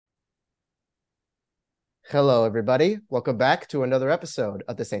Hello, everybody. Welcome back to another episode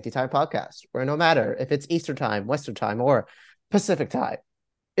of the Santy Time Podcast, where no matter if it's Eastern Time, Western Time, or Pacific Time,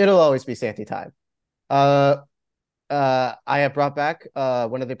 it'll always be Santy Time. Uh, I have brought back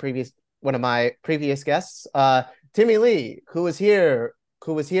one of my previous guests, Timmy Lee, who was here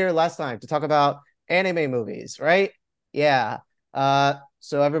last time to talk about anime movies, right? Yeah.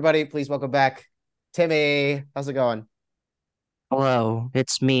 So everybody, please welcome back Timmy. How's it going? Hello,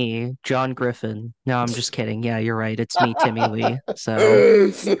 it's me, John Griffin. No, I'm just kidding. Yeah, you're right. It's me, Timmy Lee. So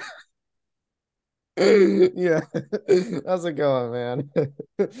Yeah. How's it going, man?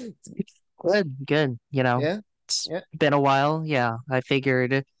 good, good. Yeah. It's Yeah. been a while. Yeah, I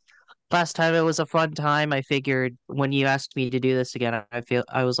figured last time it was a fun time. I figured when you asked me to do this again,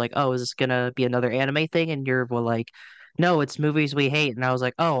 I was like, oh, is this gonna be another anime thing? And you're well, like, no, it's movies we hate. And I was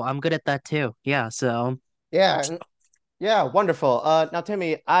like, oh, I'm good at that too. Yeah, so Yeah. Yeah, wonderful. Now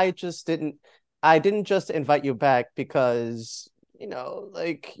Timmy, I didn't just invite you back because,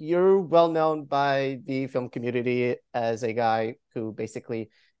 like you're well known by the film community as a guy who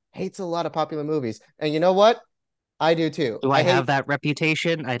basically hates a lot of popular movies. And you know what? I do too. do I I have hate that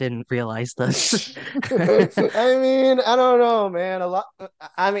reputation? I didn't realize this. I mean, I don't know, man. A lot.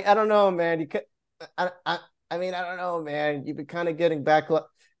 I mean, I don't know, man. You could. I mean, I don't know, man. You've been kind of getting backlash.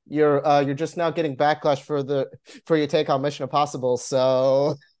 You're just now getting backlash for your take on Mission Impossible.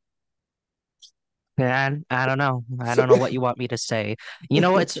 So, Man, I don't know. I don't know what you want me to say. You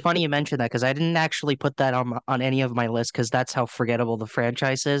know, it's funny you mentioned that because I didn't actually put that on any of my lists because that's how forgettable the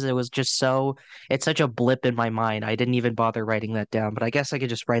franchise is. It was just it's such a blip in my mind. I didn't even bother writing that down, but I guess I could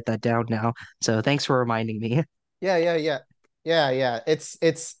just write that down now. So thanks for reminding me. yeah.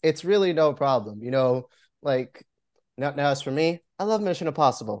 It's really no problem. Like now as for me, I love Mission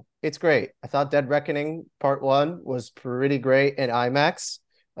Impossible. It's great. I thought Dead Reckoning Part One was pretty great in IMAX.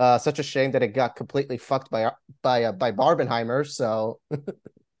 Such a shame that it got completely fucked by Barbenheimer. So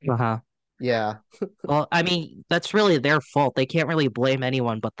Uh-huh. yeah, Well, I mean, that's really their fault. They can't really blame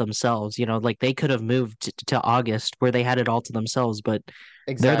anyone but themselves. Like they could have moved to August where they had it all to themselves, but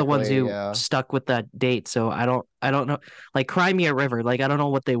they're the ones exactly. who Yeah, stuck with that date. So I don't know. Like Cry Me a River, like I don't know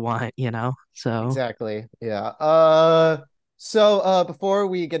what they want. So exactly. Yeah. Before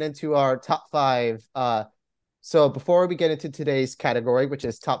we get into our top five, before we get into today's category, which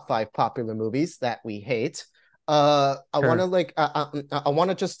is top five popular movies that we hate, I want to sure. I want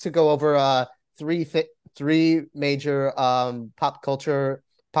to just to go over three major pop culture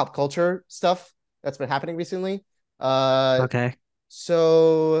stuff that's been happening recently. Uh, Okay.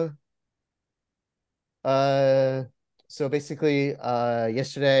 so uh, basically,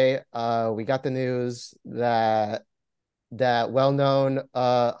 yesterday, we got the news that well-known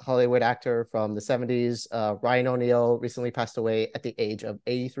Hollywood actor from the 70s, Ryan O'Neal, recently passed away at the age of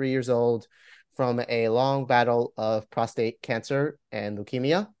 83 years old from a long battle of prostate cancer and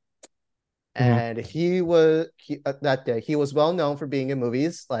leukemia. Mhm. And he was well known for being in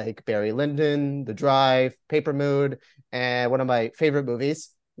movies like Barry Lyndon, The Drive, Paper Moon, and one of my favorite movies,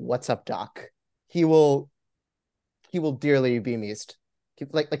 What's Up, Doc. He will he will dearly be missed.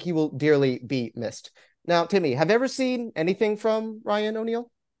 Like he will dearly be missed. Now, Timmy, have you ever seen anything from Ryan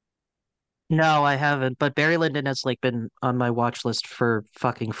O'Neal? No, I haven't, but Barry Lyndon has like been on my watch list for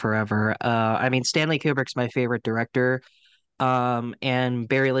fucking forever. I mean Stanley Kubrick's my favorite director. And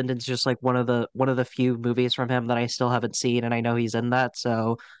Barry Lyndon's just like one of the few movies from him that I still haven't seen, and I know he's in that.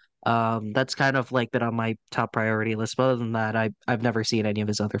 So, that's kind of like been on my top priority list. But other than that, I've never seen any of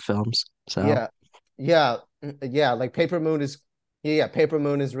his other films. So, Yeah, yeah, yeah. Like Paper Moon is, yeah, Paper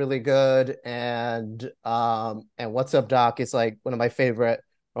Moon is really good, and What's Up, Doc is like one of my favorite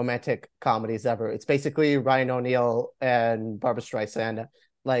romantic comedies ever. It's basically Ryan O'Neal and Barbara Streisand,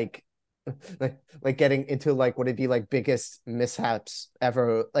 like, like getting into like would it be like biggest mishaps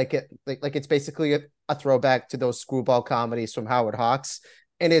ever? Like it's basically a throwback to those screwball comedies from Howard Hawks,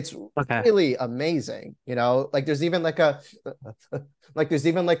 and it's okay, really amazing. Like there's even like a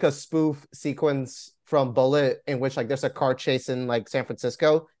spoof sequence from Bullet in which like there's a car chase in like San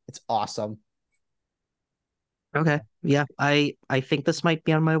Francisco. It's awesome. okay, yeah. I think this might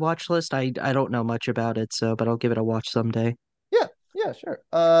be on my watch list. I don't know much about it, so but I'll give it a watch someday. Yeah, yeah, sure.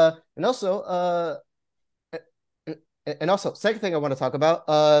 And also, second thing I want to talk about,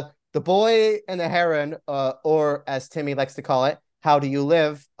 The Boy and the Heron, or as Timmy likes to call it, How Do You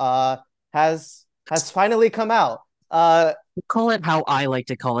Live, has finally come out. Call it how I like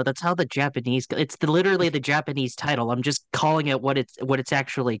to call it. That's how the Japanese. Literally the Japanese title. I'm just calling it what it's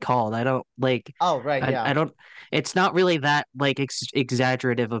actually called. I don't like. Oh, right, I yeah. don't. It's not really that like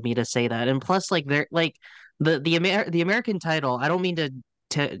exaggerative of me to say that. And plus, like they're like the American title. I don't mean to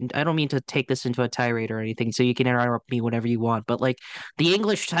I don't mean to take this into a tirade or anything, so you can interrupt me whenever you want, but like the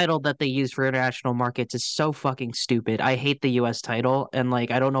English title that they use for international markets is so fucking stupid. I hate the US title, and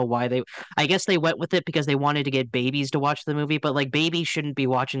like I don't know why I guess they went with it because they wanted to get babies to watch the movie, but like babies shouldn't be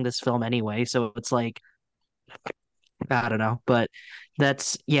watching this film anyway, so it's like I don't know, but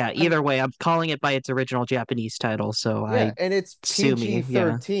that's yeah, I mean, either way, I'm calling it by its original Japanese title, so yeah, I and it's sue PG me.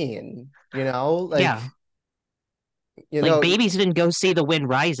 Yeah. 13. You know, Yeah. you Like know, babies didn't go see The Wind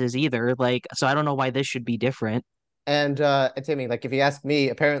Rises either. Like, so I don't know why this should be different. and Timmy, like if you ask me,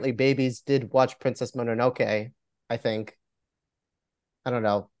 apparently babies did watch Princess Mononoke. I think I don't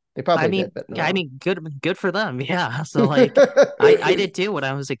know. They probably did, but I no. mean, good for them. Yeah. So like, I did too when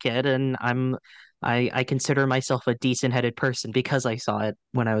I was a kid, and I consider myself a decent-headed person because I saw it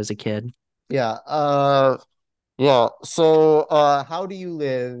when I was a kid. Yeah. Yeah. So, How Do You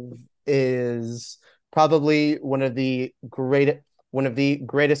Live is probably one of the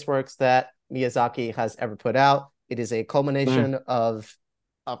greatest works that Miyazaki has ever put out. It is a Mm. culmination of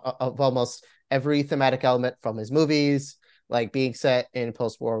almost every thematic element from his movies, like being set in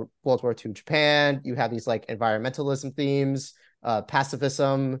post-war World War II Japan. You have these like environmentalism themes,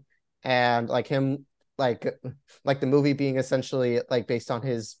 pacifism, and like him like like the movie being essentially like based on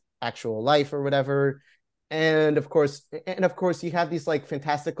his actual life or whatever. And of course you have these like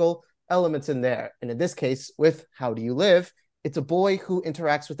fantastical elements in there, and in this case with How Do You Live, it's a boy who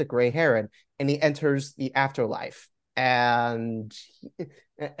interacts with a gray heron and he enters the afterlife, and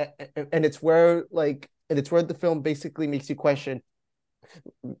it's where the film basically makes you question,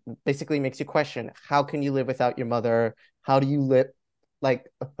 how can you live without your mother? How do you live like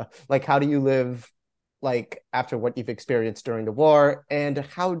how do you live like after what you've experienced during the war,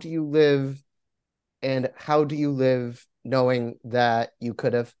 how do you live knowing that you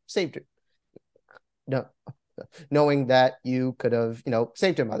could have saved her, no knowing that you could have,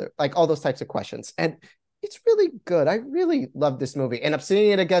 saved your mother, like all those types of questions. And it's really good. I really love this movie, and I'm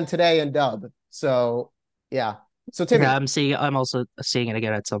seeing it again today in dub. So yeah. So Yeah, Timmy, I'm also seeing it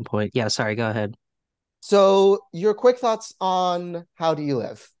again at some point. Yeah, sorry, go ahead. so your quick thoughts on How Do You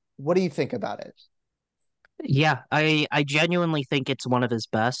Live? What do you think about it? Yeah, I genuinely think it's one of his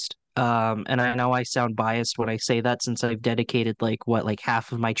best. And I know I sound biased when I say that since I've dedicated like what like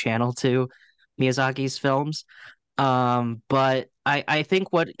half of my channel to Miyazaki's films. But I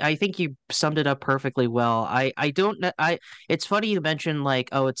think you summed it up perfectly well. I don't know. It's funny you mentioned like,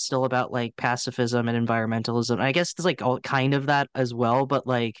 oh, it's still about like pacifism and environmentalism. I guess it's like all kind of that as well, but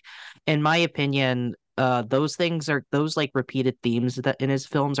like in my opinion, those like repeated themes that in his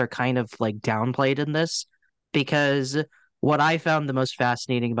films are kind of like downplayed in this, because what I found the most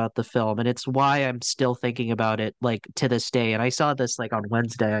fascinating about the film, and it's why I'm still thinking about it like to this day, and I saw this like on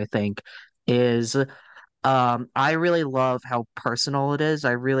Wednesday, I think, is I really love how personal it is.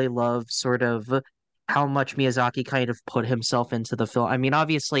 I really love sort of how much Miyazaki kind of put himself into the film. I mean,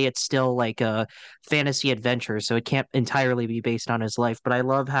 obviously it's still like a fantasy adventure, so it can't entirely be based on his life, but I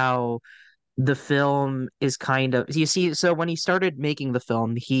love how the film is kind of, you see, so when he started making the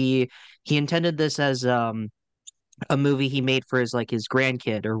film, he intended this as a movie he made for his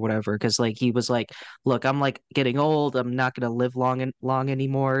grandkid or whatever, because like he was like, look, I'm like getting old, I'm not gonna live long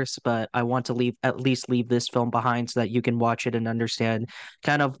anymore, but I want to leave, at least leave this film behind so that you can watch it and understand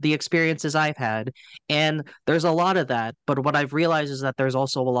kind of the experiences I've had. And there's a lot of that, but what I've realized is that there's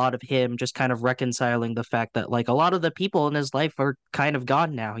also a lot of him just kind of reconciling the fact that like a lot of the people in his life are kind of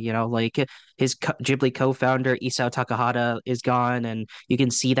gone now, like his Ghibli co-founder Isao Takahata is gone, and you can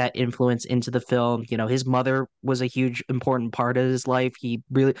see that influence into the film. His mother was a huge important part of his life. He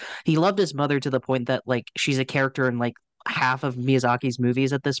loved his mother to the point that like she's a character in like half of Miyazaki's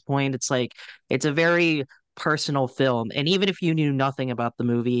movies at this point. It's like it's a very personal film, and even if you knew nothing about the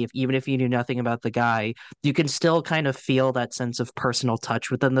movie, even if you knew nothing about the guy, you can still kind of feel that sense of personal touch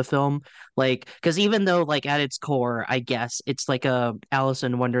within the film. Like, because even though like at its core, I guess it's like a Alice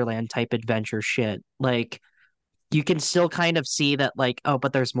in Wonderland type adventure shit, like you can still kind of see that like, oh,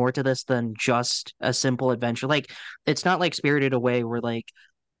 but there's more to this than just a simple adventure. Like it's not like Spirited Away where like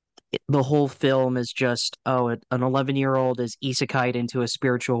the whole film is just, oh, an 11-year-old is isekai'd into a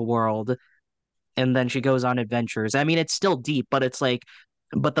spiritual world and then she goes on adventures. I mean, it's still deep, but it's like,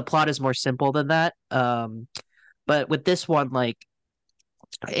 but the plot is more simple than that. But with this one, like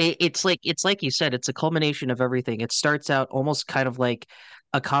it's like you said, it's a culmination of everything. It starts out almost kind of like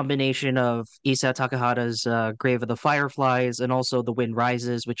a combination of Isao Takahata's Grave of the Fireflies and also The Wind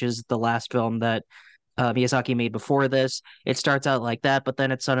Rises, which is the last film that Miyazaki made before this. It starts out like that, but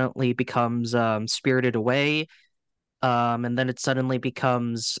then it suddenly becomes Spirited Away, And then it suddenly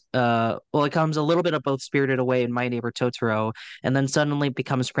becomes well, it comes a little bit of both Spirited Away and My Neighbor Totoro, and then suddenly it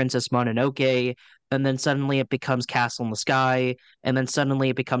becomes Princess Mononoke, and then suddenly it becomes Castle in the Sky, and then suddenly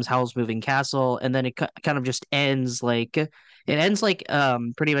it becomes Howl's Moving Castle, and then it kind of just ends like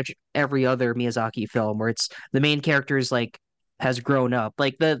pretty much every other Miyazaki film where it's the main character is like has grown up.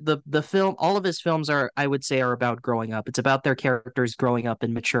 Like the film, all of his films are, I would say, are about growing up. It's about their characters growing up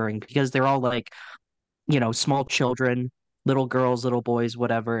and maturing because they're all like, small children, little girls, little boys,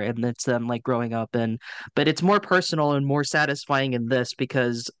 whatever, and it's them like growing up. And but it's more personal and more satisfying in this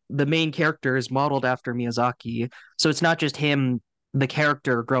because the main character is modeled after Miyazaki. So it's not just him, the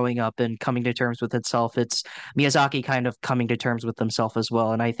character growing up and coming to terms with itself. It's Miyazaki kind of coming to terms with himself as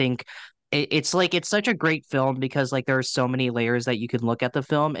well. And I think it's like it's such a great film because like there are so many layers that you can look at the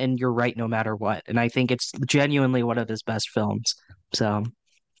film and you're right no matter what. And I think it's genuinely one of his best films. So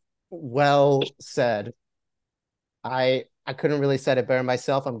Well said. I couldn't really said it better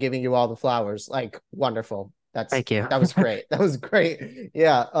myself. I'm giving you all the flowers. Like wonderful. thank you. That was great. That was great.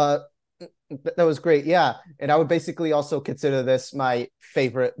 Yeah. That was great. Yeah. And I would basically also consider this my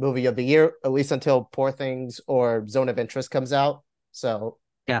favorite movie of the year, at least until Poor Things or Zone of Interest comes out. So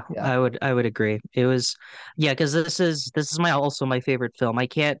Yeah, yeah. I would agree. It was yeah, because this is my also my favorite film. I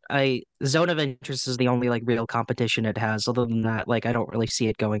can't I Zone of Interest is the only like real competition it has. Other than that, like I don't really see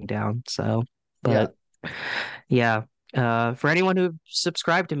it going down. So, Yeah. but yeah. For anyone who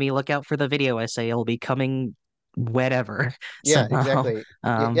subscribed to me, look out for the video essay. It'll be coming whenever. So, Yeah, exactly.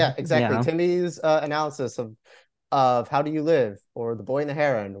 Yeah, exactly. yeah. Timmy's analysis of How Do You Live or The Boy and the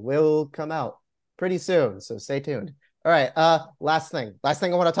Heron will come out pretty soon, so stay tuned. All right, last thing I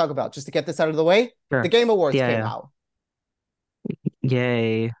want to talk about, just to get this out of the way. The Sure. Game Awards Yeah, came yeah. out.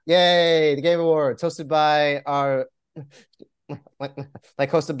 Yay. Yay, the Game Awards, hosted by our like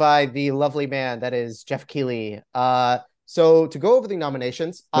hosted by the lovely man that is Jeff Keighley. So to go over the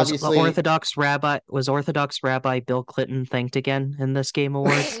nominations, obviously, Was Orthodox Rabbi Bill Clinton thanked again in this Game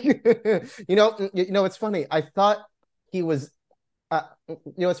Awards? it's funny. I thought he was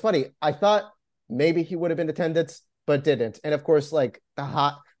it's funny. I thought maybe he would have been in attendance, but didn't. And of course, and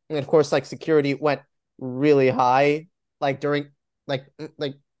of course, like security went really high, like during, like,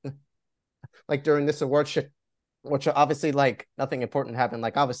 like, like during this award show, which obviously like nothing important happened.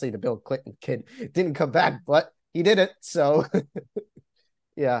 Like obviously the Bill Clinton kid didn't come back, but he did it. So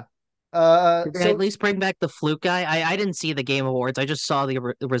yeah. Did they at So least bring back the flute guy? I didn't see the Game Awards. I just saw the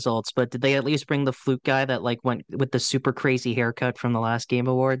results, but did they at least bring the flute guy that like went with the super crazy haircut from the last Game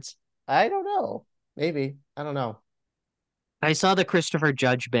Awards? I don't know. Maybe I don't know. I saw the Christopher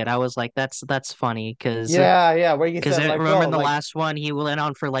Judge bit. I was like, that's funny Yeah, yeah. Where you because said like, remember oh, in the like, last one he went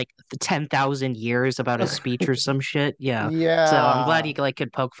on for like 10,000 years about his speech or some shit. Yeah. So I'm glad yeah. he like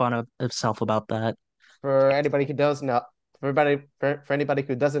could poke fun of himself about that. For anybody who does know, for anybody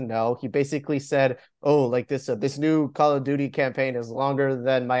who doesn't know, he basically said, "Oh, like this new Call of Duty campaign is longer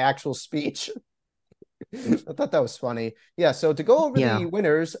than my actual speech." I thought that was funny. Yeah, so to go over Yeah. the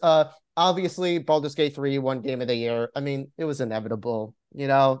winners, obviously Baldur's Gate 3 won Game of the Year. I mean, it was inevitable,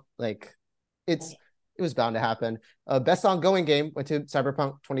 like it's it was bound to happen. Best ongoing game went to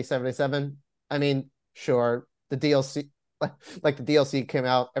Cyberpunk 2077. I mean, sure, the DLC like the DLC came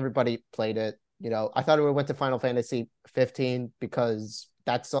out, everybody played it. I thought it would went to Final Fantasy 15 because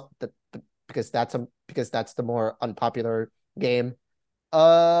that's the more unpopular game.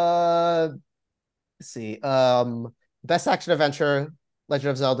 Uh let's see. Best action adventure,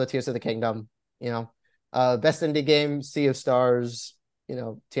 Legend of Zelda: Tears of the Kingdom. You know, best indie game, Sea of Stars.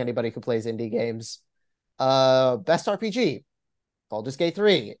 To anybody who plays indie games. Best RPG, Baldur's Gate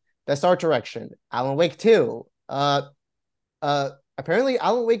 3. Best art direction, Alan Wake 2. Apparently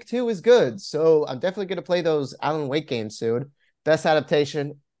Alan Wake 2 is good, so I'm definitely gonna play those Alan Wake games soon. Best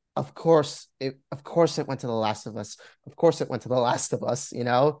adaptation, of course it went to The Last of Us. Of course it went to The Last of Us.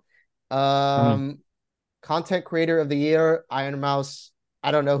 Mhm. Um Content creator of the year, Iron Mouse.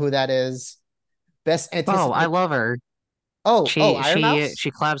 I don't know who that is. Best Oh, I anticipate. love her. Oh, She Iron she Mouse. she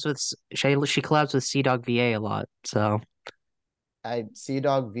collabs with she collabs with Sea Dog VA a lot. So I Sea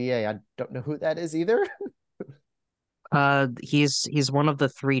Dog VA. I don't know who that is either. he's one of the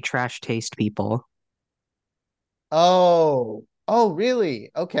three trash taste people. Oh,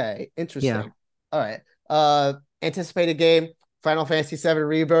 really? Okay, Yeah. interesting. All right. Anticipated game, Final Fantasy VII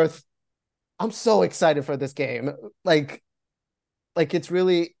Rebirth. I'm so excited for this game. Like, it's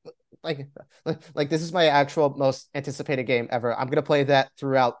really like like this is my actual most anticipated game ever. I'm gonna play that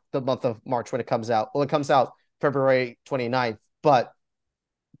throughout the month of March when it comes out. Well, it comes out February 29th, but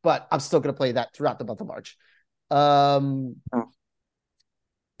I'm still gonna play that throughout the month of March. Um, Oh.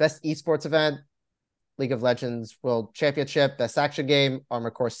 Best esports event. League of Legends World Championship, Best Action Game,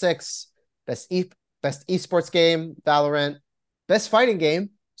 Armored Core 6, Best Esports Game, Valorant, Best Fighting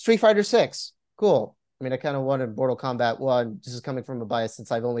Game, Street Fighter 6. Cool. I mean, I kind of wanted Mortal Kombat 1. This is coming from a bias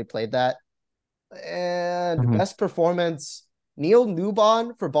since I've only played that. And Mhm. Best Performance, Neil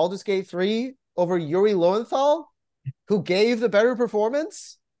Newbon for Baldur's Gate 3 over Yuri Lowenthal, who gave the better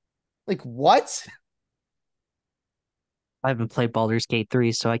performance? Like, what? I haven't played Baldur's Gate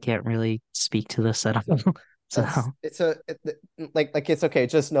 3, so I can't really speak to this at all. So, Like it's okay.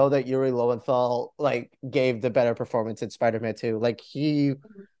 Just know that Yuri Lowenthal like gave the better performance in Spider-Man 2. Like he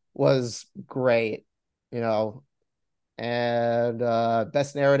was great, you know. And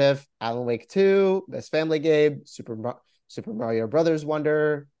best narrative, Alan Wake 2, best family game, Super Mario Brothers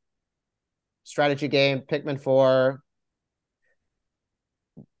Wonder, strategy game, Pikmin 4.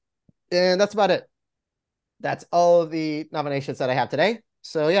 And that's about it. That's all of the nominations that I have today.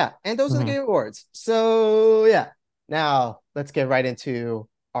 So yeah, and those are the mhm. game awards. So yeah, now let's get right into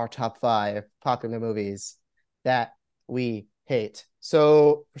our top 5 popular movies that we hate.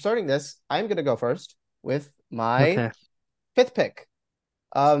 So for starting this, I'm gonna go first with my Okay. fifth pick.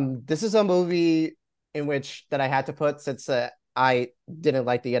 This is a movie in which that I had to put since I didn't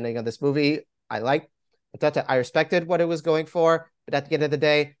like the ending of this movie. I thought that I respected what it was going for, but at the end of the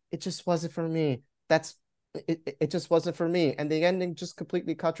day, it just wasn't for me. It just wasn't for me, and the ending just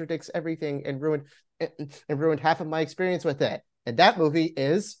completely contradicts everything and ruined half of my experience with it. And that movie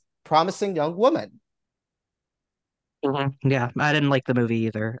is Promising Young Woman. Yeah, I didn't like the movie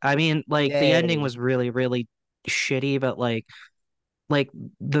either. I mean, like the ending Yay! was really, really shitty, but like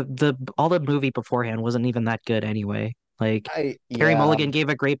the all the movie beforehand wasn't even that good anyway. Like I Carey Yeah. Mulligan gave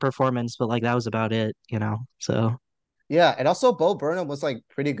a great performance, but like that was about it, you know. So Yeah, and also Bo Burnham was like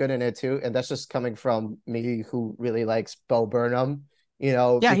pretty good in it too, and that's just coming from me who really likes Bo Burnham,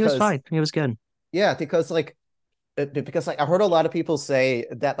 yeah, he was because fine. He was good. yeah, because like I heard a lot of people say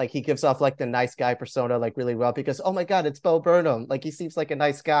that like he gives off like the nice guy persona like really well because oh my god, it's Bo Burnham, like he seems like a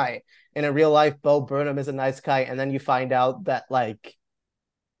nice guy, and in real life Bo Burnham is a nice guy, and then you find out that like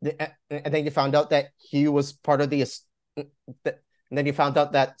and then you found out that he was part of and then you found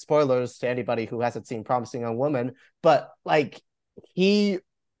out that spoilers to anybody who hasn't seen Promising Young Woman, but like he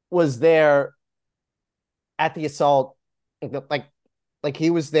was there at the assault, like like he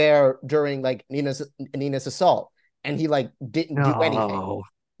was there during like Nina's assault, and he like didn't do anything. Oh,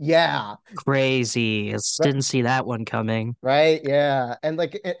 Yeah, crazy. right, Didn't see that one coming. right, yeah, and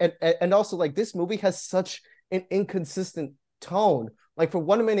like and also like this movie has such an inconsistent tone. Like for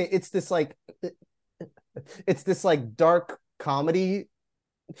 1 minute, it's this like dark comedy.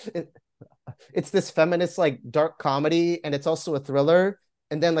 It's this feminist like dark comedy, and it's also a thriller.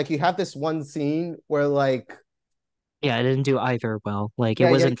 And then like you have this one scene where like Yeah, it didn't do either well. Like it yeah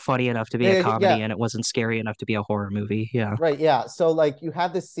yeah wasn't funny enough to be a yeah comedy and it wasn't scary enough to be a horror movie. Yeah. right yeah. So like you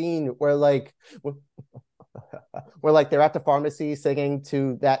have this scene where like they're at the pharmacy singing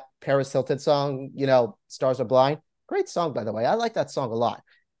to that Paris Hilton song, Stars Are Blind. Great song, by the way. I like that song a lot.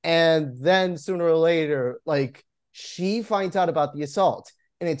 And then sooner or later, like she finds out about the assault,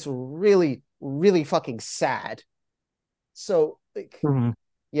 and it's really, really fucking sad. So like, Mhm.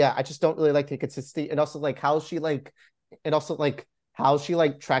 yeah, I just don't really like the consistency, and also like how she like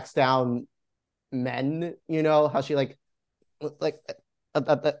tracks down men. How she like like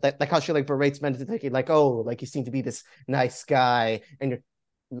how she like berates men into thinking like, oh, like you seem to be this nice guy, and you're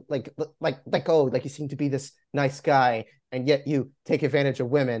oh, like you seem to be this nice guy, and yet you take advantage of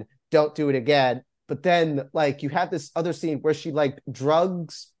women. Don't do it again. But then like you have this other scene where she like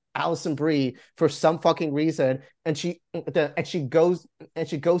drugs Allison Brie for some fucking reason, and she goes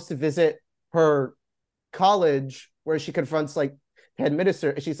to visit her college where she confronts like head minister,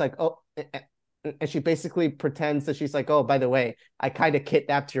 and she's like, oh, and she basically pretends that she's like, oh, by the way, I kind of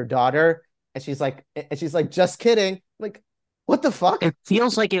kidnapped your daughter, and she's like, just kidding. Like, what the fuck? It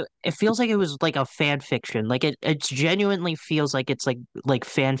feels like it was like a fan fiction. Like it genuinely feels like it's like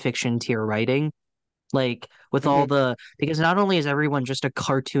fan fiction tier writing. Like with all Mm-hmm. the because not only is everyone just a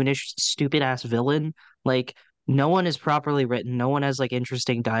cartoonish stupid ass villain, like no one is properly written, no one has like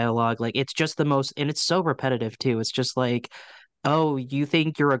interesting dialogue. Like it's just the most and it's so repetitive too. It's just like, oh, you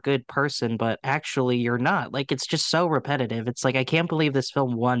think you're a good person, but actually you're not. Like it's just so repetitive. It's like I can't believe this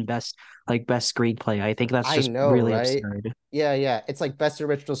film won best screenplay. I think that's I just know, really right? absurd. Yeah, yeah. It's like best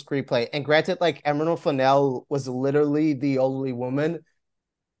original screenplay. And granted, like Emerald Fennell was literally the only woman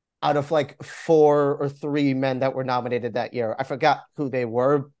out of like 4 or 3 men that were nominated that year. I forgot who they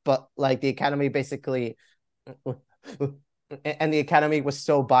were, but like the Academy basically, and the Academy was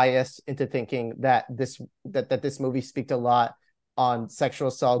so biased into thinking that this movie speaked a lot on sexual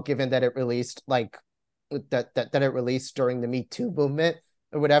assault, given that it released like that it released during the Me Too movement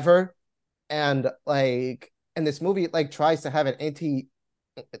or whatever. And this movie like tries to have an anti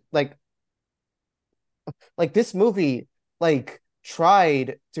like this movie like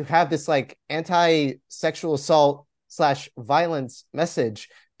tried to have this like anti-sexual assault slash violence message,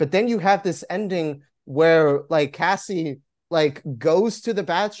 but then you have this ending where like Cassie like goes to the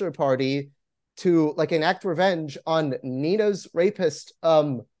bachelor party to like enact revenge on Nina's rapist,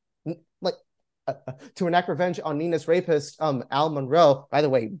 like to enact revenge on Nina's rapist, Al Monroe. By the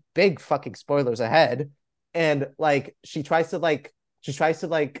way, big fucking spoilers ahead. And like she tries to like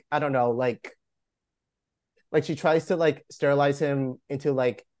I don't know like she tries to like sterilize him into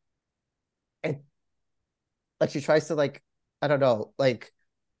like and like she tries to like I don't know I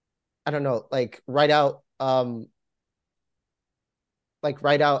don't know like write out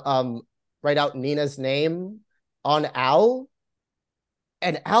Nina's name on Al,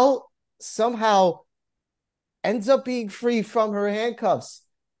 and Al somehow ends up being free from her handcuffs,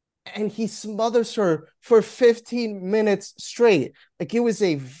 and he smothers her for 15 minutes straight. Like it was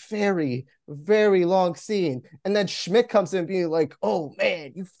a very, very long scene. And then Schmidt comes in being like, oh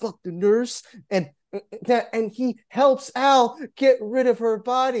man, you fucked the nurse. And he helps Al get rid of her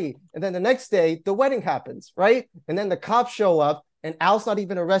body. And then the next day, the wedding happens, right? And then the cops show up, and Al's not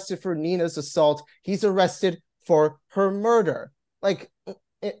even arrested for Nina's assault. He's arrested for her murder. Like,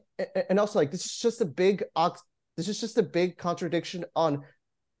 and also like this is just a big contradiction on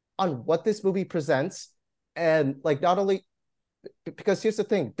what this movie presents. And like not only because here's the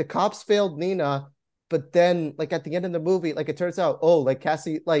thing, the cops failed Nina, but then like at the end of the movie, like it turns out, oh, like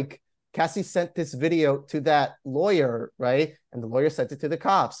Cassie sent this video to that lawyer, right? And the lawyer sent it to the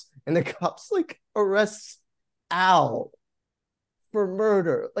cops, and the cops like arrests Al for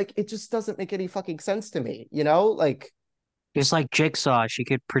murder. Like it just doesn't make any fucking sense to me, you know? Like It's like Jigsaw. She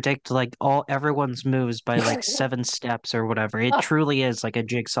could predict like all everyone's moves by like 7 steps or whatever. It truly is like a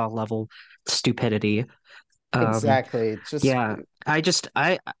Jigsaw level stupidity. Um, exactly. Just yeah, I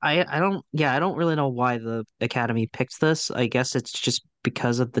don't I don't really know why the Academy picked this. I guess it's just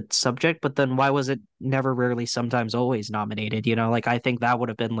because of the subject, but then why was it never, rarely, sometimes, always nominated? You know, like I think that would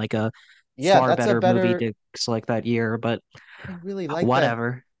have been like a yeah, far that's a better movie better to select that year, but I really like that.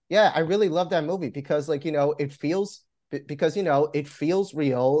 whatever. Yeah, I really love that movie because like, you know, it feels because you know, it feels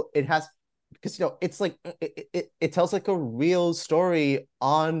real. It has because you know, it's like it tells like a real story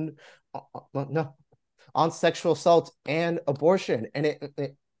on no on sexual assault and abortion, and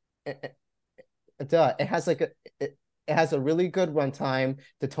it, it has like it has a really good runtime.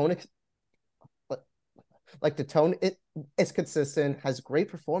 The tone like the tone it is consistent, has great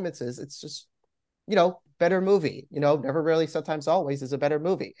performances. It's just you know, better movie. You know, never really, sometimes always is a better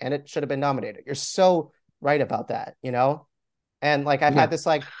movie, and it should have been nominated. You're so right about that. You know, and like I've Yeah. had this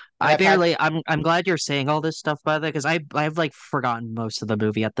like, and I've had I'm glad you're saying all this stuff by the way, because I've like forgotten most of the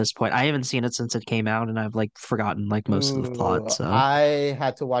movie at this point. I haven't seen it since it came out, and I've like forgotten like most of the plot. So I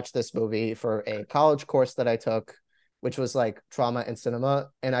had to watch this movie for a college course that I took, which was like trauma and cinema,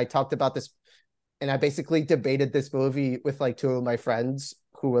 and I talked about this, and I basically debated this movie with like two of my friends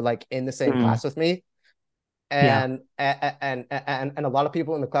who were like in the same mm, class with me, yeah. and a lot of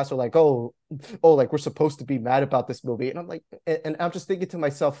people in the class are like, oh, like we're supposed to be mad about this movie, and I'm like, and I'm just thinking to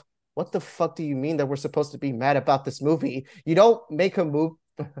myself, what the fuck do you mean that we're supposed to be mad about this movie? You don't make a move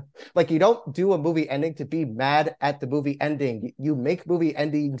like you don't do a movie ending to be mad at the movie ending. You make movie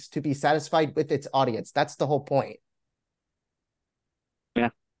endings to be satisfied with its audience. That's the whole point. Yeah.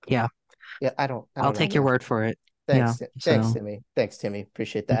 Yeah. Yeah, I I'll don't know, take your man. word for it. Yeah. Thanks, So, Timmy. Thanks, Timmy.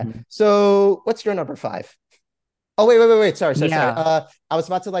 Appreciate that. mhm. So, what's your number five? Oh, wait. Sorry. Yeah. I was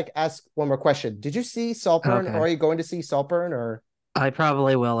about to like ask one more question. Did you see Saltburn, or Okay. are you going to see Saltburn, or I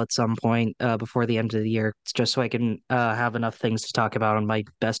probably will at some point before the end of the year, just so I can have enough things to talk about on my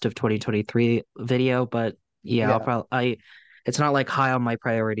best of 2023 video. But yeah, yeah, it's not like high on my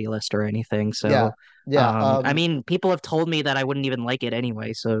priority list or anything. yeah, So, yeah. I mean, people have told me that I wouldn't even like it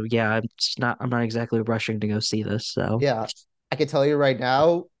anyway. So yeah, I'm not exactly rushing to go see this. So, Yeah. I can tell you right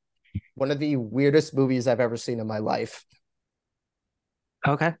now, one of the weirdest movies I've ever seen in my life.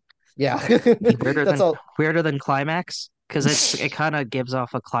 okay. Yeah, Weirder that's than all. Climax, because it kind of gives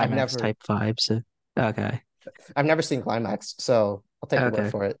off a I've Climax never, type vibe. So, okay. I've never seen Climax, so I'll take your word Okay.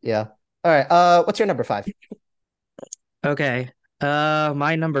 for it. Yeah. All right. What's your number five? Okay.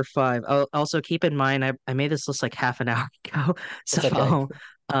 My number five. Also keep in mind I made this list like half an hour ago. It's okay. So,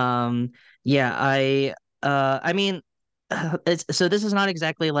 um, yeah, I mean, so this is not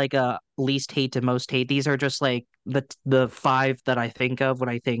exactly like a least hate to most hate. These are just like the five that I think of when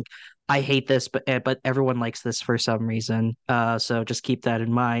I think I hate this, but everyone likes this for some reason. So just keep that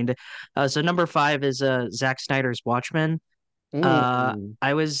in mind. So number five is Zack Snyder's Watchmen. Mm.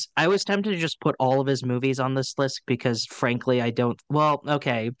 I was tempted to just put all of his movies on this list because frankly I don't. Well,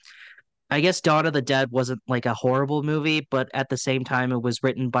 okay, I guess Dawn of the Dead wasn't like a horrible movie, but at the same time, it was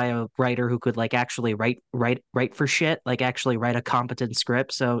written by a writer who could like actually write for shit, like actually write a competent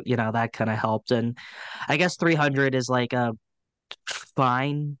script. So, you know, that kind of helped. And I guess 300 is like a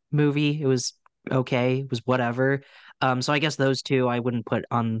fine movie. It was okay. It was whatever. So I guess those two I wouldn't put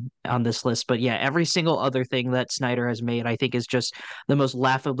on this list. But yeah, every single other thing that Snyder has made, I think is just the most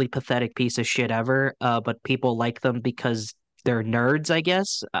laughably pathetic piece of shit ever. But people like them because they're nerds, I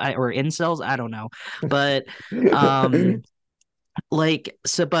guess, or incels. I don't know. But um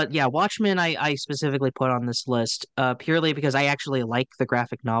but yeah, Watchmen I specifically put on this list purely because I actually like the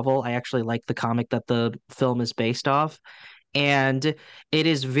graphic novel. I actually like the comic that the film is based off. And it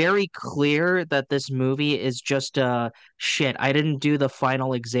is very clear that this movie is just shit. I didn't do the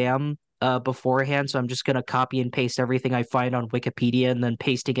final exam beforehand, so I'm just gonna copy and paste everything I find on Wikipedia and then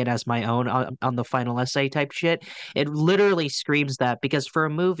pasting it as my own on the final essay type shit. It literally screams that because for a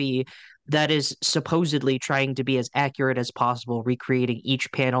movie that is supposedly trying to be as accurate as possible, recreating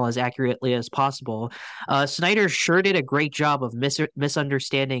each panel as accurately as possible, Snyder sure did a great job of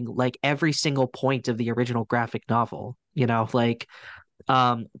misunderstanding like every single point of the original graphic novel, you know, like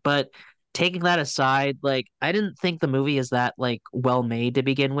but taking that aside, like I didn't think the movie is that like well made to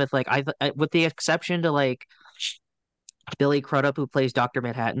begin with. Like with the exception to like Billy Crudup, who plays Dr.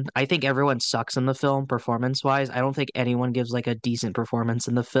 Manhattan. I think everyone sucks in the film performance wise. I don't think anyone gives like a decent performance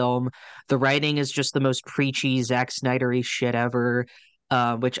in the film. The writing is just the most preachy, Zack Snydery shit ever.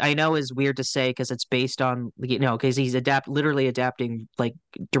 Which I know is weird to say because it's based on, you know, because he's literally adapting like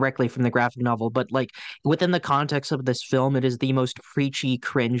directly from the graphic novel. But like within the context of this film, it is the most preachy,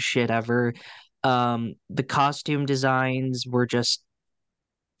 cringe shit ever. The costume designs were just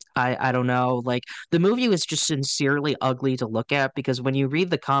I don't know. Like the movie was just sincerely ugly to look at because when you read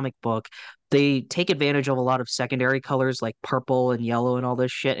the comic book, they take advantage of a lot of secondary colors like purple and yellow and all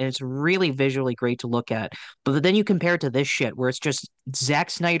this shit, and it's really visually great to look at. But then you compare it to this shit where it's just Zack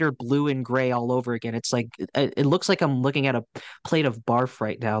Snyder blue and gray all over again. It's like it looks like I'm looking at a plate of barf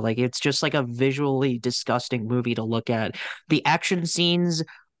right now. Like it's just like a visually disgusting movie to look at. The action scenes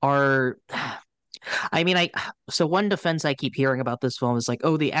are I mean, so one defense I keep hearing about this film is like,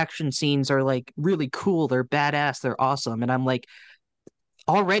 oh, the action scenes are like really cool, they're badass, they're awesome, and I'm like,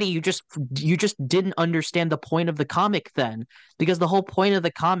 already you just didn't understand the point of the comic then, because the whole point of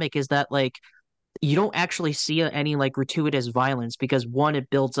the comic is that like you don't actually see any like gratuitous violence because one, it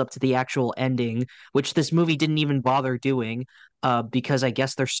builds up to the actual ending, which this movie didn't even bother doing, because I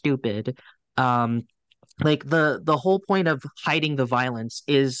guess they're stupid. Um, like the whole point of hiding the violence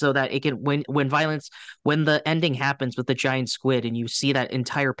is so that it can when the ending happens with the giant squid and you see that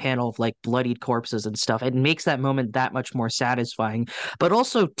entire panel of like bloodied corpses and stuff, it makes that moment that much more satisfying. But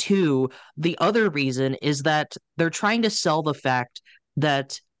also too, the other reason is that they're trying to sell the fact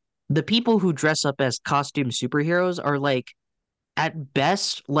that the people who dress up as costume superheroes are like at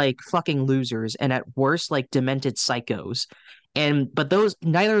best like fucking losers and at worst like demented psychos. And but those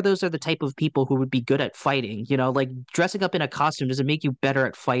neither of those are the type of people who would be good at fighting, you know, like dressing up in a costume doesn't make you better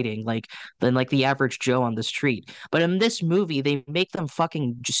at fighting like than like the average Joe on the street. But in this movie, they make them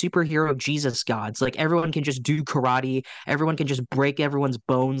fucking superhero Jesus gods. Like everyone can just do karate, everyone can just break everyone's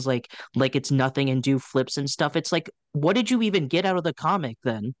bones like it's nothing and do flips and stuff. It's like, what did you even get out of the comic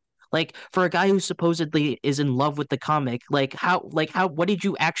then? Like for a guy who supposedly is in love with the comic, what did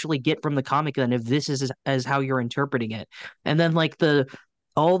you actually get from the comic then if this is as how you're interpreting it? And then like the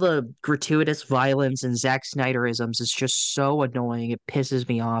all the gratuitous violence and Zack Snyderisms is just so annoying. It pisses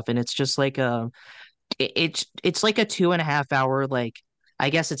me off. And it's just like it's like a 2.5 hour like I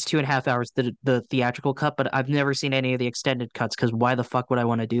guess it's 2.5 hours the theatrical cut, but I've never seen any of the extended cuts because why the fuck would I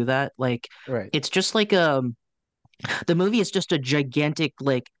want to do that? Like Right. it's just like the movie is just a gigantic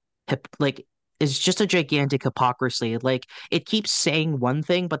like it's just a gigantic hypocrisy. Like it keeps saying one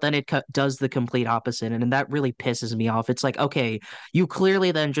thing, but then it does the complete opposite, and that really pisses me off. It's like, okay, you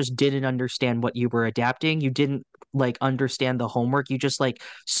clearly then just didn't understand what you were adapting. You didn't like understand the homework. You just like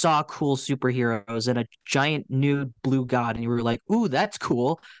saw cool superheroes and a giant nude blue god, and you were like, "Ooh, that's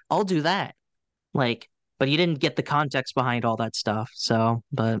cool. I'll do that." Like, but you didn't get the context behind all that stuff. So,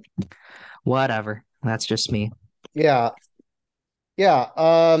 but whatever. That's just me. Yeah. Yeah.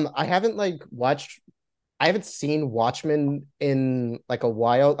 I haven't like watched I haven't seen Watchmen in like a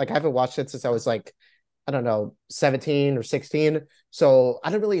while. Like I haven't watched it since I was like I don't know, 17 or 16. So I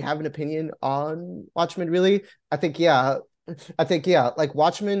don't really have an opinion on Watchmen really. I think yeah, like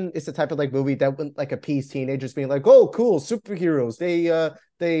Watchmen is the type of like movie that would like appease teenagers being like, "Oh, cool, superheroes.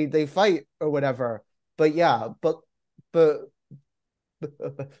 They fight or whatever." But yeah, but but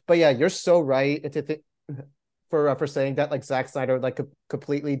yeah, you're so right. It's a for saying that like Zack Snyder like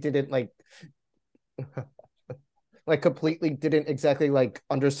completely didn't like completely didn't exactly like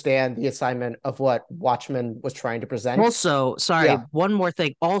understand the assignment of what Watchmen was trying to present. Also, sorry, Yeah. one more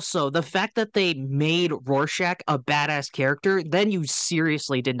thing. Also, the fact that they made Rorschach a badass character, then you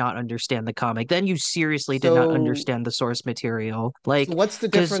seriously did not understand the comic. Then you seriously did not So understand the source material. so what's the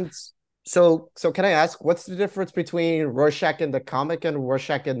Because difference? So can I ask what's the difference between Rorschach in the comic and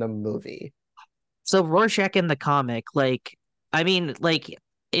Rorschach in the movie? so Rorschach in the comic, I mean,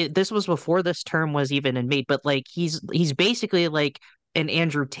 this was before this term was even in made, but like he's basically like an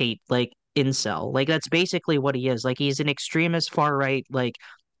Andrew Tate incel. Like that's basically what he is. Like he's an extremist far right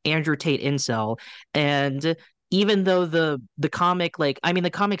Andrew Tate incel, and even though the comic I mean the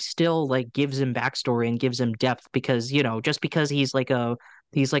comic still like gives him backstory and gives him depth because just because he's like a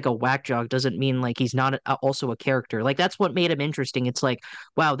whack job doesn't mean like he's not also a character. Like that's what made him interesting. It's like,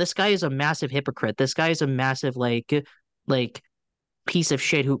 wow, this guy is a massive hypocrite. This guy is a massive like piece of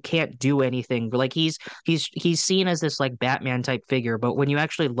shit who can't do anything. Like he's seen as this like Batman type figure, but when you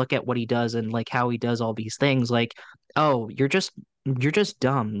actually look at what he does and like how he does all these things, like, oh, you're just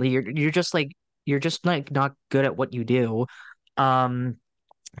dumb. You're just like not good at what you do. Um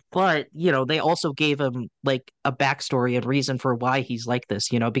but, they also gave him like a backstory and reason for why he's like this,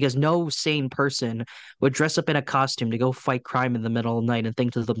 because no sane person would dress up in a costume to go fight crime in the middle of the night and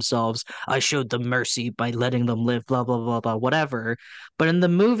think to themselves, I showed them mercy by letting them live, blah, blah, blah, blah, whatever. But in the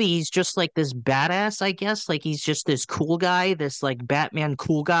movie, he's just like this badass, I guess. Like he's just this cool guy, this like Batman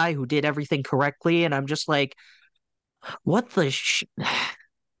cool guy who did everything correctly. And I'm just like, what the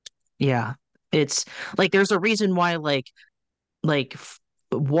yeah. It's like there's a reason why like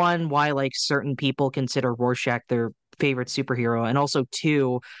one why like certain people consider Rorschach their favorite superhero, and also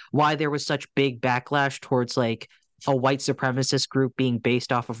two why there was such big backlash towards like a white supremacist group being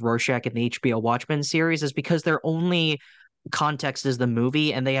based off of Rorschach in the HBO Watchmen series is because their only context is the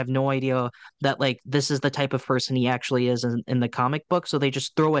movie and they have no idea that like this is the type of person he actually is in the comic book, so they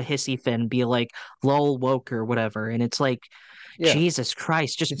just throw a hissy fit and be like lol woke or whatever, and it's like Yeah. Jesus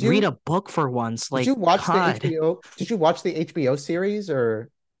Christ, just Did read you a book for once, did like you watch the God. HBO? Did you watch the HBO series or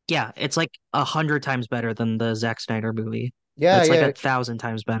Yeah, it's like 100 times better than the Zack Snyder movie. yeah, It's like yeah. 1,000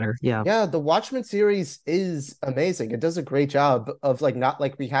 times better. Yeah. Yeah, the Watchmen series is amazing. It does a great job of like not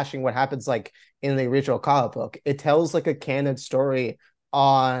like rehashing what happens like in the original comic book. It tells like a canon story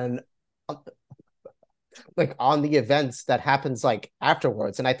on like on the events that happens like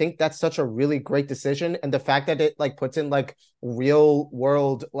afterwards. And I think that's such a really great decision. And the fact that it like puts in like real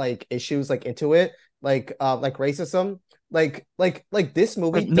world like issues like into it, like racism, like this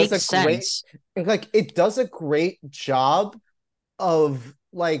movie It does makes a great sense. like it does a great job of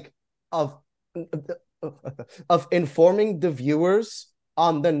like of of informing the viewers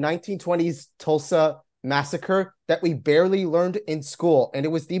on the 1920s Tulsa massacre that we barely learned in school, and it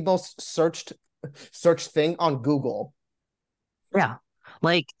was the most searched thing on Google. Yeah.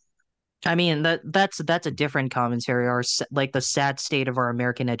 Like I mean that's a different commentary or like the sad state of our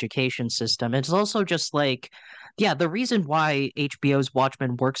American education system. It's also just like yeah, the reason why HBO's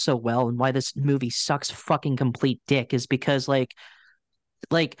Watchmen works so well and why this movie sucks fucking complete dick is because like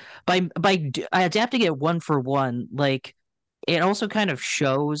by adapting it one for one, like it also kind of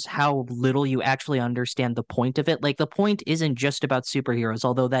shows how little you actually understand the point of it. Like the point isn't just about superheroes,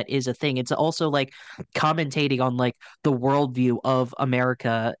 although that is a thing. It's also like commentating on like the worldview of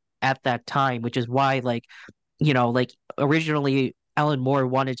America at that time, which is why like originally Alan Moore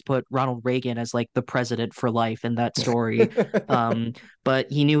wanted to put Ronald Reagan as like the president for life in that story. Um,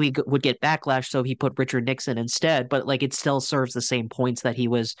 but he knew would get backlash, so he put Richard Nixon instead. But like it still serves the same points that he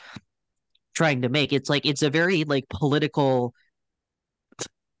was trying to make. It's like it's a very like political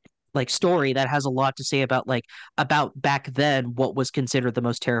like story that has a lot to say about back then what was considered the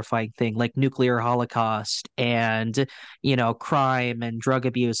most terrifying thing, like nuclear holocaust and crime and drug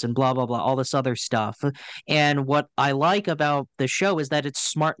abuse and blah blah blah, all this other stuff. And what I like about the show is that it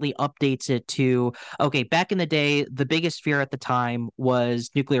smartly updates it to, okay, back in the day the biggest fear at the time was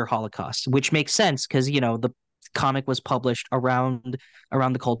nuclear holocaust, which makes sense because the comic was published around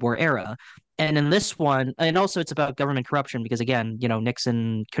the Cold War era. And in this one, and also it's about government corruption because again,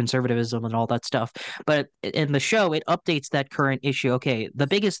 Nixon conservatism and all that stuff. But in the show, it updates that current issue. Okay, the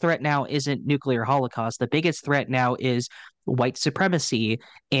biggest threat now isn't nuclear holocaust. The biggest threat now is white supremacy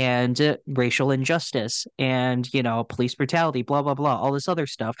and racial injustice and police brutality, blah blah blah, all this other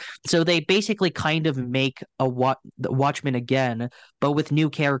stuff. So they basically kind of make the Watchmen again, but with new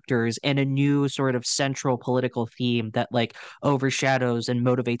characters and a new sort of central political theme that like overshadows and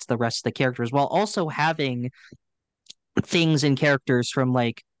motivates the rest of the characters, while also having things and characters from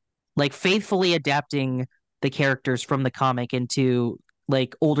like faithfully adapting the characters from the comic into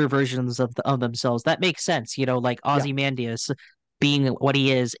like older versions of themselves. That makes sense, like Yeah, Ozymandias being what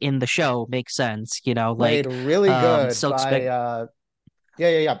he is in the show makes sense, played like really good Silk by Spec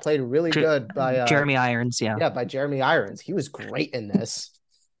yeah, played really J good by Jeremy Irons, yeah. yeah, by Jeremy Irons. He was great in this.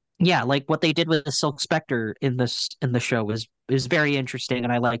 Yeah, like what they did with the Silk Spectre in the show is very interesting,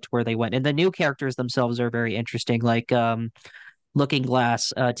 and I liked where they went. And the new characters themselves are very interesting, like Looking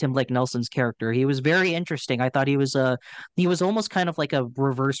Glass, Tim Blake Nelson's character. He was very interesting. I thought he was almost kind of like a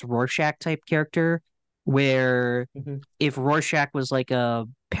reverse Rorschach type character, where Mhm. if Rorschach was like a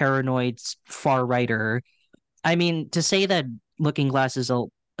paranoid far righter, I mean, to say that Looking Glass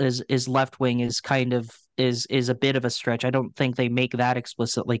is left wing is kind of is a bit of a stretch. I don't think they make that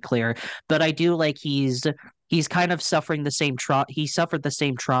explicitly clear, but I do like he's kind of suffering the same he suffered the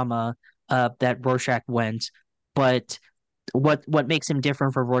same trauma that Rorschach went, but what makes him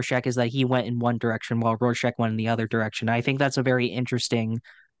different from Rorschach is that he went in one direction while Rorschach went in the other direction. I think that's a very interesting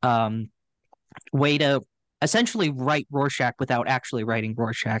um way to essentially write Rorschach without actually writing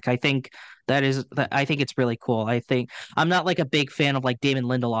Rorschach. I think it's really cool. I think I'm not like a big fan of like Damon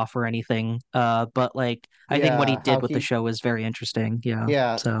Lindelof or anything, but like I think what he Yeah, how did with the he show is very interesting. Yeah.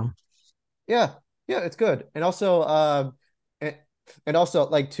 yeah, So yeah, yeah, it's good. And also and, and also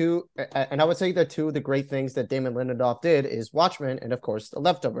like two and I would say that two of the great things that Damon Lindelof did is Watchmen and of course The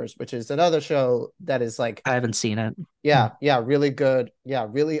Leftovers, which is another show that is like I haven't seen it. Hmm. yeah, really good. Yeah,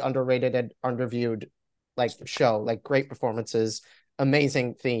 really underrated and underviewed like show, like great performances,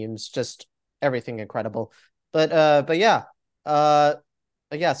 amazing themes, just everything incredible. But yeah. Uh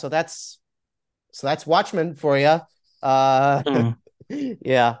yeah, so that's Watchmen for you. Hmm.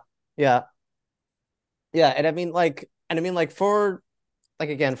 Yeah. Yeah. Yeah, and I mean like for like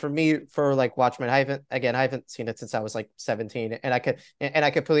again for me for like Watchmen, I haven't seen it since I was like 17, and I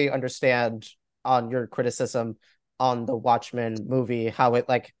completely understand on your criticism on the Watchmen movie how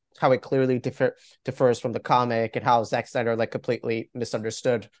it clearly differs from the comic and how Zack Snyder like completely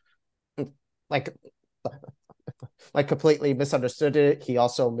misunderstood like completely misunderstood it. He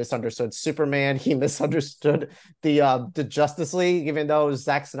also misunderstood Superman. He misunderstood the Justice League, even though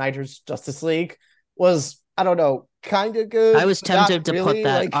Zack Snyder's Justice League was I don't know kind of I good, was but not tempted to put really.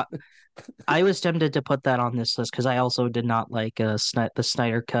 that. Like I was tempted to put that on this list because I also did not like the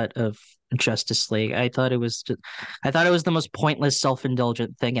Snyder cut of Justice League. I thought it was the most pointless,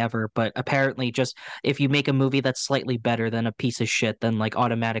 self-indulgent thing ever. But apparently, just if you make a movie that's slightly better than a piece of shit, then like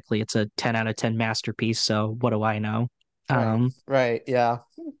automatically it's a 10 out of 10 masterpiece. So what do I know? right, Um, right, yeah,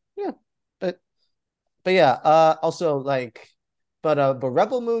 yeah, but yeah. Also but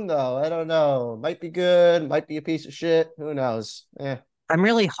Rebel Moon though, I don't know. Might be good, might be a piece of shit. Who knows? I'm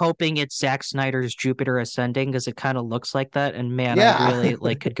really hoping it's Zack Snyder's Jupiter Ascending because it kind of looks like that, and man, I Yeah. really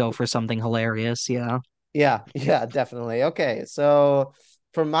like could go for something hilarious. Yeah. Yeah, yeah, definitely. Okay, so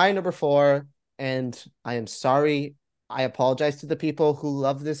for my number four, and I am sorry, I apologize to the people who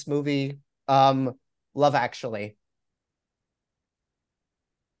love this movie. Love Actually.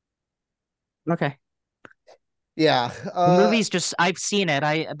 Okay. Yeah. The movie's just I've seen it.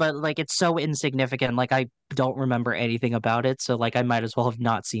 But like it's so insignificant. Like I don't remember anything about it, so like I might as well have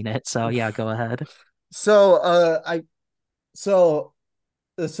not seen it. So yeah, go ahead. So I so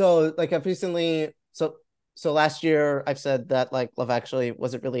like I've recently so last year I've said that like Love Actually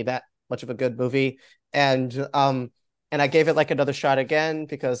wasn't really that much of a good movie, and I gave it like another shot again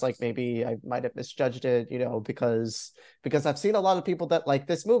because like maybe I might have misjudged it, because I've seen a lot of people that like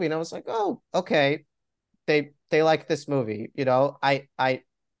this movie, and I was like, oh, okay, they like this movie,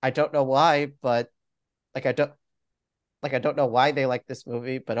 I don't know why, but like I don't know why they like this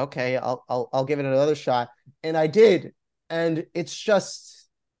movie, but okay, I'll give it another shot, and I did, and it's just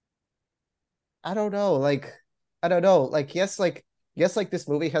I don't know, like yes, like this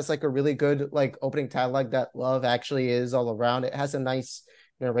movie has like a really good like opening dialogue that love actually is all around. It has a nice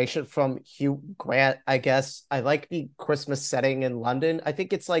narration from Hugh Grant, I guess. I like the Christmas setting in London. I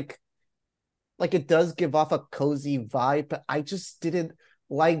think it's like it does give off a cozy vibe, but I just didn't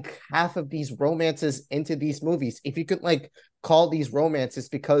like half of these romances into these movies. If you could like call these romances,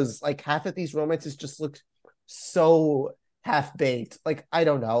 because like half of these romances just looked so half baked. Like I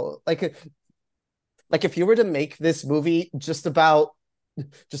don't know. Like if you were to make this movie just about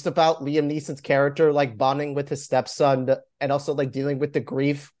just about Liam Neeson's character like bonding with his stepson and also like dealing with the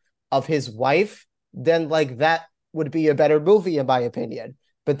grief of his wife, then like that would be a better movie in my opinion.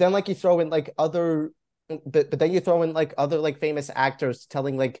 But then like you throw in like other but then you throw in like other like famous actors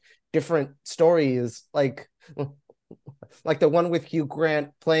telling like different stories like the one with Hugh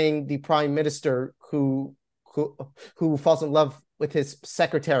Grant playing the prime minister who who falls in love with his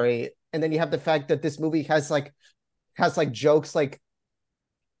secretary, and then you have the fact that this movie has like jokes like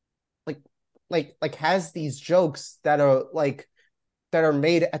has these jokes that are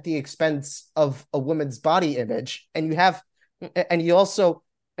made at the expense of a woman's body image, and you have and you also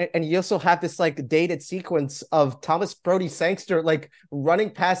have this like dated sequence of Thomas Brody Sangster like running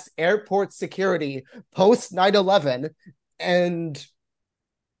past airport security post 9/11, and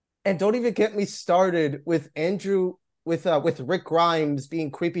don't even get me started with Andrew with Rick Grimes being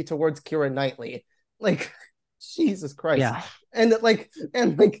creepy towards Keira Knightley. Like Jesus Christ. Yeah. And like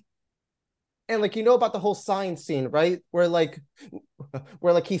you know about the whole sign scene, right? Where like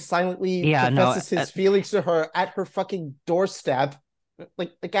he silently Yeah, no, confesses his feelings to her at her fucking doorstep.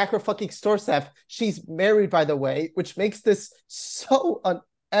 Like at her fucking doorstep. She's married, by the way, which makes this so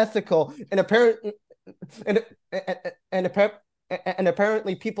unethical. And and, and, and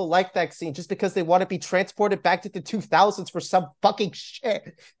apparently people like that scene just because they want to be transported back to the 2000s for some fucking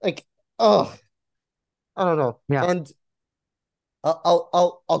shit. Like, oh, I don't know. yeah. And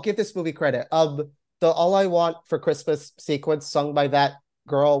I'll give this movie credit. The "All I Want for Christmas" sequence sung by that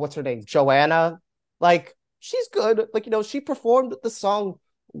girl, what's her name, Joanna. Like she's good. Like she performed the song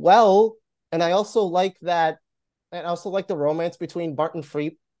well, and I also like that. And I also like the romance between Barton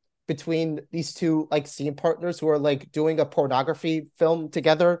Free between these two like scene partners who are like doing a pornography film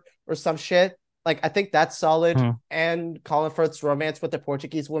together or some shit. Like I think that's solid. Mm. And Colin Firth's romance with the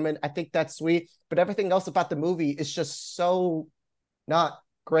Portuguese woman, I think that's sweet. But everything else about the movie is just so not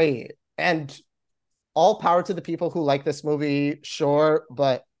great. And all power to the people who like this movie, sure,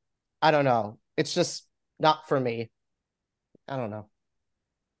 but I don't know. It's just not for me. I don't know.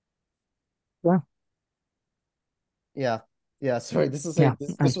 Yeah. Yeah. Yeah, sorry. This is Yeah.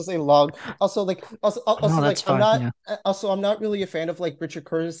 this was a long. Also, No, that's fine. Yeah. I'm not really a fan of like Richard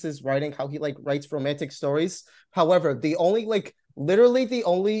Curtis's writing, how he like writes romantic stories. However, the only like literally the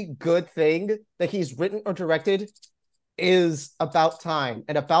only good thing that he's written or directed is About Time.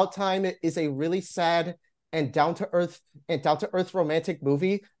 And About Time is a really sad and down to earth romantic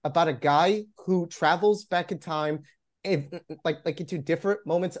movie about a guy who travels back in time in, like into different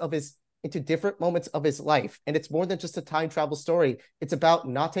moments of his life. And it's more than just a time travel story. It's about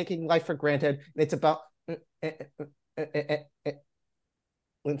not taking life for granted. And it's about and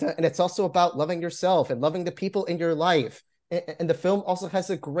it's also about loving yourself and loving the people in your life. And the film also has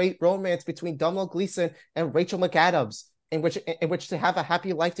a great romance between Domhnall Gleeson and Rachel McAdams, in which they have a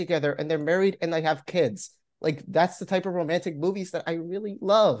happy life together and they're married and they have kids. Like that's the type of romantic movies that I really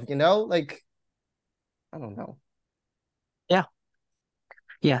love. Like I don't know. Yeah.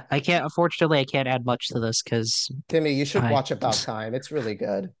 Yeah. Unfortunately, I can't add much to this because Timmy, you should I, watch About Time. It's really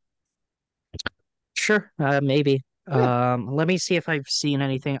good. sure, maybe. Yeah. Let me see if I've seen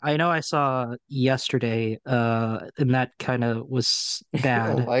anything. I know I saw yesterday, and that kind of was Oh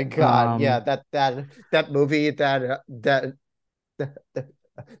bad. my God. Yeah, that movie that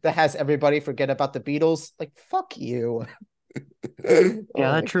that has everybody forget about the Beatles. Like, fuck you. Yeah, Oh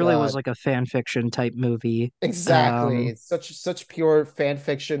that my truly was God. like a fan fiction type movie. Exactly. Um, It's such pure fan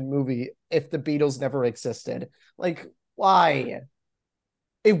fiction movie if the Beatles never existed. Like, why?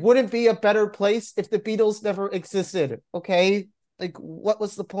 It wouldn't be a better place if the Beatles never existed, okay? Like, what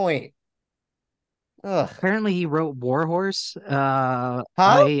was the point? Ugh. Apparently he wrote War Horse. Huh?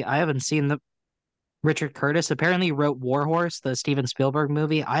 I haven't seen the Richard Curtis apparently wrote War Horse, the Steven Spielberg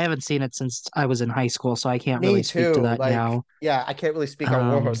movie. I haven't seen it since I was in high school, so I can't Me really speak to too. that Like, now. yeah, I can't really speak on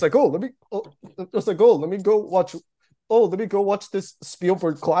Warhorse. Um, Like, it's like, oh, let me go watch. Oh, let me go watch this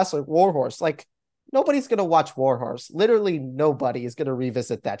Spielberg classic Warhorse. Like, nobody's gonna watch Warhorse. Literally, nobody is gonna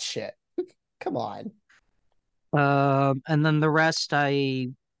revisit that shit. Come on. and then the rest, I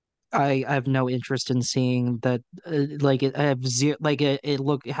have no interest in seeing that. Like it, I have zero, like it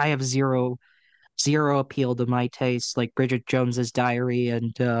look. I have zero appeal to my taste. Like Bridget Jones's Diary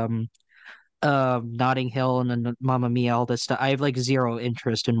and Notting Hill and then Mamma Mia, all this stuff. I have like zero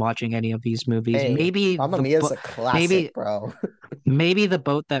interest in watching any of these movies. Hey, Mamma Mia is a classic, Maybe bro. maybe The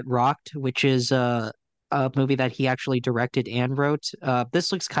Boat That Rocked, which is a movie that he actually directed and wrote.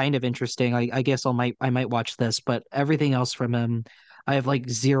 This looks kind of interesting. I guess I might watch this, but everything else from him, I have like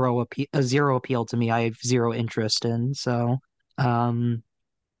zero appeal to me. I have zero interest in. So, um,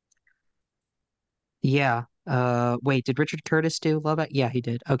 yeah. Wait, did Richard Curtis do Love Yeah, he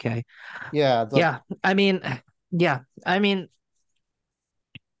did. Okay. Yeah, Yeah. I mean, yeah. I mean,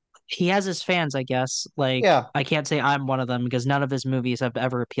 he has his fans, I guess. Like, yeah, I can't say I'm one of them because none of his movies have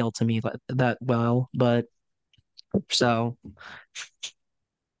ever appealed to me that well. But so,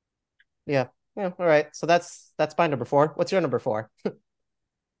 yeah, yeah. All right. So that's my number four. What's your number four?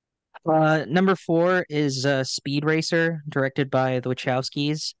 number four is Speed Racer, directed by the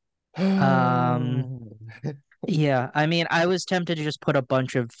Wachowskis. Um, yeah, I mean, I was tempted to just put a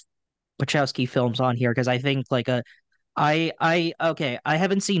bunch of Wachowski films on here because I think like okay, I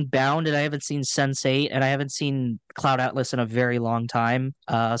haven't seen Bound and I haven't seen Sense8 and I haven't seen Cloud Atlas in a very long time.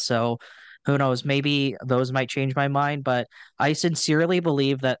 So who knows, maybe those might change my mind, but I sincerely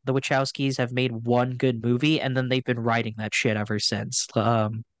believe that the Wachowskis have made one good movie and then they've been writing that shit ever since.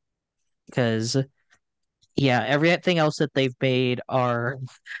 Because yeah, everything else that they've made are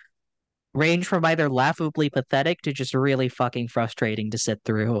range from either laughably pathetic to just really fucking frustrating to sit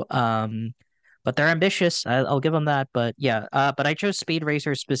through. But they're ambitious. I'll give them that. But yeah, but I chose Speed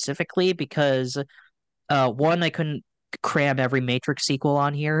Racer specifically because one, I couldn't cram every Matrix sequel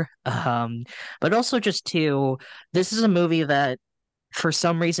on here. But also just two, this is a movie that for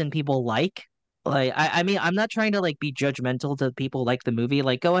some reason people like. Like I mean, I'm not trying to like be judgmental to people like the movie.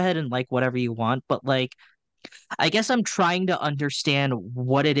 Like, go ahead and like whatever you want, but like I guess I'm trying to understand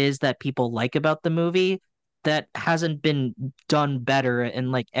what it is that people like about the movie that hasn't been done better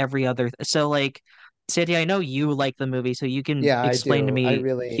in like every other. So like, Sandy, I know you like the movie, so you can Yeah, I explain to do. me. I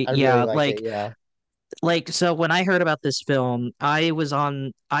really Yeah, like it. Yeah. so when I heard about this film, I was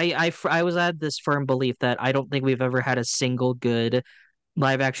on. I was at this firm belief that I don't think we've ever had a single good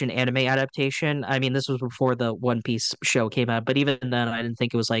live action anime adaptation. I mean, this was before the One Piece show came out, but even then, I didn't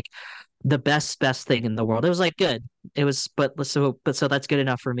think it was like the best thing in the world. It was like good. It was, but so that's good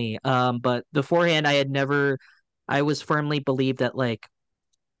enough for me. But beforehand, I was firmly believed that like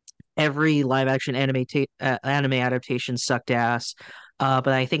every live action anime adaptation sucked ass. But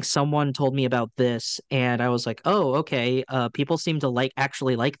I think someone told me about this, and I was like, oh, okay. People seem to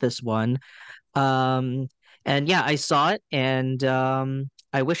actually like this one. Um, and yeah, I saw it, and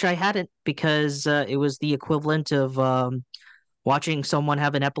I wish I hadn't because it was the equivalent of watching someone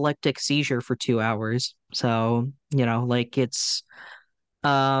have an epileptic seizure for 2 hours. So, like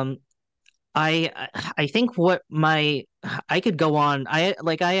um I think what my I could go on. I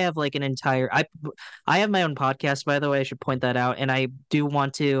have like an entire I have my own podcast, by the way. I should point that out, and I do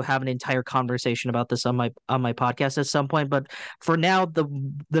want to have an entire conversation about this on my podcast at some point. But for now,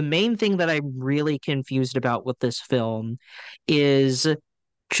 the main thing that I'm really confused about with this film is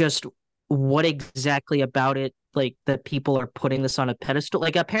just what exactly about it like that people are putting this on a pedestal.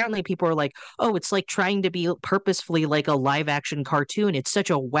 Like apparently people are like, "Oh, it's like trying to be purposefully like a live action cartoon. It's such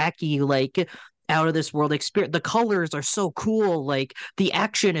a wacky like out of this world experience. The colors are so cool, like the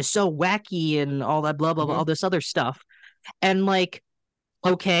action is so wacky and all that blah blah blah, all Hmm. this other stuff." And like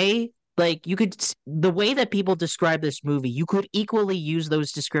okay, like the way that people describe this movie, you could equally use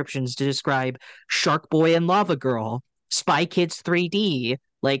those descriptions to describe Shark Boy and Lava Girl, Spy Kids 3D,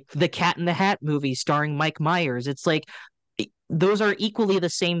 like the Cat in the Hat movie starring Mike Myers. It's like those are equally the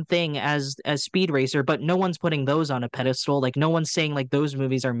same thing as Speed Racer, but no one's putting those on a pedestal. Like no one's saying like those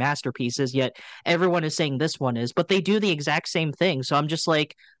movies are masterpieces, yet everyone is saying this one is, but they do the exact same thing. So I'm just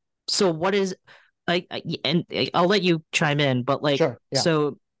like, so what is and I'll let you chime in, but like, Sure. Yeah.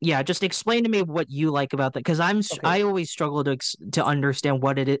 so yeah, just explain to me what you like about that because Okay. I always struggle to understand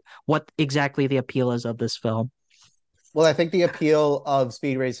what exactly the appeal is of this film. Well, I think the appeal of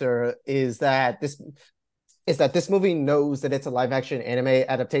Speed Racer is that this movie knows that it's a live action anime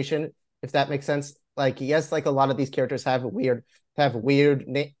adaptation, if that makes sense. Like, yes, like a lot of these characters have weird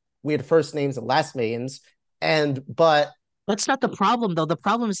first names and last names, and but That's not the problem though. The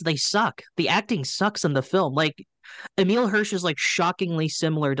problem is they suck. The acting sucks in the film. Like Emil Hirsch is like shockingly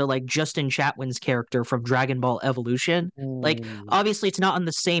similar to like Justin Chatwin's character from Dragon Ball Evolution. Like mm, obviously it's not on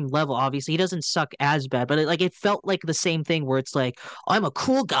the same level. Obviously he doesn't suck as bad, but it felt like the same thing where it's like I'm a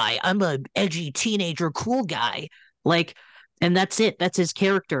cool guy. I'm a edgy teenager cool guy. Like and that's it. That's his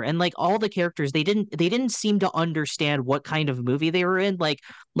character. And like all the characters they didn't seem to understand what kind of movie they were in. Like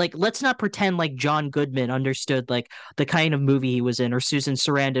let's not pretend like John Goodman understood like the kind of movie he was in or Susan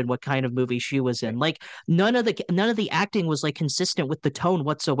Sarandon what kind of movie she was in. Like none of the acting was like consistent with the tone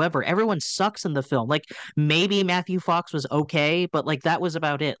whatsoever. Everyone sucks in the film. Like maybe Matthew Fox was okay, but like that was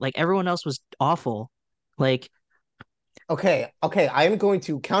about it. Like everyone else was awful. Like okay, I am going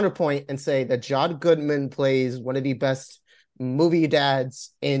to counterpoint and say that John Goodman plays one of the best movie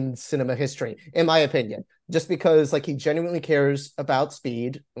dads in cinema history, in my opinion. Just because like he genuinely cares about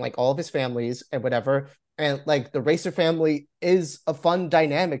Speed, like all of his families and whatever. and like the racer family is a fun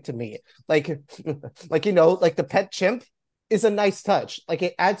dynamic to me. Like like like the pet chimp is a nice touch. Like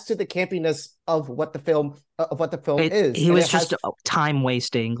it adds to the campiness of what the film It is, he and was it just has time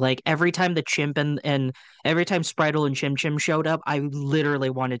wasting. Like every time the chimp and every time Spritle and Chim Chim showed up, I literally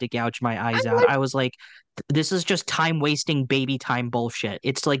wanted to gouge my I eyes out. like I was like, this is just time wasting baby time bullshit.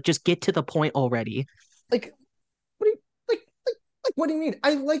 It's like just get to the point already. like what do you like what do you mean?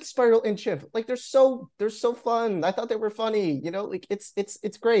 I like Spiral and Chimp. Like they're so fun. I thought they were funny. Like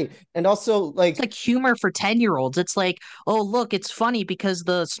it's great. And also It's like like humor for 10-year-olds. It's like, oh, look, it's funny because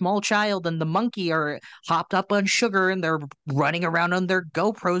the small child and the monkey are hopped up on sugar and they're running around on their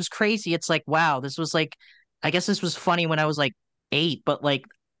GoPros crazy. It's like, wow, this was like, I guess this was funny when I was like 8, but like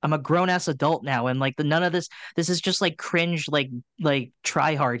I'm a grown ass adult now and like none of this is just like cringe, like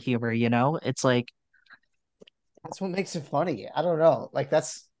try hard humor, you know? It's like, that's what makes it funny. I don't know. Like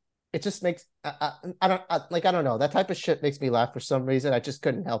that's it just makes I don't know. That type of shit makes me laugh for some reason. I just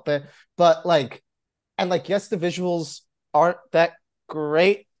couldn't help it. But like and like yes, the visuals aren't that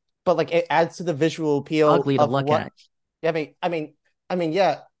great, but like it adds to the visual appeal ugly to of look what at.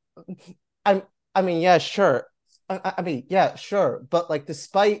 yeah. I'm I mean, yeah, sure. I mean, yeah, sure. But like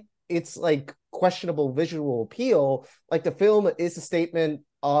despite its like questionable visual appeal, like the film is a statement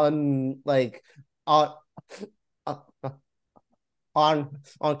on like on uh, on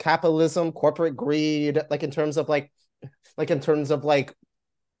capitalism, corporate greed, like in terms of like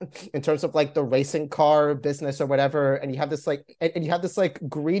the racing car business or whatever, and you have this like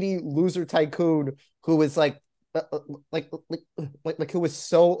greedy loser tycoon who is uh, uh, like who is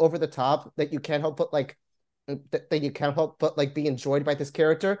so over the top that you can't help but be enjoyed by this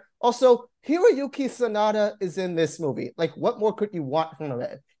character. Also, Hiroyuki Sanada is in this movie. Like, what more could you want from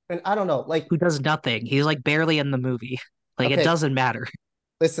it? And I don't know. Like, Who does nothing. He's like barely in the movie. Like it okay, doesn't matter.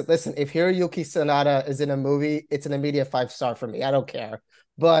 listen. If Hiroyuki Sanada is in a movie, it's an immediate 5 star for me. I don't care.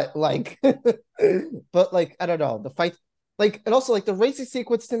 But like, but like, I don't know. The fight, like, and also like the racing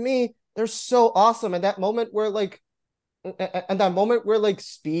sequence to me, they're so awesome. And that moment where like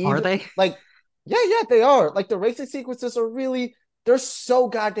Are speed, they? like, yeah, they are. Like the racing sequences are really, they're so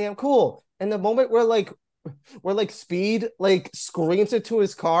goddamn cool. And the moment where like speed like screams into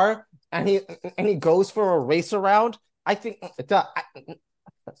his car and he goes for a race around, I think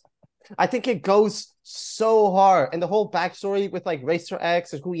I think it goes so hard. And the whole backstory with like Racer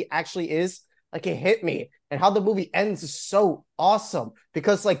X and who he actually is, like it hit me. And how the movie ends is so awesome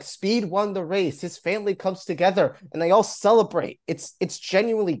because like Speed won the race, his family comes together and they all celebrate. It's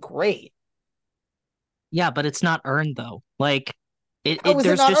genuinely great. Yeah, but it's not earned though. Like How it is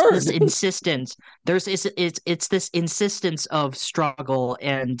it there's not just this earned? insistence. It's this insistence of struggle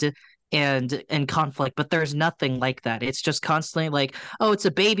and conflict, but there's nothing like that. It's just constantly like, oh, it's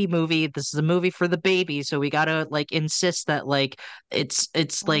a baby movie. This is a movie for the baby, so we gotta like insist that like it's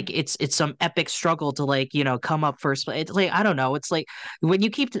like it's some epic struggle to like, come up first. It's like I don't know. It's like when you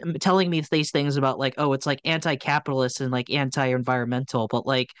keep telling me these things about like, oh, it's like anti-capitalist and like anti-environmental, but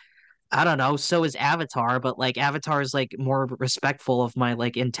like I don't know, so is Avatar, but like Avatar is like more respectful of my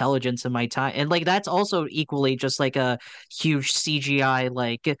like intelligence and my time. And like that's also equally just like a huge CGI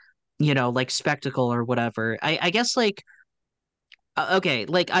like like spectacle or whatever. I guess like okay,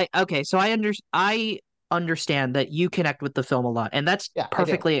 like so I understand that you connect with the film a lot and that's Yeah, I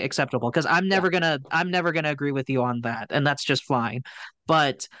do. perfectly acceptable because Yeah. I'm never gonna agree with you on that and that's just fine.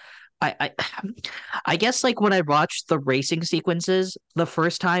 But I I guess like when I watched the racing sequences the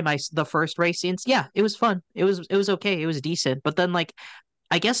first race scenes, yeah, it was fun. It was okay. It was decent. But then like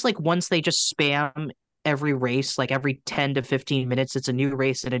I guess like once they just spam every race, like every 10 to 15 minutes, it's a new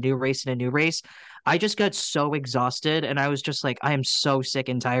race and a new race and a new race. I just got so exhausted and I was just like, I am so sick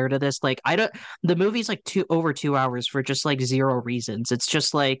and tired of this. Like I don't the movie's like over 2 hours for just like zero reasons. It's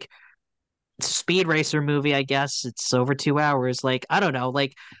just like speed racer movie, I guess. It's over 2 hours. Like, I don't know.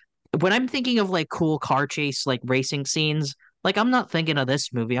 Like when I'm thinking of like cool car chase, like racing scenes, like I'm not thinking of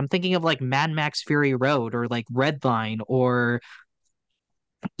this movie. I'm thinking of like Mad Max Fury Road or like Redline or,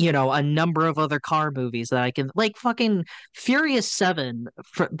 a number of other car movies that I can like fucking Furious 7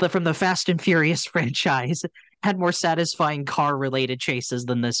 from the Fast and Furious franchise had more satisfying car related chases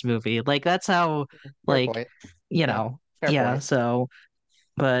than this movie. Like that's how Fair like, point. Yeah. Fair yeah, point. so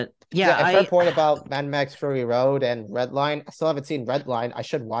but yeah, Yeah, and fair point about Mad Max Fury Road and Redline. I still haven't seen Redline. I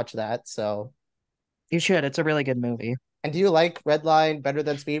should watch that. So, you should. It's a really good movie. and do you like Redline better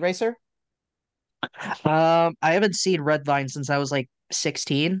than Speed Racer? I haven't seen Redline since I was like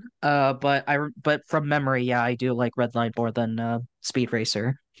 16. But from memory, yeah, I do like Redline more than Speed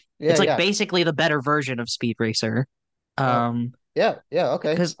Racer. Yeah, It's like yeah. basically the better version of Speed Racer. Uh, Um, yeah, yeah.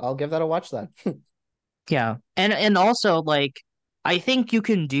 Okay, because I'll give that a watch then. Yeah. And also like I think you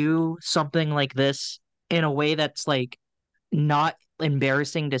can do something like this in a way that's like not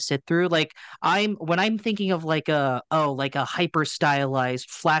embarrassing to sit through. Like I'm when I'm thinking of like a hyper stylized,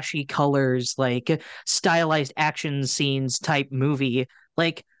 flashy colors, like stylized action scenes type movie,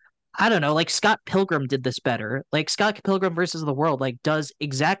 like I don't know, like Scott Pilgrim did this better. Like Scott Pilgrim versus the World like does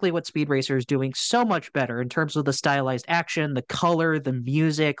exactly what Speed Racer is doing so much better in terms of the stylized action, the color, the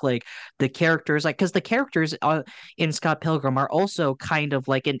music, like the characters, like because the characters in Scott Pilgrim are also kind of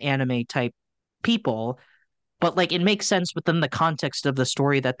like an anime type people, but like it makes sense within the context of the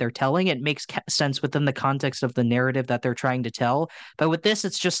story that they're telling. It makes sense within the context of the narrative that they're trying to tell. But with this,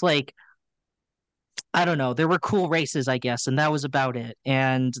 it's just like I don't know. There were cool races, I guess, and that was about it.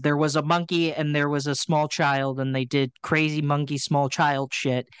 And there was a monkey and there was a small child, and they did crazy monkey small child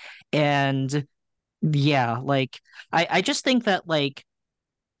shit. And yeah, like I just think that like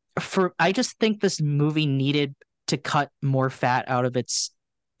I just think this movie needed to cut more fat out of its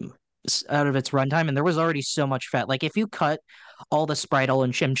runtime, and there was already so much fat. Like if you cut all the Spritle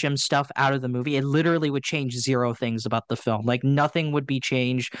and Chim Chim stuff out of the movie, it literally would change zero things about the film. Like nothing would be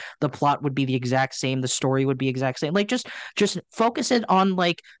changed. The plot would be the exact same. The story would be exact same. Like just focus it on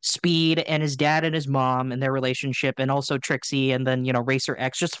like Speed and his dad and his mom and their relationship, and also Trixie, and then Racer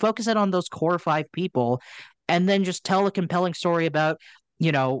X. Just focus it on those core five people, and then just tell a compelling story about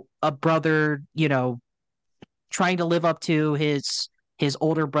a brother trying to live up to his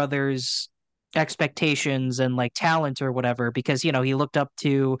older brother's expectations and like talent or whatever, because he looked up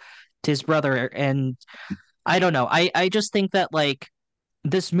to his brother. And I don't know, I just think that like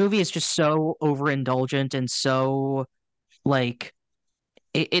this movie is just so overindulgent and so like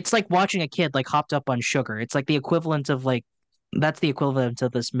it's like watching a kid like hopped up on sugar. It's like the equivalent of like that's the equivalent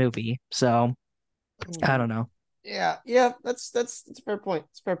of this movie. So I Mhm. don't know. Yeah, yeah, that's a fair point.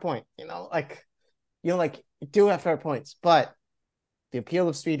 It's a fair point. Like you do have fair points, but the appeal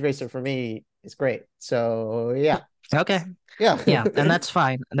of Speed Racer for me is great. So yeah, Okay. yeah, Yeah, and that's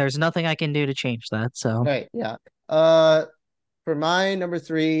fine. There's nothing I can do to change that. So right, yeah. Uh, for my number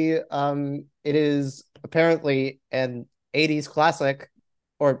three, it is apparently an '80s classic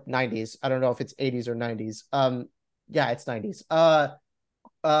or '90s. I don't know if it's '80s or '90s. Yeah, it's '90s. Uh,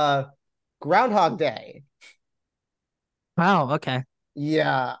 Groundhog Day. wow, okay.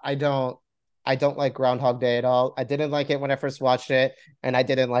 Yeah, I don't like Groundhog Day at all. I didn't like it when I first watched it, and I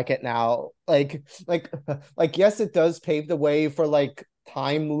didn't like it now. Like yes, it does pave the way for like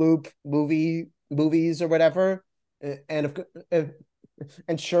time loop movies or whatever. And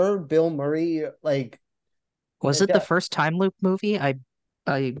and sure, Bill Murray Was it the yeah, first time loop movie? well,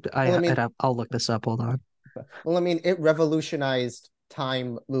 I mean, I'll look this up. Hold on. it revolutionized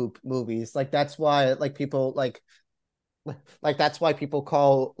time loop movies. Like that's why that's why people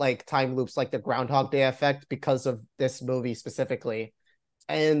call like time loops like the Groundhog Day effect because of this movie specifically.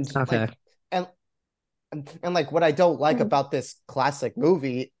 And Okay. and and like what I don't like about this classic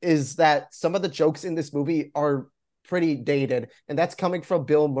movie is that some of the jokes in this movie are pretty dated, and that's coming from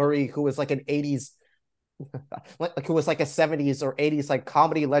Bill Murray, who was like an '80s, like who was like a '70s or '80s like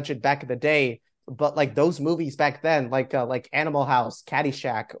comedy legend back in the day. But like those movies back then, like Animal House,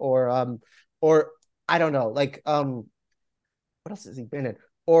 Caddyshack, or I don't know, what else has he been in?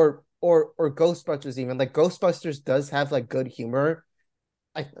 Or Ghostbusters even. Like Ghostbusters does have like good humor.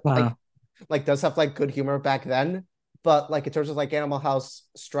 I Uh, does have like good humor back then, but like in terms of like Animal House,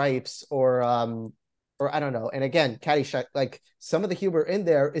 Stripes, or I don't know. And again, Caddyshack, like some of the humor in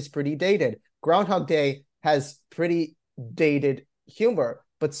there is pretty dated. Groundhog Day has pretty dated humor,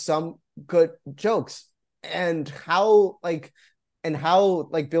 but some good jokes. And how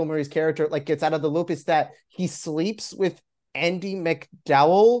Bill Murray's character like gets out of the loop is that he sleeps with Andy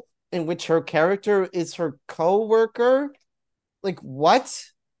McDowell, in which her character is her co-worker. Like what?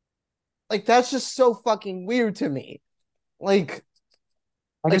 Like that's just so fucking weird to me. Like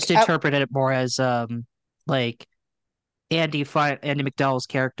I like just interpreted it more as like Andy McDowell's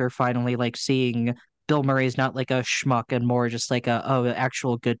character finally like seeing Bill Murray's not like a schmuck and more just like a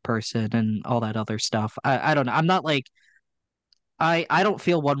actual good person and all that other stuff. I don't know. I'm not like I don't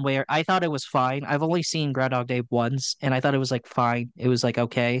feel one way. I thought it was fine. I've only seen Groundhog Day once, and I thought it was like fine. It was like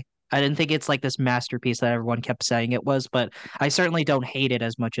okay. I didn't think it's like this masterpiece that everyone kept saying it was, but I certainly don't hate it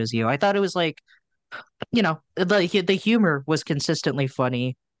as much as you. I thought it was like, the humor was consistently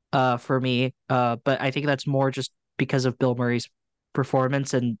funny for me. But I think that's more just because of Bill Murray's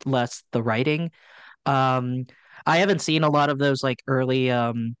performance and less the writing. Um I haven't seen a lot of those like early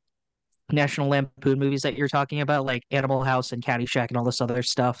National Lampoon movies that you're talking about, like Animal House and Caddyshack and all this other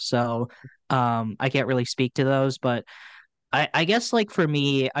stuff. So I can't really speak to those, but I guess like for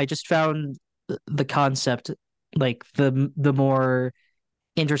me, I just found the concept, like the more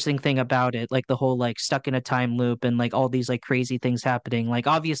interesting thing about it, like the whole like stuck in a time loop and like all these like crazy things happening. Like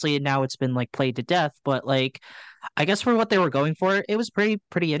obviously now it's been like played to death, but like I guess for what they were going for, it was pretty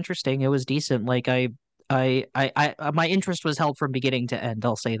interesting. It was decent. Like my interest was held from beginning to end.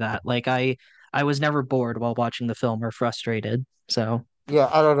 I'll say that. Like I was never bored while watching the film or frustrated. So Yeah,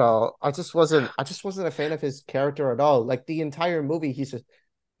 I don't know. I just wasn't a fan of his character at all. Like the entire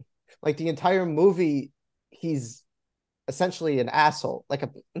movie, he's essentially an asshole, like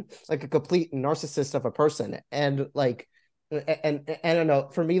a complete narcissist of a person. And like and I don't know,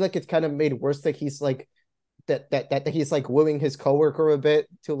 for me, like it's kind of made worse that he's like that he's like wooing his coworker a bit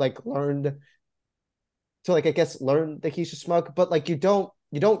to like learn to like I guess learn that he's a schmuck, but like you don't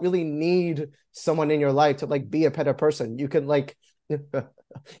really need someone in your life to like be a better person. You can like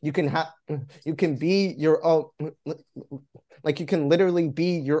you can have you can be your own, like you can literally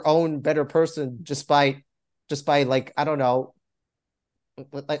be your own better person just by like I don't know,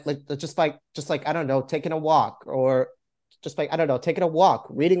 just like I don't know, taking a walk, or just like I don't know, taking a walk,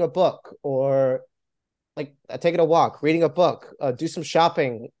 reading a book, or like taking a walk, reading a book, do some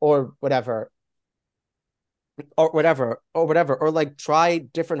shopping or like try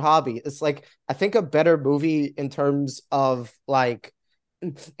different hobby. It's like I think a better movie in terms of like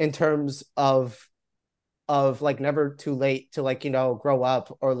never too late to like grow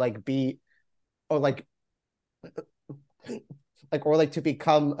up or like be or like to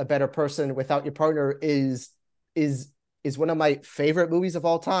become a better person without your partner is is one of my favorite movies of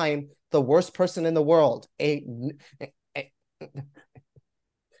all time. The Worst Person in the World, a,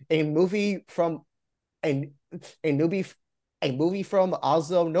 a movie from a a movie a movie from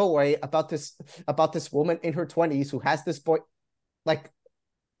Oslo, Norway, about this woman in her 20s who has this boy, like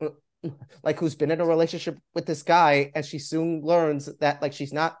who's been in a relationship with this guy, and she soon learns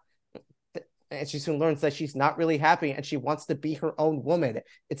that she's not really happy, and she wants to be her own woman.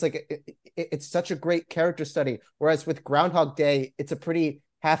 It's like it's such a great character study, whereas with Groundhog Day it's a pretty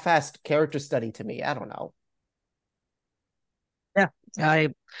half-assed character study to me. I don't know. yeah, I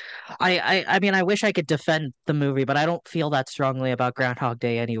I mean, I wish I could defend the movie, but I don't feel that strongly about Groundhog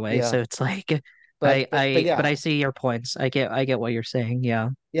Day anyway. Yeah, So it's like, but but yeah. I see your points. I get what you're saying. Yeah.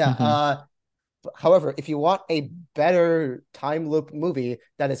 Yeah. Hmm. However, if you want a better time loop movie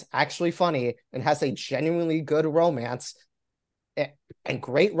that is actually funny and has a genuinely good romance and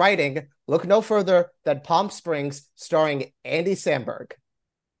great writing, look no further than Palm Springs, starring Andy Samberg.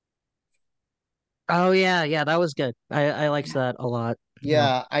 Oh yeah, that was good. I liked that a lot.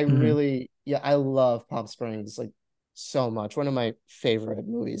 Yeah. Hmm. Yeah, I love Palm Springs like so much. One of my favorite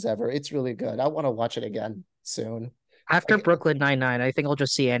movies ever. It's really good. I want to watch it again soon. After Like, Brooklyn Nine-Nine, I think I'll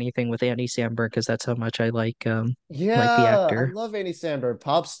just see anything with Andy Samberg because that's how much I like the yeah, I actor. love Andy Samberg.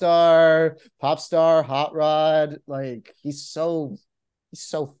 Pop star, Hot Rod. Like he's so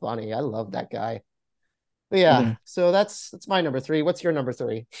funny. I love that guy. But yeah, Mhm. so that's my number three. What's your number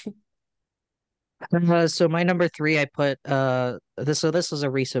three? So my number three, I put this is a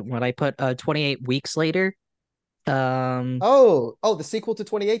recent one. I put 28 weeks later. Um, Oh, the sequel to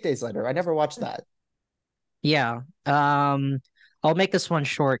 28 Days Later. I never watched that. Yeah. I'll make this one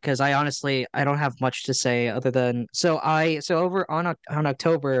short because I don't have much to say other than so over on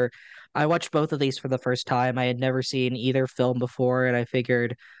October, I watched both of these for the first time. I had never seen either film before, and I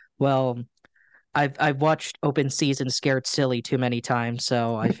figured, well, I've watched Open Season Scared Silly too many times,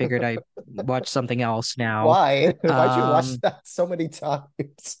 so I figured I watch something else now. Why? Why'd you watch Um, that so many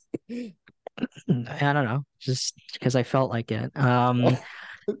times? I don't know, just because I felt like it.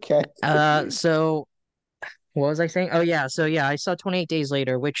 Okay. So what was I saying? Oh yeah, so yeah, I saw 28 Days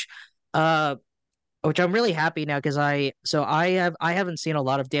Later, uh which I'm really happy now because I haven't seen a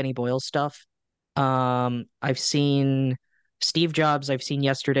lot of Danny Boyle stuff. I've seen Steve Jobs, I've seen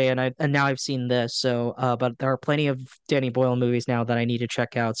Yesterday, and now I've seen this. So but there are plenty of Danny Boyle movies now that I need to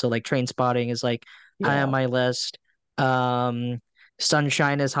check out. So like Train Spotting is like high on Yeah. my list. Um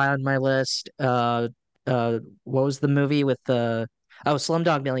Sunshine is high on my list. What was the movie with the oh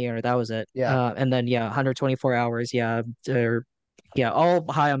Slumdog Millionaire, that was it. Yeah. And then yeah, 124 hours, yeah, yeah, all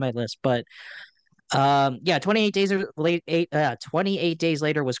high on my list. But yeah, 28 days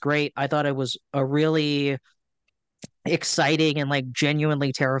later was great. I thought it was a really exciting and like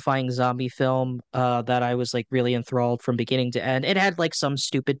genuinely terrifying zombie film that I was like really enthralled from beginning to end. It had like some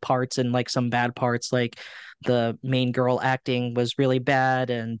stupid parts and like some bad parts, like the main girl acting was really bad,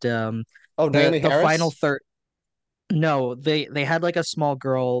 and Oh, Naomi the final Harris? third. No, they had like a small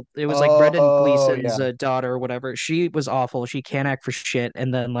girl. It was like Brendan Oh, Gleeson's yeah. daughter or whatever. She was awful. She can't act for shit.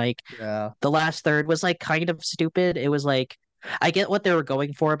 And then like Yeah. the last third was like kind of stupid. It was like I get what they were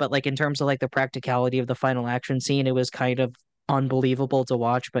going for, but like in terms of like the practicality of the final action scene, it was kind of unbelievable to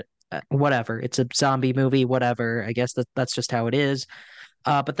watch. But whatever, it's a zombie movie. Whatever, I guess that's just how it is.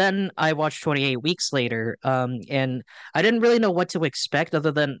 But then I watched 28 Weeks Later, and I didn't really know what to expect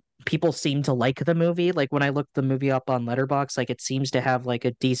other than people seem to like the movie. Like when I looked the movie up on Letterboxd, like it seems to have like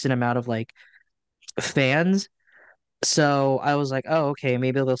a decent amount of like fans. So I was like, oh, okay,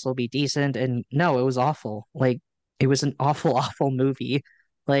 maybe this will be decent. And no, it was awful. Like it was an awful, awful movie.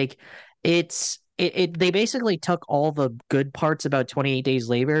 Like they basically took all the good parts about 28 Days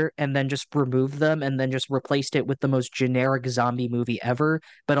Later and then just removed them and then just replaced it with the most generic zombie movie ever,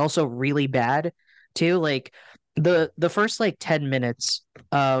 but also really bad too. Like the first like 10 minutes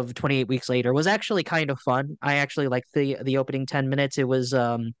of 28 Weeks Later was actually kind of fun. I actually liked the opening 10 minutes. It was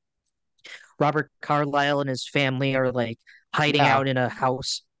Robert Carlyle and his family are like hiding Yeah. out in a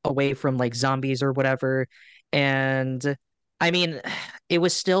house away from like zombies or whatever. And I mean, it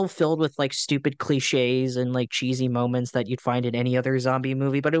was still filled with like stupid cliches and like cheesy moments that you'd find in any other zombie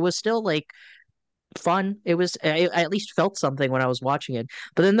movie, but it was still like fun. I at least felt something when I was watching it.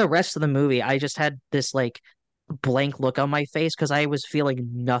 But then the rest of the movie, I just had this like blank look on my face because I was feeling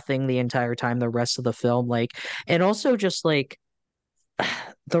nothing the entire time the rest of the film. Like, and also just like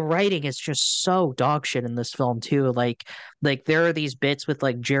the writing is just so dog shit in this film too. Like there are these bits with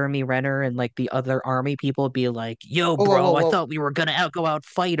like Jeremy Renner and like the other army people be like, "Yo, Whoa, whoa, whoa, bro, I whoa. thought we were gonna go out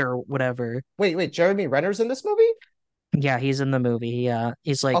fight or whatever." Wait, wait. Jeremy Renner's in this movie? Yeah, he's in the movie.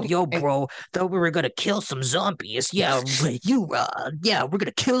 He's like, Oh, "Yo, and bro, thought we were gonna kill some zombies. Yeah, yeah, we're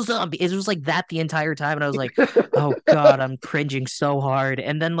gonna kill zombies." It was like that the entire time, and I was like, "Oh God, I'm cringing so hard."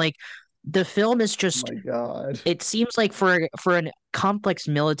 And then like the film is oh just my God. it seems like for an complex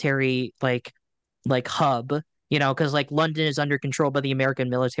military like hub, because like London is under control by the American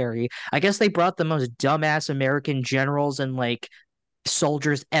military. I guess they brought the most dumbass American generals and like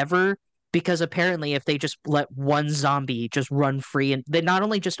soldiers ever because apparently if they just let one zombie just run free and they not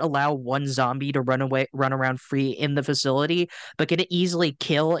only just allow one zombie to run around free in the facility but can easily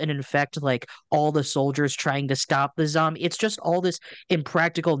kill and infect like all the soldiers trying to stop the zombie. It's just all this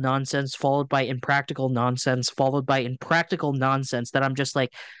impractical nonsense followed by impractical nonsense followed by impractical nonsense that I'm just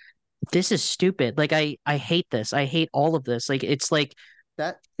like, this is stupid. Like I hate this. I hate all of this. Like it's like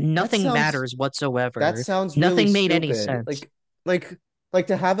That that nothing sounds matters that whatsoever. sounds really Nothing made any stupid. sense. Like like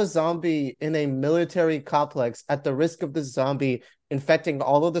to have a zombie in a military complex at the risk of the zombie infecting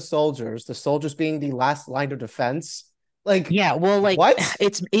all of the soldiers being the last line of defense. Like Yeah, well, like what?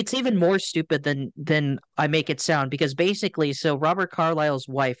 it's even more stupid than I make it sound because basically, so Robert Carlyle's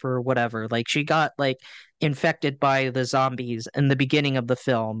wife or whatever, like she got like infected by the zombies in the beginning of the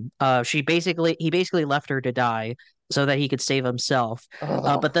film. He basically left her to die so that he could save himself.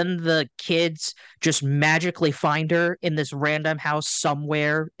 But Oh, then the kids just magically find her in this random house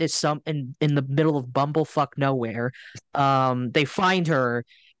somewhere, is some in the middle of bumblefuck nowhere. They find her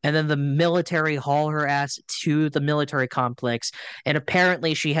and then the military haul her ass to the military complex. And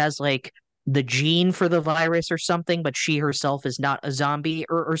apparently she has like the gene for the virus or something, but she herself is not a zombie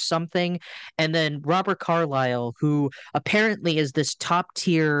or something. And then Robert Carlyle, who apparently is this top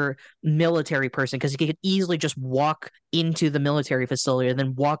tier military person, because he could easily just walk into the military facility and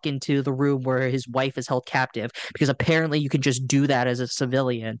then walk into the room where his wife is held captive, because apparently you can just do that as a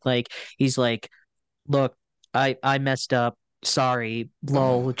civilian. Like he's like, look, I messed up. Sorry,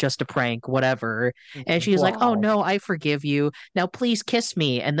 lol, oh, just a prank, whatever. And she's like, "Oh wow. no, I forgive you. Now please kiss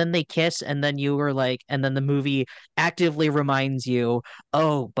me." And then they kiss, and then you were like, and then the movie actively reminds you,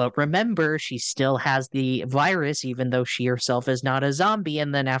 "Oh, but remember, she still has the virus, even though she herself is not a zombie."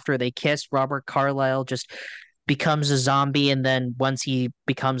 And then after they kiss, Robert Carlyle just becomes a zombie, and then once he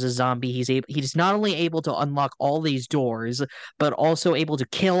becomes a zombie he's not only able to unlock all these doors but also able to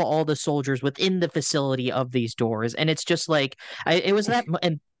kill all the soldiers within the facility of these doors. And it's just like it was that.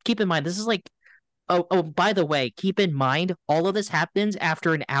 And keep in mind this is like, oh, by the way, keep in mind all of this happens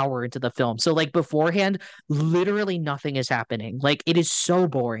after an hour into the film. So like beforehand, literally nothing is happening. Like it is so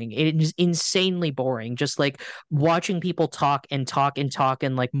boring. It is insanely boring. Just like watching people talk and talk and talk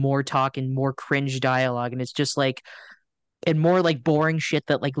and like more talk and more cringe dialogue. And it's just like, and more like boring shit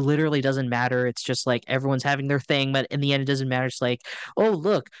that like literally doesn't matter. It's just like everyone's having their thing, but in the end, it doesn't matter. It's like, oh,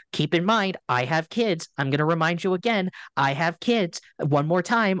 look, keep in mind, I have kids. I'm gonna remind you again, I have kids. One more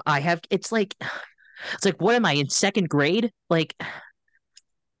time, I have. It's like, what am I in second grade? Like,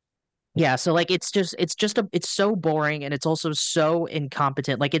 yeah. So like, it's so boring, and it's also so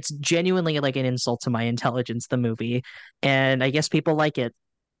incompetent. Like, it's genuinely like an insult to my intelligence. The movie, and I guess people like it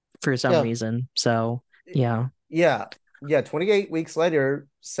for some Yeah. reason. So yeah. Yeah. yeah, 28 weeks later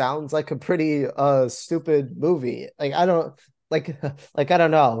sounds like a pretty stupid movie. Like I don't like like I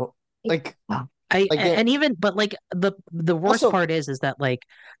don't know. Like Wow. I like and it even but like the worst also part is that like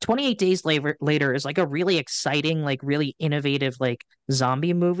 28 days later is like a really exciting, like really innovative like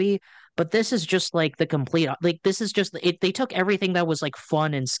zombie movie. But this is just like the complete like this is just it they took everything that was like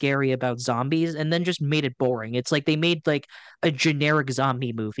fun and scary about zombies and then just made it boring. It's like they made like a generic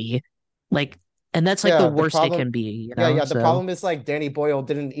zombie movie. Like and that's like the yeah, the worst it problem can be, you yeah, know? yeah, the So problem is like Danny Boyle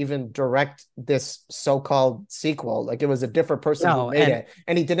didn't even direct this so-called sequel. Like it was a different person who no, made it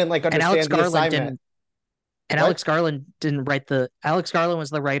and he didn't like and Alex understand the Garland assignment. didn't And What? Alex Garland was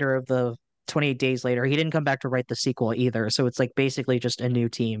the writer of the 28 Days Later. He didn't come back to write the sequel either. So it's like basically just a new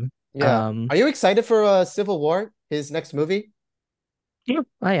team. Yeah. Are you excited for Civil War, his next movie? Yeah,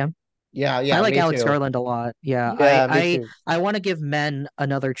 I am. Yeah, I yeah, like me Alex too. Garland a lot. Yeah, Yeah, me too. I want to give Men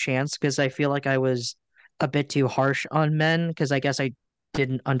another chance because I feel like I was a bit too harsh on Men because I guess I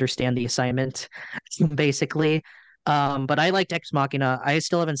didn't understand the assignment basically. But I liked Ex Machina. I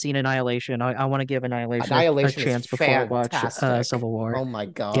still haven't seen Annihilation. I want to give Annihilation a Annihilation is chance before I watch fantastic. Civil War. Oh my Yeah.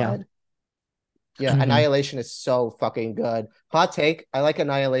 God. Yeah, Hmm. Annihilation is so fucking good. Hot take, I like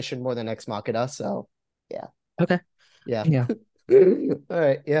Annihilation more than Ex Machina, so yeah. Okay. Yeah. Yeah. All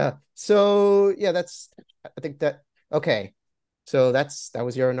right, yeah. So yeah, that's I think that okay. So that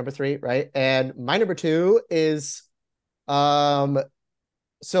was your number three, right? And my number two is um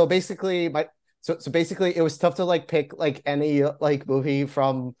so basically my so basically it was tough to like pick like any like movie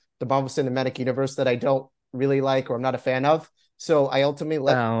from the Marvel Cinematic Universe that I don't really like or I'm not a fan of. So I ultimately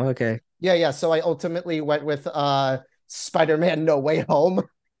let Oh, okay. yeah, yeah. So I ultimately went with Spider-Man No Way Home.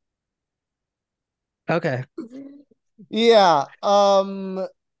 Okay. Yeah.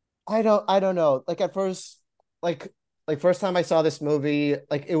 I don't know. Like at first, like first time I saw this movie,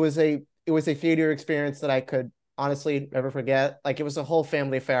 like it was a theater experience that I could honestly never forget. Like it was a whole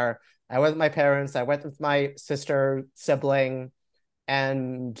family affair. I went with my parents, I went with my sister, sibling,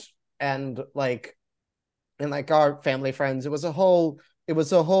 and and like and like our family friends. It was a whole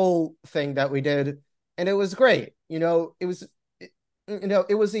thing that we did, and it was great. It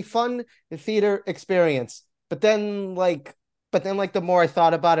was a fun theater experience. But then like the more I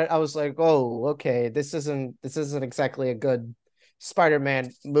thought about it, I was like, oh, okay, this isn't exactly a good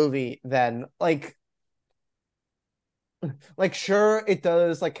Spider-Man movie. Then like sure it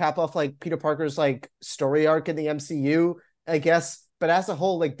does like cap off like Peter Parker's like story arc in the MCU, I guess. But as a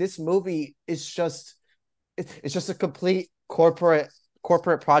whole, like this movie is just it's just a complete corporate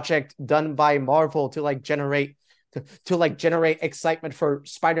project done by Marvel to like to like generate excitement for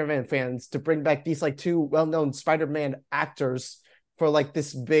Spider-Man fans to bring back these like two well-known Spider-Man actors for like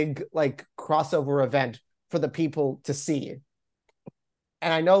this big like crossover event for the people to see.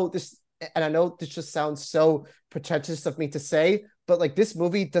 And I know this just sounds so pretentious of me to say, but like this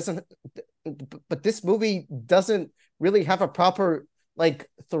movie doesn't really have a proper like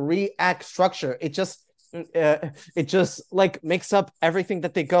three-act structure. It just like makes up everything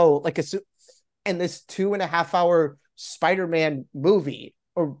that they go like a in this 2.5 hour Spider-Man movie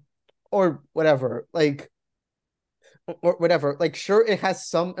or whatever or whatever. Like sure it has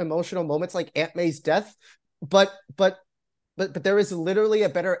some emotional moments like Aunt May's death, but but there is literally a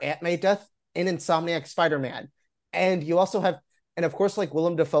better Aunt May death in Insomniac Spider-Man. And you also have and of course like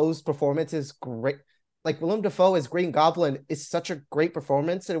Willem Dafoe's performance is great. Like Willem Dafoe as Green Goblin is such a great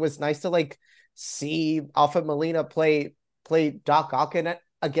performance, and it was nice to like see Alfred Molina play Doc Ock in it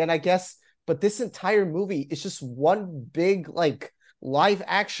again, I guess. But this entire movie is just one big like live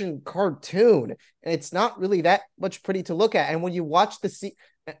action cartoon, and it's not really that much pretty to look at. And when you watch the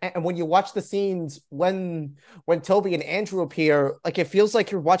scenes when Toby and Andrew appear, like it feels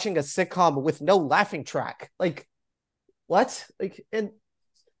like you're watching a sitcom with no laughing track. Like what? And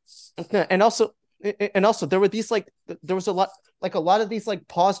also and also there were these like there was a lot of these like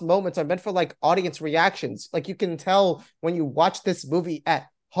paused moments are meant for like audience reactions. Like you can tell when you watch this movie at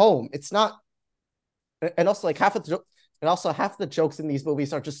home. It's not and also like half the jokes in these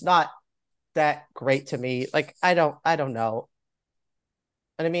movies are just not that great to me. Like I don't know.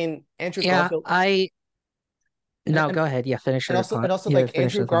 And I mean Andrew Yeah, Garfield I and, no, and go ahead. Yeah, finish your thought. and also Yeah, like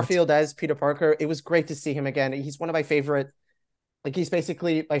finish Andrew your thoughts. Garfield as Peter Parker. It was great to see him again. He's one of my favorite. Like he's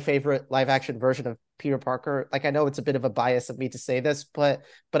basically my favorite live action version of Peter Parker. Like I know it's a bit of a bias of me to say this, but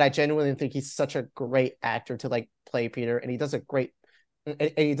I genuinely think he's such a great actor to like play Peter, and he does a great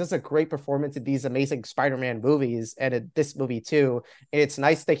performance in these amazing Spider-Man movies and in this movie too. And it's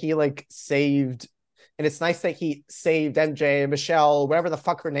nice that he like saved and it's nice that he saved MJ, Michelle, whatever the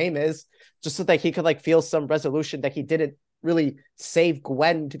fuck her name is, just so that he could like feel some resolution that he didn't really save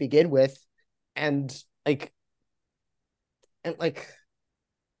Gwen to begin with. And like and like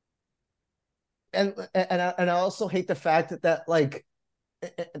and I also hate the fact that like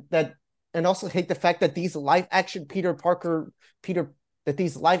that and also hate the fact that these live action Peter that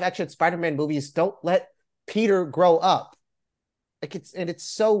these live action Spider-Man movies don't let Peter grow up. Like it's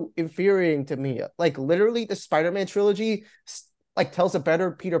so infuriating to me. Like literally the Spider-Man trilogy like tells a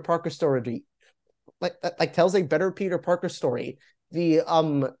better Peter Parker story. Like tells a better Peter Parker story. The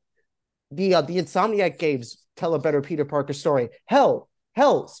Insomniac games tell a better Peter Parker story. Hell,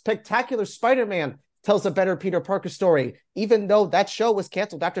 Spectacular Spider-Man tells a better Peter Parker story, even though that show was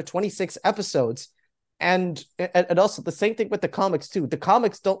canceled after 26 episodes. And also the same thing with the comics too.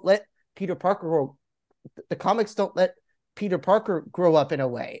 Peter Parker grow. The comics don't let Peter Parker grow up in a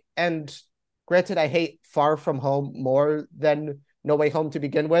way. And granted, I hate Far From Home more than No Way Home to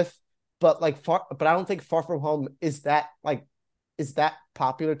begin with, but I don't think Far From Home is that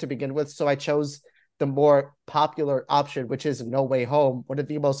popular to begin with. So I chose the more popular option, which is No Way Home, one of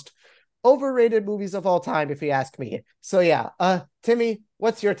the most overrated movies of all time, if you ask me. So yeah, Timmy,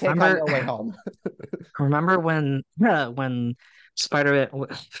 what's your take on Remember No Way Home? remember when Spider-Man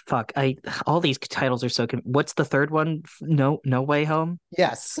fuck, I all these titles are so what's the third one? No Way Home?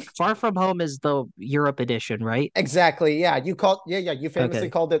 Yes, Far From Home is the Europe edition, right? exactly. Yeah, you famously Okay.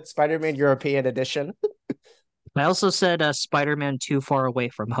 called it Spider-Man European Edition. I also said Spider-Man Too Far Away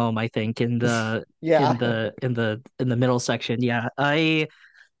From Home, I think, in the Yeah, middle section. Yeah.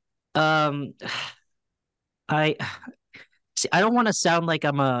 Um I see, I don't want to sound like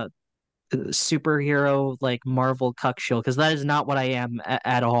I'm a superhero like Marvel cuck shill because that is not what I am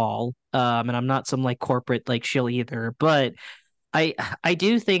at all. And I'm not some like corporate like shill either. But I I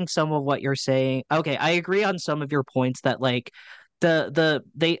do think some of what you're saying. Okay, I agree on some of your points that like I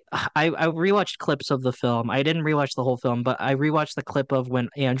rewatched clips of the film. I didn't rewatch the whole film, but I rewatched the clip of when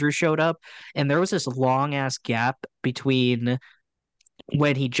Andrew showed up, and there was this long ass gap between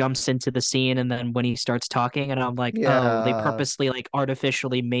when he jumps into the scene and then when he starts talking, and I'm like, oh, they yeah, purposely like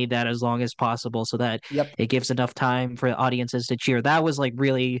artificially made that as long as possible so that yep. it gives enough time for audiences to cheer. That was like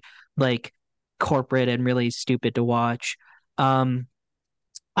really like corporate and really stupid to watch. um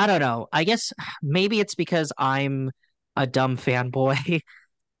I don't know, I guess maybe it's because I'm a dumb fanboy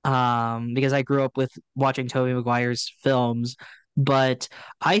because I grew up with watching Tobey Maguire's films. But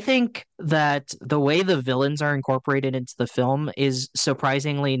I think that the way the villains are incorporated into the film is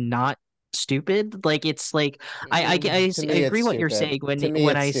surprisingly not stupid. Like it's like To I me, it's agree what you're stupid. saying when To me,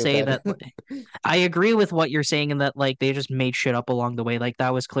 when it's I say stupid. that I agree with what you're saying in that like they just made shit up along the way. Like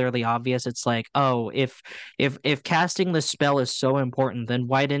that was clearly obvious. It's like, oh, if casting the spell is so important, then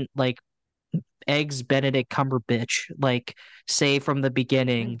why didn't like eggs Benedict Cumberbatch like say from the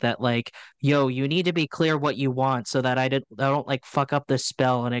beginning that like, yo, you need to be clear what you want so that I don't like fuck up this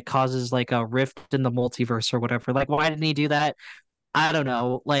spell and it causes like a rift in the multiverse or whatever. Like why didn't he do that? I don't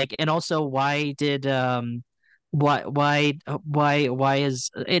know. Like, and also why did why is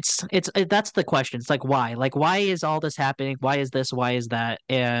that's the question. It's like why? Like why is all this happening? Why is this? Why is that?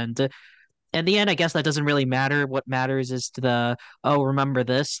 And in the end, I guess that doesn't really matter. What matters is to the, oh, remember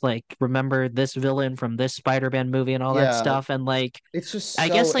this, like remember this villain from this Spider-Man movie and all that Yeah, stuff. And like it's just I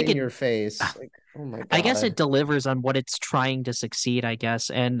so guess like in it your face. Like, oh my I guess it God. delivers on what it's trying to succeed, I guess.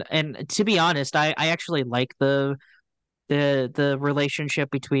 And to be honest, I actually like the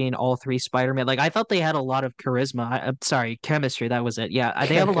relationship between all three Spider-Man. Like I thought they had a lot of charisma. I'm sorry, chemistry, that was it. Yeah,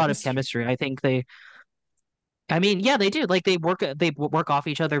 they have a lot of Chemistry. chemistry. I think I mean, yeah, they do. Like they work off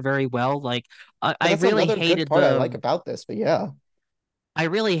each other very well. Like But I that's really another good hated part I like about this. But yeah,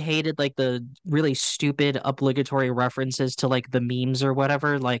 like the really stupid obligatory references to like the memes or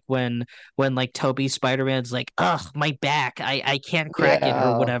whatever. Like when like Toby Spider-Man's like, ugh, my back, I can't crack it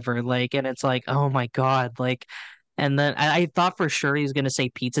or yeah, whatever. Like, and it's like, oh my God, like. And then I thought for sure he was gonna say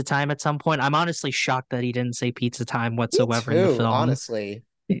pizza time at some point. I'm honestly shocked that he didn't say pizza time me whatsoever in the too. film. Honestly,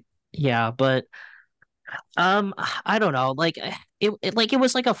 Yeah, but I don't know. Like it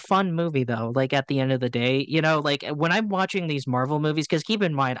was like a fun movie though. Like at the end of the day, you know, like when I'm watching these Marvel movies, because keep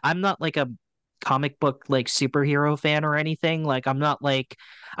in mind, I'm not like a comic book like superhero fan or anything. Like I'm not like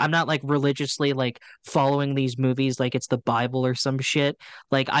religiously like following these movies like it's the Bible or some shit.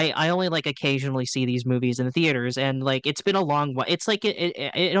 Like I only like occasionally see these movies in the theaters, and like it's been a long while. It's like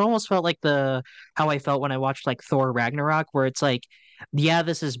it almost felt like the how I felt when I watched like Thor Ragnarok, where it's like, yeah,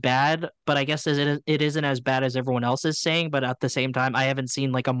 this is bad, but I guess it isn't as bad as everyone else is saying. But at the same time, I haven't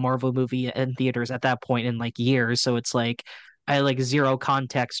seen like a Marvel movie in theaters at that point in like years, so it's like I had, like zero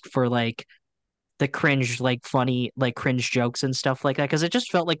context for like the cringe, like funny, like cringe jokes and stuff like that, because it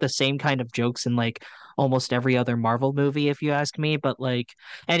just felt like the same kind of jokes in like almost every other Marvel movie, if you ask me. But like,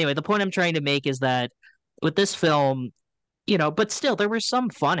 anyway, the point I'm trying to make is that with this film, but still there were some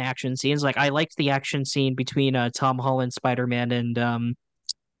fun action scenes. Like I liked the action scene between Tom Holland Spider-Man and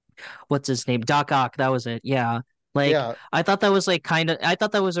what's his name? Doc Ock, that was it. Yeah. Like Yeah, I thought that was like I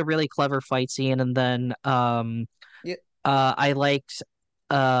thought that was a really clever fight scene, and then yeah, I liked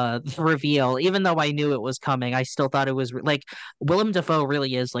the reveal. Even though I knew it was coming, I still thought it was like Willem Dafoe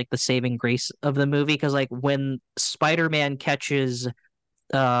really is like the saving grace of the movie, because like when Spider-Man catches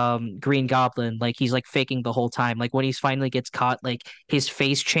Green Goblin, like he's like faking the whole time. Like when he finally gets caught, like his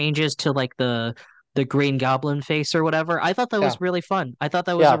face changes to like the Green Goblin face or whatever. I thought that yeah, was really fun. I thought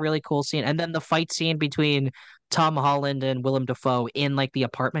that was a yeah. really cool scene. And then the fight scene between Tom Holland and Willem Dafoe in like the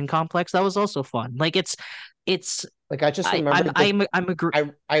apartment complex, that was also fun. Like it's Like I just I I'm remembered the I'm I'm agree.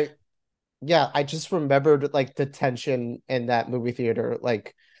 I yeah, I just remembered like the tension in that movie theater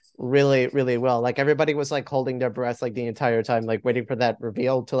like really, really well. Like everybody was like holding their breath like the entire time, like waiting for that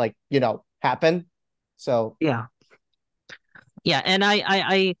reveal to like, happen. So Yeah. Yeah, and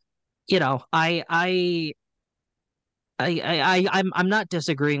I you know, I'm not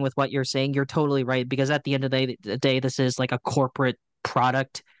disagreeing with what you're saying. You're totally right, because at the end of the day, this is like a corporate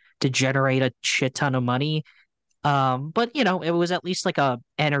product to generate a shit ton of money. But it was at least like a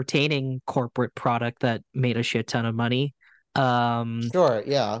entertaining corporate product that made a shit ton of money. Um, sure,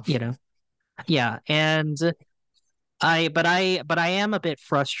 yeah. you know, yeah, and but I am a bit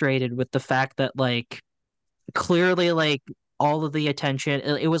frustrated with the fact that like clearly like all of the attention,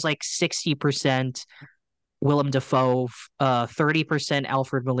 it was like 60% Willem Dafoe, 30%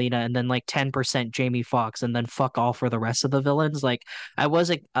 Alfred Molina, and then like 10% Jamie Foxx, and then fuck all for the rest of the villains. Like I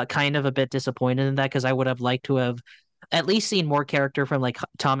was a kind of a bit disappointed in that, because I would have liked to have at least seen more character from like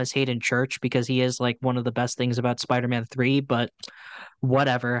Thomas Hayden Church, because he is like one of the best things about Spider-Man 3, but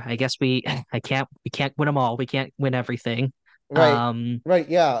whatever. I guess we can't win them all. We can't win everything. Right. Um Right,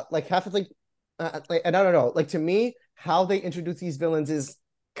 yeah. Like half of like and I don't know, like to me, how they introduce these villains is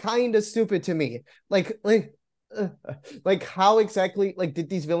kind of stupid to me. Uh, like how exactly like did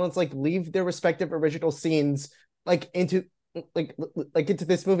these villains like leave their respective original scenes like into like into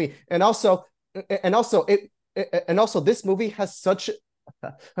this movie? And also this movie has such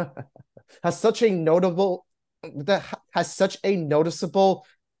has such a notable that has such a noticeable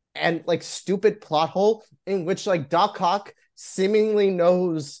and like stupid plot hole in which like Doc Ock seemingly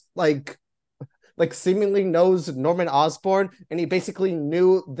knows Norman Osborn, and he basically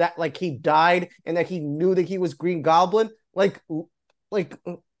knew that like he died and that he knew that he was Green Goblin. Like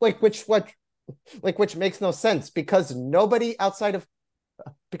which makes no sense because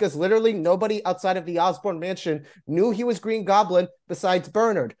literally nobody outside of the Osborn mansion knew he was Green Goblin besides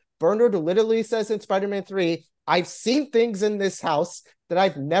Bernard. Bernard literally says in Spider-Man 3, I've seen things in this house that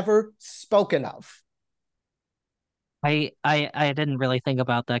I've never spoken of. I didn't really think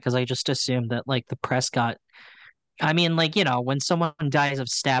about that, because I just assumed that like the press got. I mean, like, when someone dies of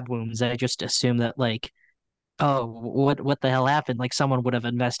stab wounds, I just assume that like, oh, what the hell happened? Like someone would have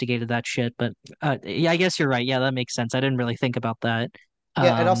investigated that shit. But yeah, I guess you're right. Yeah, that makes sense. I didn't really think about that.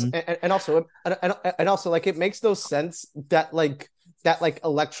 Yeah, and also Um, like it makes no sense that like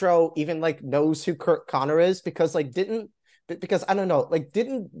Electro even like knows who Kurt Connor is because like didn't because I don't know like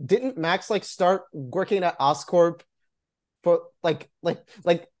didn't Max like start working at Oscorp for like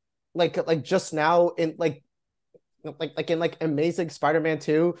just now in in like Amazing Spider-Man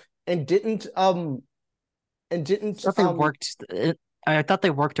 2 and didn't thought they worked. I thought they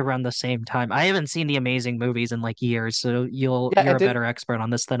worked around the same time. I haven't seen the Amazing movies in like years, so yeah you're and a didn't better expert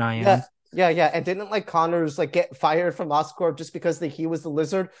on this than I yeah am. yeah and didn't like Connors like get fired from Oscorp just because he was the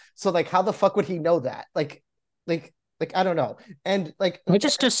lizard, so like how the fuck would he know that like I don't know. And like I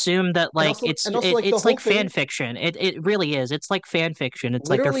just assumed that like also like the it's whole like fan thing fiction. It really is. It's like fan fiction.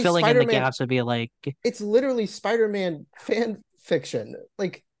 It's like they're literally filling in the Spider-Man gaps to be like, it's literally Spider-Man fan fiction. yeah,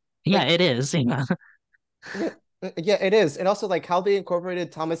 Like it is. yeah, yeah, it is. And also like how they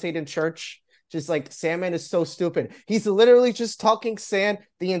incorporated Thomas Hayden Church. Just like Sandman is so stupid. He's literally just talking sand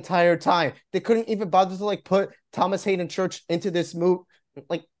the entire time. They couldn't even bother to like put Thomas Hayden Church into this movie,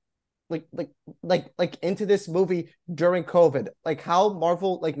 like like like into this movie during COVID. Like how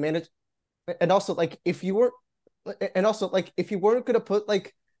Marvel like managed, and also like if you weren't gonna put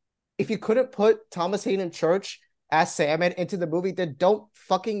like if you couldn't put Thomas Hayden Church as Sandman into the movie, then don't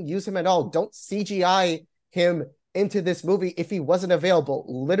fucking use him at all. Don't CGI him into this movie if he wasn't available.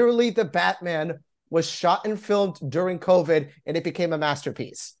 Literally, the Batman was shot and filmed during COVID, and it became a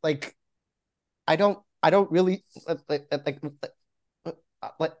masterpiece. Like, I don't really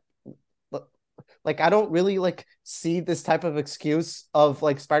like, I don't really like see this type of excuse of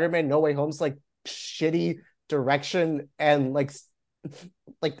like Spider-Man No Way Home's like shitty direction and like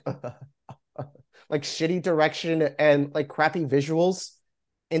like shitty direction and like crappy visuals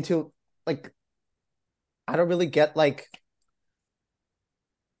into like I don't really get like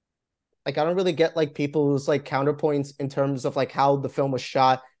I don't really get like people's like counterpoints in terms of like how the film was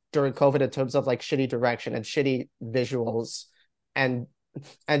shot during COVID in terms of like shitty direction and shitty visuals and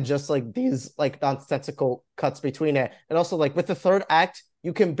and just like these like nonsensical cuts between it. And also like with the third act,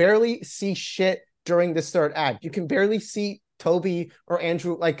 you can barely see shit during this third act. You can barely see Toby or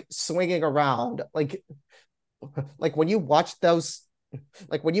Andrew like swinging around. Like when you watch those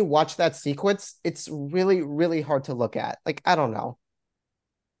like when you watch that sequence, it's really really hard to look at. Like I don't know.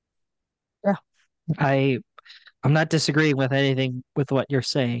 Yeah. I I'm not disagreeing with anything with what you're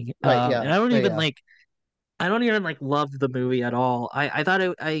saying. Right, And yeah. Yeah, yeah. I don't even like love the movie at all. I thought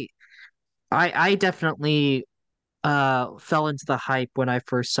I definitely fell into the hype when I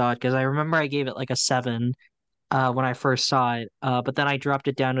first saw it because I remember I gave it like a 7 when I first saw it. But then I dropped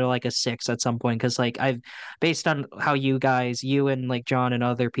it down to like a 6 at some point because like I've based on how you and like John and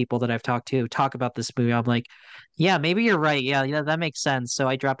other people that I've talked to talk about this movie, I'm like, yeah, maybe you're right. Yeah, yeah, that makes sense. So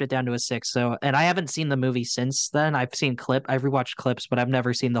I dropped it down to a 6. So and I haven't seen the movie since then. I've rewatched clips, but I've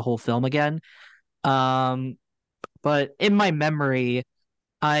never seen the whole film again. Um, but in my memory,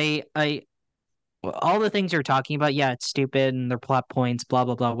 I all the things you're talking about, yeah, it's stupid and they're plot points, blah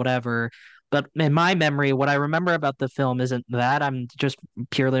blah blah, whatever. But in my memory, what I remember about the film isn't that. I'm just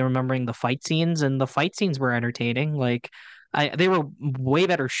purely remembering the fight scenes, and the fight scenes were entertaining. Like, they were way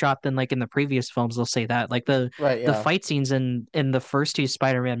better shot than like in the previous films. They'll say that. Like Right, the yeah. fight scenes in the first two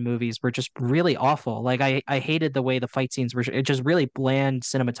Spider-Man movies were just really awful. Like I hated the way the fight scenes were. It just really bland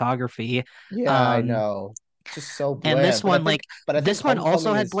cinematography. Yeah, I Um, know. It's just so and bland. But I think this one also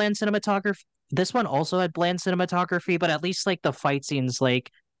Homecoming had is bland cinematography. This one also had bland cinematography, but at least like the fight scenes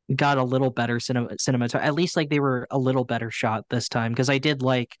like got a little better cinematography. At least like they were a little better shot this time because I did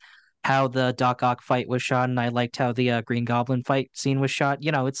like how the Doc Ock fight was shot, and I liked how the Green Goblin fight scene was shot.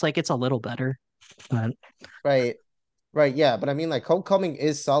 You know, it's like it's a little better. But right. Right, yeah, but I mean, like Homecoming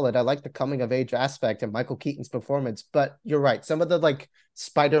is solid. I like the coming of age aspect and Michael Keaton's performance, but you're right. Some of the like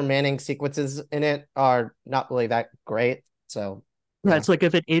Spider-Manning sequences in it are not really that great. So, yeah, yeah, it's like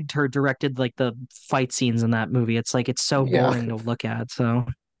if an intern directed like the fight scenes in that movie, it's like it's so yeah, boring to look at. So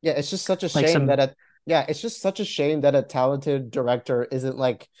yeah. It's just such a like shame some that it's just such a shame that a talented director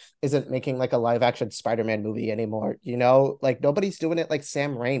isn't making like a live action Spider-Man movie anymore. You know, like nobody's doing it like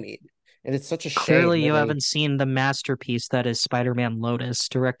Sam Raimi, and it's such a shame clearly that you they. haven't seen the masterpiece that is Spider-Man Lotus,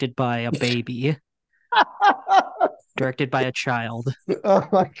 directed by a baby, directed by a child, Oh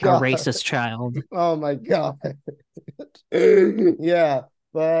my a god. racist child. Oh my god. Yeah,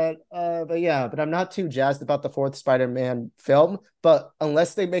 but I'm not too jazzed about the fourth Spider-Man film. But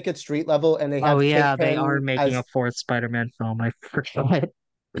unless they make it street level and they Oh have yeah, they are Kingpin making a as fourth Spider-Man film. I forgot.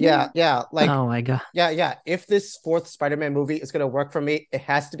 yeah, yeah, like Oh my God. yeah. If this fourth Spider-Man movie is gonna work for me, it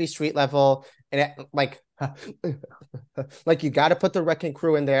has to be street level and like like you got to put the Wrecking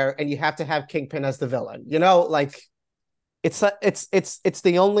Crew in there, and you have to have Kingpin as the villain. You know, like it's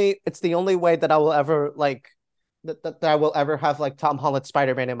the only way that I will ever like that I will ever have like Tom Holland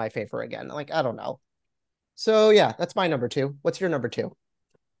Spider-Man in my favor again. Like I don't know. So yeah, that's my number two. What's your number two?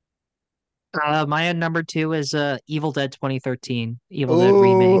 My number two is Evil Dead 2013, Evil Dead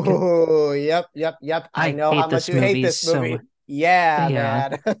remake. Oh, yep. I I know how hate much this you hate movie this so much. movie. Yeah, Yeah.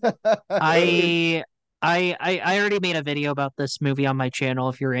 man. I I already made a video about this movie on my channel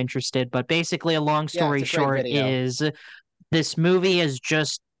if you're interested, but basically a long Yeah, it's story a great short video. is this movie is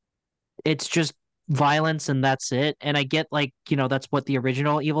just it's just violence and that's it. And I get like, you know, that's what the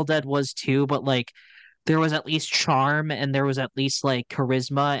original Evil Dead was too, but like there was at least charm and there was at least like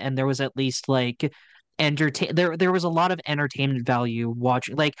charisma and there was at least like there was a lot of entertainment value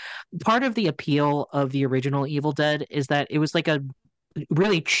watching. Like part of the appeal of the original Evil Dead is that it was like a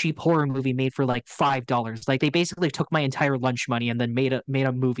really cheap horror movie made for like $5. Like they basically took my entire lunch money and then made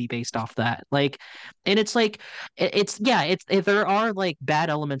a movie based off that. Like, and it's like it's yeah, there are like bad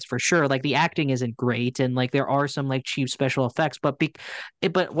elements for sure. Like the acting isn't great and like there are some like cheap special effects, but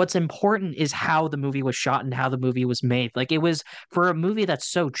what's important is how the movie was shot and how the movie was made. Like it was for a movie that's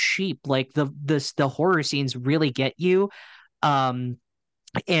so cheap. Like the horror scenes really get you. Um,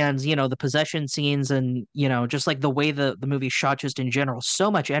 and you know the possession scenes and you know just like the way the movie shot just in general so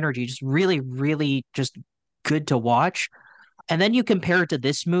much energy just really just good to watch and then you compare it to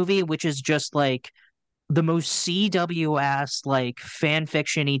this movie which is just like the most CW ass like fan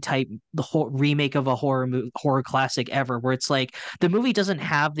fiction-y type the whole remake of a horror classic ever, where it's like the movie doesn't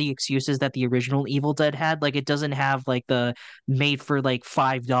have the excuses that the original Evil Dead had. Like it doesn't have like the made for like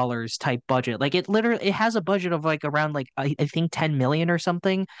 $5 type budget. Like it has a budget of like around like I think 10 million or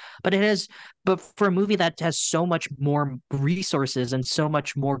something, but it has but for a movie that has so much more resources and so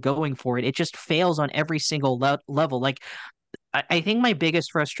much more going for it, it just fails on every single level. Like I think my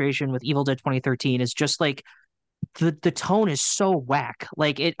biggest frustration with Evil Dead 2013 is just like the tone is so whack.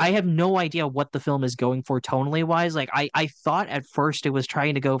 Like I have no idea what the film is going for tonally wise. Like I thought at first it was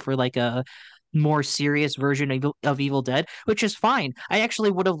trying to go for like a more serious version of Evil Dead, which is fine. I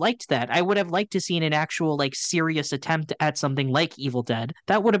actually would have liked that. I would have liked to seen an actual like serious attempt at something like Evil Dead.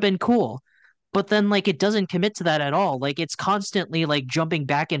 That would have been cool. But then like it doesn't commit to that at all. Like it's constantly like jumping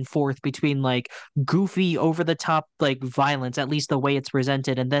back and forth between like goofy over the top like violence, at least the way it's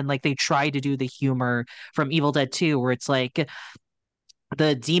presented, and then like they try to do the humor from Evil Dead 2 where it's like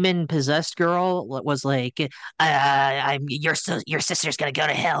the demon possessed girl was like I'm your sister's gonna go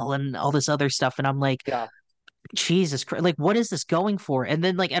to hell and all this other stuff, and I'm like Yeah. Jesus Christ, like what is this going for? And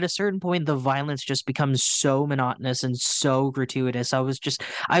then like at a certain point the violence just becomes so monotonous and so gratuitous. I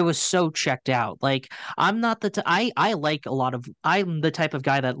was so checked out. Like I'm not I like a lot of I'm the type of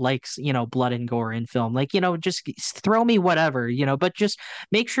guy that likes, blood and gore in film. Like, just throw me whatever, but just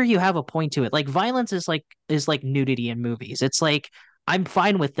make sure you have a point to it. Like violence is like nudity in movies. It's like I'm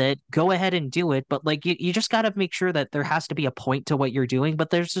fine with it. Go ahead and do it, but like you just got to make sure that there has to be a point to what you're doing,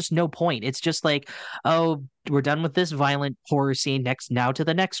 but there's just no point. It's just like, oh, we're done with this violent horror scene, next now to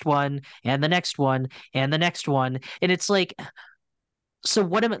the next one and the next one and the next one, and it's like, so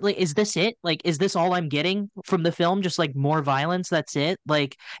what am I like, is this it? Like is this all I'm getting from the film, just like more violence? That's it?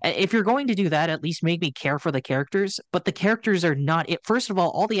 Like if you're going to do that, at least make me care for the characters, but the characters are not it. First of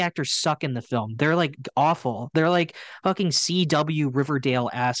all the actors suck in the film. They're like awful. They're like fucking CW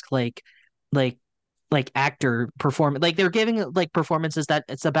Riverdale-esque like actor perform, like they're giving like performances that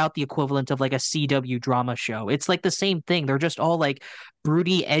it's about the equivalent of like a CW drama show. It's like the same thing. They're just all like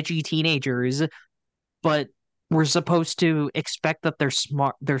broody, edgy teenagers, but we're supposed to expect that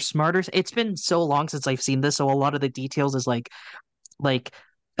they're smarter. It's been so long since I've seen this, so a lot of the details is like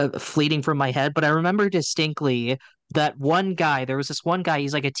fleeting from my head, but I remember distinctly that one guy, there was this one guy,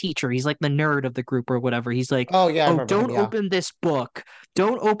 he's like a teacher, he's like the nerd of the group or whatever. He's like, Oh yeah, I "Oh, remember him. don't Yeah. open this book.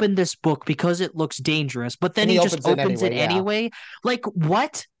 Don't open this book because it looks dangerous." But then And he he just opens it opens it anyway. Yeah. anyway. Like,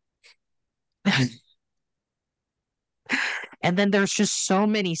 what? And then there's just so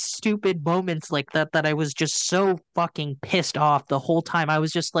many stupid moments like that I was just so fucking pissed off the whole time. I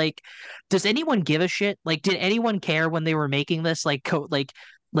was just like, does anyone give a shit? Like, did anyone care when they were making this? Like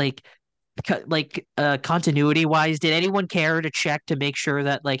continuity wise, did anyone care to check to make sure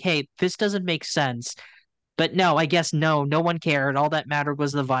that like, hey, this doesn't make sense? But no, I guess no one cared. All that mattered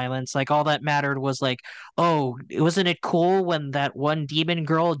was the violence. Like all that mattered was like, oh, wasn't it cool when that one demon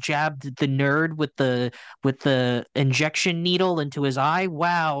girl jabbed the nerd with the injection needle into his eye?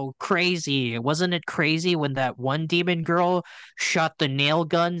 Wow, crazy. Wasn't it crazy when that one demon girl shot the nail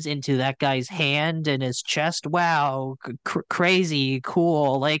guns into that guy's hand and his chest? Wow, crazy,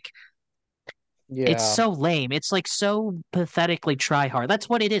 cool. Like it's Yeah. so lame. It's like so pathetically try hard. That's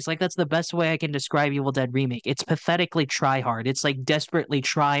what it is. Like that's the best way I can describe Evil Dead Remake. It's pathetically try hard. It's like desperately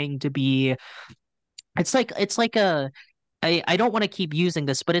trying to be. It's like a I don't want to keep using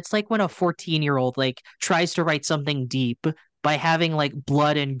this, but it's like when a 14-year-old like tries to write something deep by having like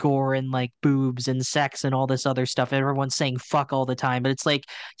blood and gore and like boobs and sex and all this other stuff. Everyone's saying fuck all the time, but it's like,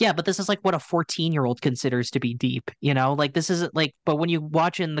 yeah, but this is like what a 14-year-old considers to be deep, you know? Like this isn't like, but when you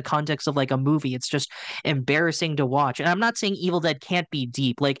watch in the context of like a movie, it's just embarrassing to watch. And I'm not saying Evil Dead can't be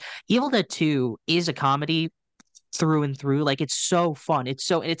deep. Like Evil Dead 2 is a comedy through and through. Like it's so fun.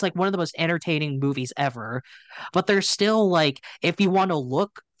 It's like one of the most entertaining movies ever. But there's still like if you want to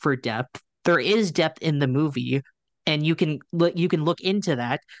look for depth, there is depth in the movie and you can look into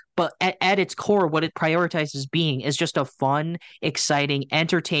that, but at its core what it prioritizes being is just a fun, exciting,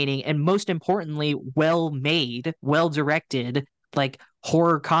 entertaining, and most importantly well made, well directed like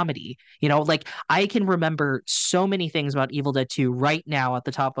horror comedy. Like I can remember so many things about Evil Dead 2 right now at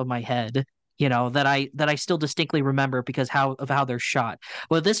the top of my head, that I still distinctly remember because how they're shot.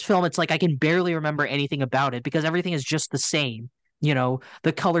 Well, this film, it's like I can barely remember anything about it because everything is just the same.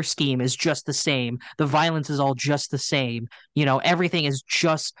 The color scheme is just the same. The violence is all just the same. Everything is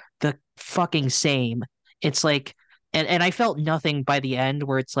just the fucking same. It's like, and I felt nothing by the end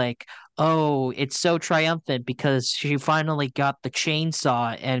where it's like, oh, it's so triumphant because she finally got the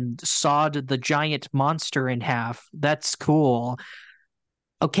chainsaw and sawed the giant monster in half. That's cool.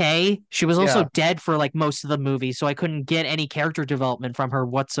 Okay, she was also Yeah. dead for like most of the movie, so I couldn't get any character development from her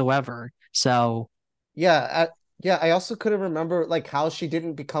whatsoever. So Yeah, yeah. I also couldn't remember like how she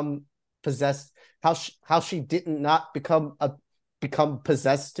didn't become possessed, how she didn't not become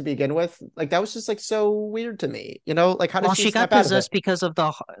possessed to begin with. Like that was just like so weird to me. Like how did well, she she got snap out of it? possessed because of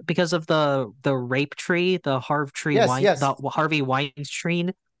the rape tree, the Harv tree Yes, wine, yes. the Harvey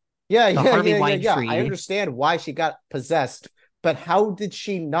Weinstein, Yeah, the yeah, Harvey yeah, yeah, yeah. I Weintree. understand why she got possessed, but how did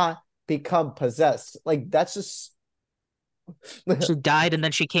she not become possessed? Like that's just She died and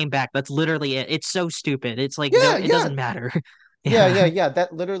then she came back. That's literally it. It's so stupid. It's like no, yeah, it yeah. doesn't matter. Yeah, yeah, Yeah. yeah.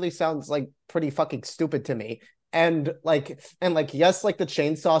 That literally sounds like pretty fucking stupid to me. And yes, like the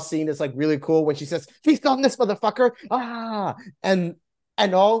chainsaw scene is like really cool when she says, "Feast on this motherfucker!" And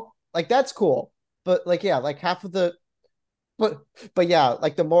and all like that's cool. But like yeah, like half of the but but yeah,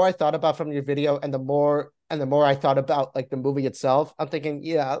 like the more I thought about from your video and the more I thought about like the movie itself, I'm thinking,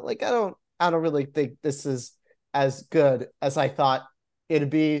 yeah, like I don't really think this is as good as I thought it'd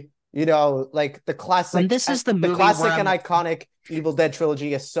be. Like And this is the the movie where classic and I'm iconic Evil Dead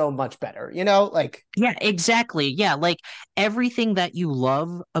trilogy is so much better. Like yeah, exactly. Yeah, like everything that you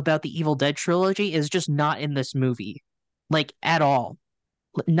love about the Evil Dead trilogy is just not in this movie. Like at all.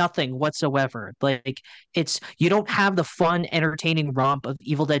 Nothing whatsoever. Like it's you don't have the fun, entertaining romp of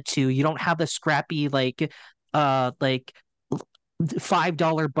Evil Dead 2. You don't have the scrappy like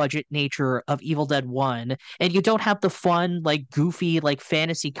 $5 budget nature of Evil Dead 1, and you don't have the fun, like goofy, like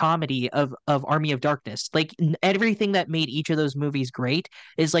fantasy comedy of Army of Darkness. Like everything that made each of those movies great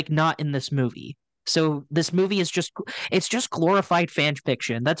is like not in this movie. So this movie is just glorified fan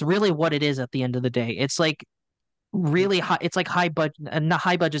fiction. That's really what it is at the end of the day. It's like really high, it's like high budget, not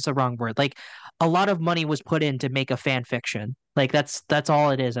high budget's the wrong word, like a lot of money was put in to make a fan fiction. Like that's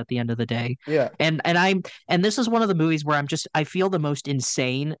all it is at the end of the day. yeah, And this is one of the movies where I feel the most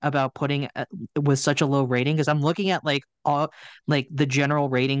insane about putting with such a low rating, because I'm looking at like all like the general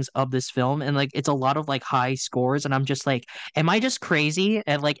ratings of this film, and like it's a lot of like high scores, and I'm just like, am I just crazy,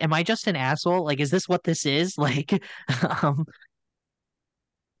 and like am I just an asshole, like is this what this is like? um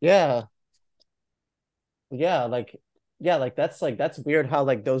yeah, yeah, like that's weird how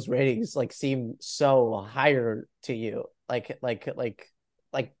like those ratings like seem so higher to you. Like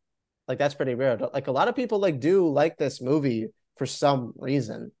like that's pretty weird. Like a lot of people like do like this movie for some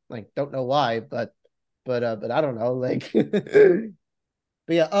reason. Like don't know why, but I don't know. Like but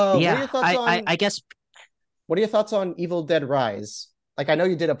yeah, yeah, I guess what are your thoughts on Evil Dead Rise? Like I know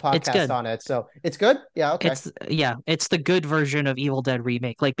you did a it's podcast good. on it, so it's good? Yeah, okay. It's yeah, it's the good version of Evil Dead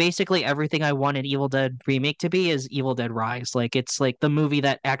Remake. Like basically everything I want an Evil Dead Remake to be is Evil Dead Rise. Like it's like the movie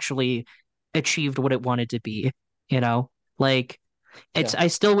that actually achieved what it wanted to be, you know? Like it's Yeah. I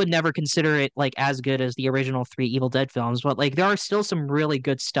still would never consider it like as good as the original three Evil Dead films, but like there are still some really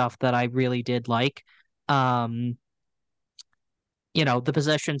good stuff that I really did like. Um, the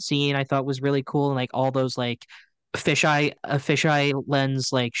possession scene I thought was really cool, and like all those like fisheye lens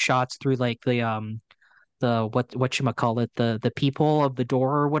like shots through like the what you call it, the peephole of the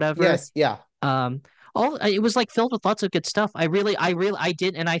door or whatever. Yes, yeah. Um, all it was like filled with lots of good stuff. I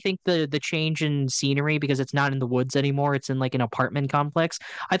did, and I think the change in scenery, because it's not in the woods anymore, it's in like an apartment complex.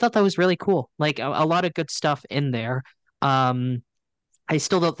 I thought that was really cool. Like a lot of good stuff in there. Um, I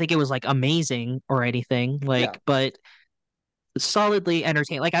still don't think it was like amazing or anything, Yeah. like, but solidly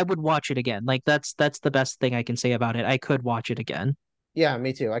entertaining. Like I would watch it again. Like that's the best thing I can say about it. I could watch it again. Yeah,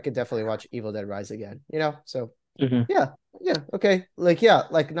 me too. I could definitely watch Evil Dead Rise again. So Hmm. yeah, yeah, okay. Like yeah,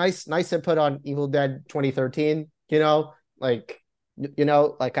 like nice input on Evil Dead 2013. Like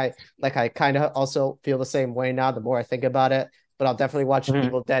I kind of also feel the same way now the more I think about it, but I'll definitely watch Hmm.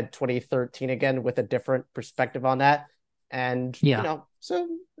 Evil Dead 2013 again with a different perspective on that. And Yeah, so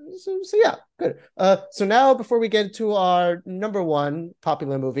yeah, good. So now before we get to our number one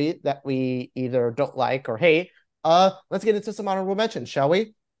popular movie that we either don't like or hate, let's get into some honorable mentions, shall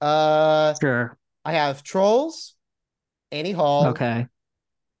we? sure. I have Trolls, Annie Hall, Okay.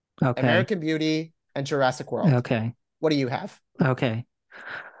 Okay. American Beauty, and Jurassic World. Okay. What do you have? Okay.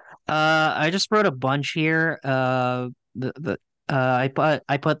 I just wrote a bunch here. The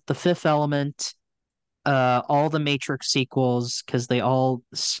I put The Fifth Element, all the Matrix sequels because they all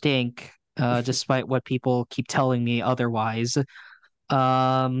stink, despite what people keep telling me otherwise.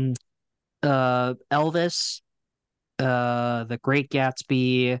 Um, Elvis, The Great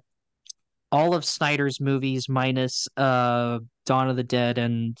Gatsby, all of Snyder's movies minus Dawn of the Dead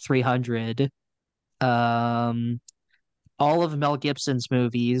and 300. Um, all of Mel Gibson's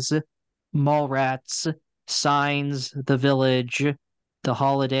movies, Mallrats, Signs, The Village, The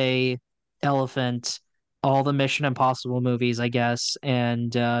Holiday, Elephant. all the Mission Impossible movies, I guess,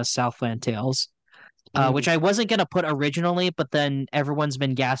 and Southland Tales. Which Mm, I wasn't gonna put originally, but then everyone's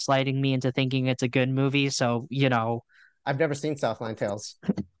been gaslighting me into thinking it's a good movie. So, I've never seen Southland Tales.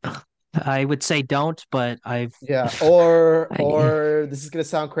 I would say don't, but Yeah, or I, or this is gonna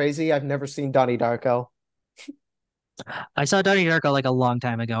sound crazy. I've never seen Donnie Darko. I saw Donnie Darko like a long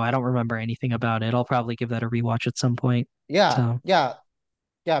time ago. I don't remember anything about it. I'll probably give that a rewatch at some point. Yeah, So, yeah,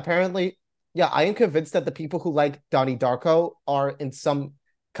 yeah. Apparently, yeah. I am convinced that the people who like Donnie Darko are in some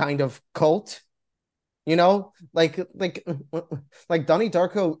kind of cult. You know, like Donnie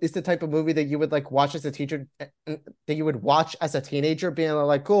Darko is the type of movie that you would like watch as a teacher, that you would watch as a teenager, being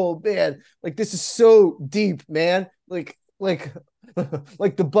like, "Oh man, like this is so deep, man." Like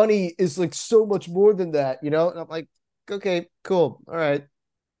the bunny is like so much more than that, you know. And I'm like, okay, cool, all right.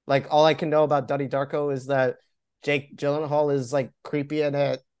 Like all I can know about Donnie Darko is that Jake Gyllenhaal is like creepy in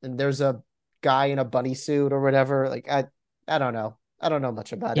it, and there's a guy in a bunny suit or whatever. Like I don't know. I don't know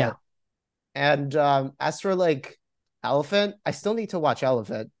much about yeah. it. And as for like Elephant, I still need to watch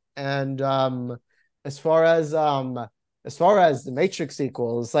Elephant. And as far as the Matrix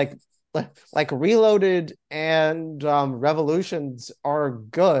sequels, like Reloaded and Revolutions are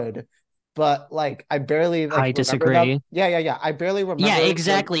good, but like I barely like I remember them. disagree. Yeah. I barely Yeah, remember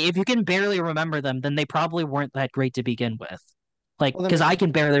exactly. If you can barely remember them, then they probably weren't that great to begin with. Like, well, because I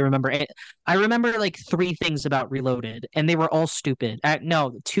can barely remember it. I remember like three things about Reloaded, and they were all stupid.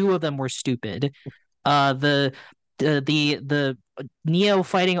 No, two of them were stupid. The the Neo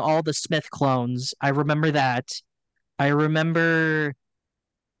fighting all the Smith clones. I remember that. I remember.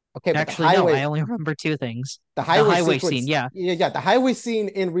 okay, but Actually, no, I only remember two things. the The highway highway scene, sequence, yeah. yeah, the highway scene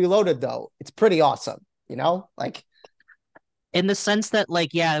in Reloaded though, it's pretty awesome. You know, like In the sense that,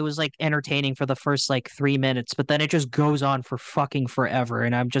 like, yeah, it was like entertaining for the first like 3 minutes, but then it just goes on for fucking forever.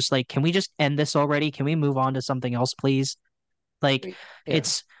 And I'm just like, can we just end this already? Can we move on to something else, please? Like, yeah,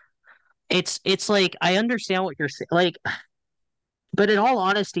 it's it's like I understand what you're saying. Like, but in all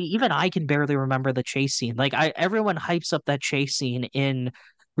honesty, even I can barely remember the chase scene. Like everyone hypes up that chase scene in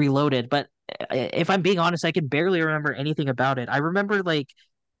Reloaded, but if I'm being honest, I can barely remember anything about it. I remember like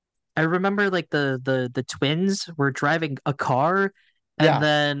the twins were driving a car, and yeah.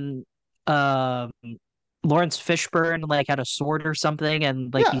 then um Lawrence Fishburne like had a sword or something,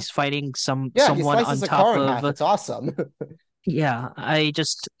 and like Yeah, he's fighting yeah, he someone slices on a top car in of. half. It's awesome.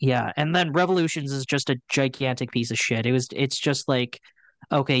 Yeah, and then Revolutions is just a gigantic piece of shit. It's just like,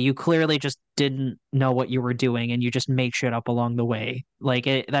 okay, you clearly just didn't know what you were doing and you just made shit up along the way. Like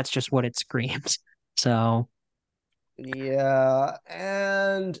that's just what it screams. So Yeah,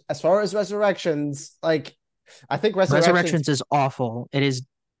 and as far as Resurrections, like I think Resurrections, Resurrections is awful. It is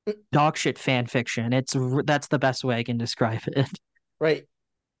dog shit fan fiction. That's the best way I can describe it. right?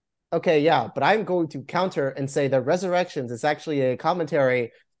 Okay, yeah, but I'm going to counter and say that Resurrections is actually a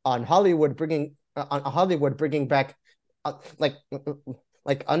commentary on Hollywood bringing back uh, like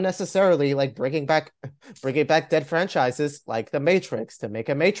like unnecessarily like bringing back dead franchises like The Matrix to make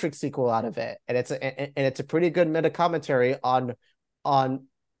a Matrix sequel out of it, and it's a pretty good meta commentary on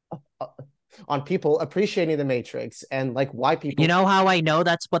uh, on people appreciating The Matrix and like why You people. know how I know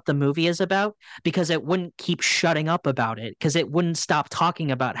that's what the movie is about? Because it wouldn't keep shutting up about it, because it wouldn't stop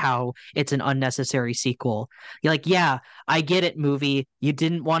talking about how it's an unnecessary sequel. You're like, yeah, I get it, movie. You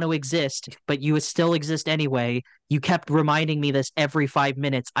didn't want to exist, but you still exist anyway. You kept reminding me this every 5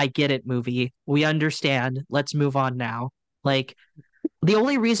 minutes. I get it, movie. We understand. Let's move on now. Like, the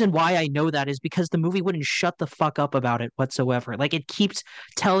only reason why I know that is because the movie wouldn't shut the fuck up about it whatsoever. Like it keeps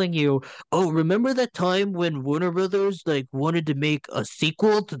telling you, "Oh, remember that time when Warner Brothers like wanted to make a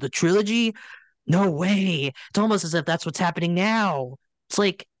sequel to the trilogy? No way." It's almost as if that's what's happening now. It's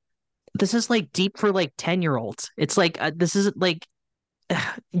like this is like deep for like 10-year-olds. It's like this isn't like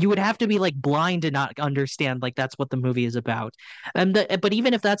you would have to be like blind to not understand like that's what the movie is about. But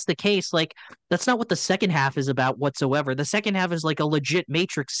even if that's the case, like that's not what the second half is about whatsoever. The second half is like a legit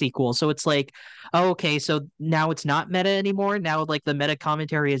Matrix sequel. So it's like, oh, okay, so now it's not meta anymore. Now like the meta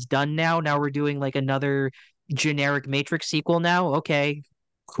commentary is done now. Now we're doing like another generic Matrix sequel now. Okay,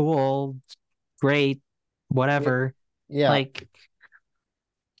 cool, great, Yeah, whatever. yeah. Like,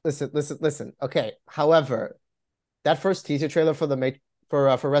 Listen. Okay. However, that first teaser trailer for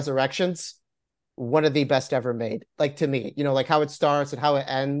Resurrections, one of the best ever made. Like to me, like how it starts and how it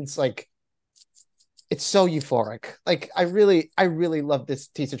ends. Like it's so euphoric. Like I really love this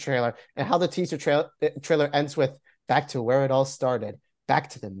teaser trailer and how the trailer ends with back to where it all started, back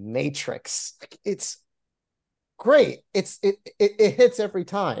to the Matrix. Like, it's great. It hits every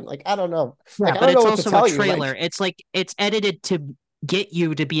time. Like I don't know. yeah, Like I but don't know it's what to also a tell you. trailer. Like It's like it's edited to get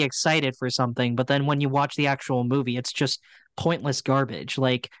you to be excited for something, but then when you watch the actual movie, it's just pointless garbage.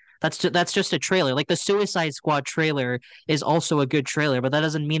 Like that's just a trailer. Like the Suicide Squad trailer is also a good trailer, but that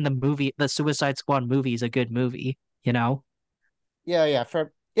doesn't mean the Suicide Squad movie is a good movie, you know? Yeah, yeah,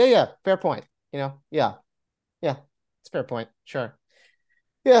 fair. Yeah, yeah, fair point. Yeah, yeah, it's a fair point. Sure.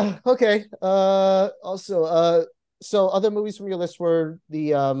 Yeah, okay. Also, so other movies from your list were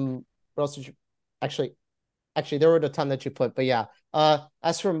the what else did you actually actually there were a ton that you put, but yeah.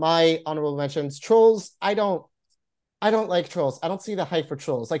 As for my honorable mentions, Trolls, I don't like Trolls. I don't see the hype for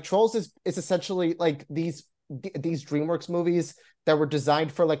Trolls. Like Trolls is essentially like these DreamWorks movies that were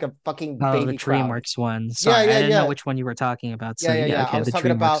designed for like a fucking Oh, the baby crowd. DreamWorks one. Yeah, Sorry, I yeah, didn't know yeah. which one you were talking about. So Yeah, yeah, yeah, yeah. okay, the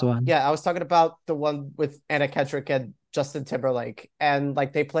DreamWorks one. I was talking about the one with Anna Kendrick and Justin Timberlake, and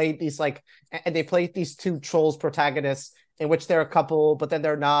like they played these two trolls protagonists in which they're a couple, but then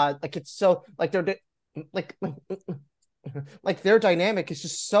they're not. Like it's so like they're like like their dynamic is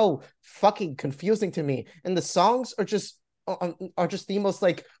just so fucking confusing to me, and the songs are just the most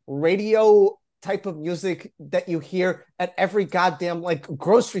like radio type of music that you hear at every goddamn like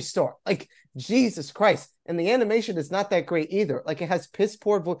grocery store. Like Jesus Christ. And the animation is not that great either. Like it has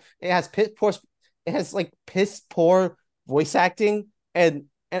like piss poor voice acting and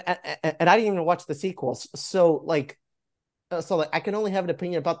I didn't even watch the sequels. So like I can only have an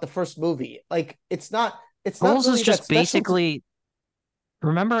opinion about the first movie. Like it's not Trolls is really that just special to basically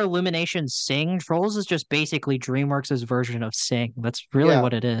remember Illumination Sing? Trolls is just basically DreamWorks' version of Sing. That's really yeah.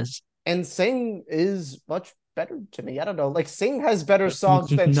 what it is. And Sing is much better to me. I don't know. Like Sing has better songs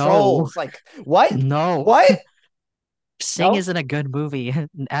than No, Trolls. Like what? no. What? Sing No? isn't a good movie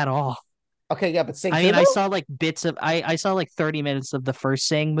at all. Okay, yeah, but Sing I 2 mean, I though? saw like bits of I saw like 30 minutes of the first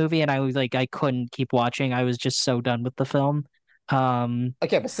Sing movie and I was like I couldn't keep watching. I was just so done with the film. Um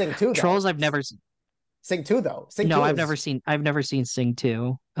Okay, but Sing 2 though. Trolls I've never s- Sing 2 though. Sing no, 2 is I've never seen Sing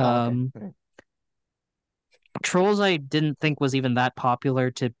 2. oh okay. Trolls I didn't think was even that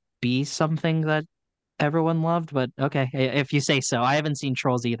popular to be something that everyone loved, but okay, if you say so. I haven't seen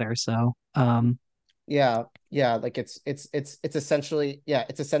Trolls either, so Yeah, yeah, like it's essentially yeah,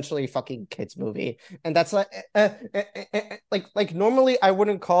 it's essentially a fucking kids movie, and that's like normally I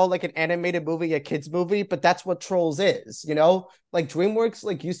wouldn't call like an animated movie a kids movie, but that's what Trolls is, you know? Like DreamWorks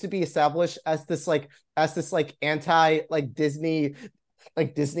like used to be established as this like anti like Disney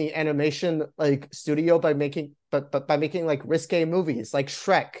animation like studio by making but by making like risque movies like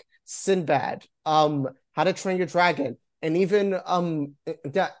Shrek, Sinbad, How to Train Your Dragon, and even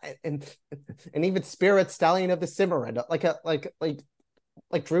that and even Spirit Stallion of the Cimarron. Like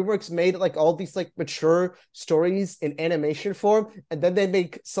DreamWorks made like all these like mature stories in animation form, and then they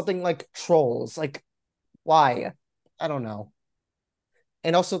make something like Trolls. Like why? I don't know.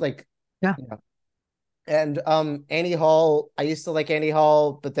 And also like yeah. yeah. And Annie Hall, I used to like Annie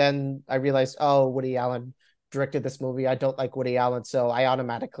Hall, but then I realized, oh, Woody Allen directed this movie. I don't like Woody Allen, so I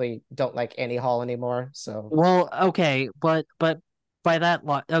automatically don't like Annie Hall anymore. So Well, okay, but by that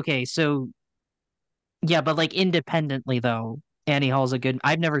lot, okay, so yeah, but like independently though, Annie Hall's a good.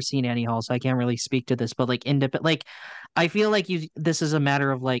 I've never seen Annie Hall, so I can't really speak to this. But like independent, like I feel like you. This is a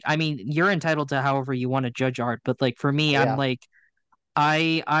matter of like. I mean, you're entitled to however you want to judge art, but like for me, I'm yeah, like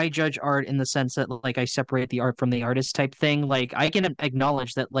I judge art in the sense that like I separate the art from the artist type thing. Like I can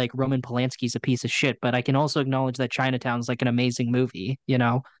acknowledge that like Roman Polanski's a piece of shit, but I can also acknowledge that Chinatown's like an amazing movie, you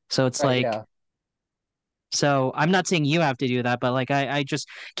know? So it's right, like yeah. so I'm not saying you have to do that, but like I just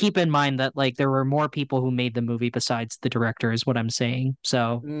keep in mind that like there were more people who made the movie besides the director is what I'm saying.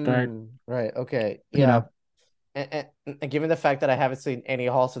 So that, Right, okay, you yeah. know. And given the fact that I haven't seen Annie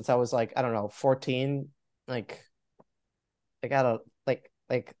Hall since I was like, I don't know, 14, like I gotta like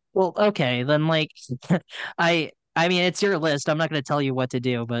Well, okay, then like I mean it's your list. I'm not gonna tell you what to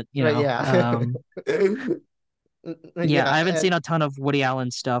do, but you right, know, yeah. yeah, Yeah, I haven't seen a ton of Woody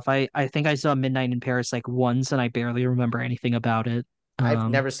Allen stuff. I think I saw Midnight in Paris like once and I barely remember anything about it. I've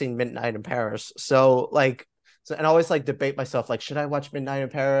Um never seen Midnight in Paris. So like and I always like debate myself like should I watch Midnight in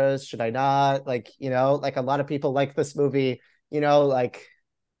Paris? Should I not? Like, like a lot of people like this movie, like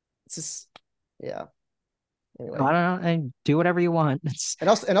it's just yeah. I Anyway. don't know, and do whatever you want.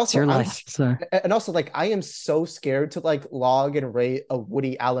 It's your life. So And also like I am so scared to like log and rate a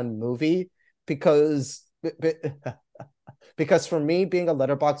Woody Allen movie because because for me being a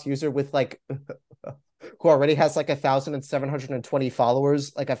letterbox user with like who already has like 1,720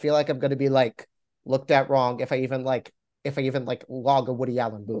 followers, like I feel like I'm gonna be like looked at wrong if I even like log a Woody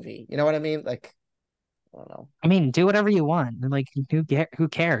Allen movie. You know what I mean? Like I don't know. I mean, do whatever you want. Like who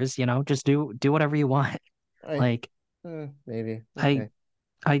cares, you know? Just do whatever you want. I Like maybe I okay.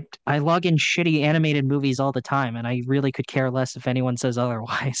 I log in shitty animated movies all the time, and I really could care less if anyone says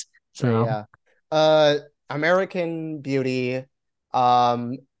otherwise. So Yeah. Uh, American Beauty,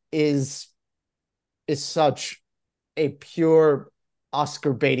 um, is such a pure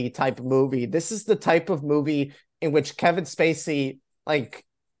Oscar baity type movie. This is the type of movie in which Kevin Spacey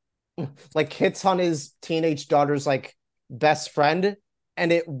hits on his teenage daughter's best friend,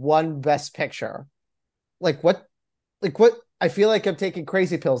 and it won Best Picture. Like what? Like what? I feel like I'm taking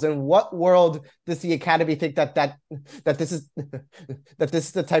crazy pills. In what world does the Academy think that this is that this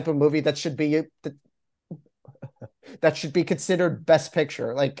is the type of movie that should be considered Best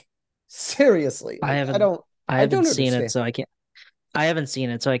Picture? Like seriously, I I haven't don't I I haven't don't seen it, understand. so I haven't seen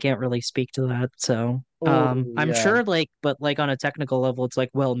it, so I can't really speak to that. So Oh I'm yeah, sure but like on a technical level, it's like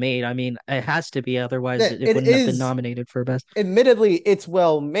well made. I mean, it has to be, otherwise it it wouldn't have been is. nominated for best. Admittedly, it's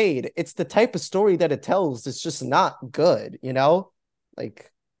well made. It's the type of story that it tells. It's just not good, you know?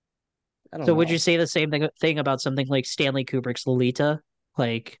 Like, I don't So would you know. say the same thing about something like Stanley Kubrick's Lolita?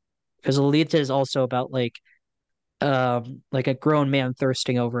 Like, because Lolita is also about like a grown man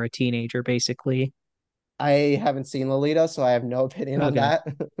thirsting over a teenager, basically. I haven't seen Lolita, so I have no opinion on Okay. that.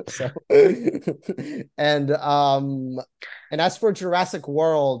 So and as for Jurassic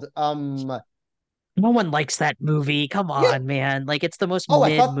World, No one likes that movie. Come yeah. on, man. Like it's the most Oh,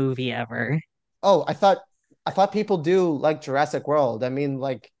 mid movie ever. I thought people do like Jurassic World. I mean,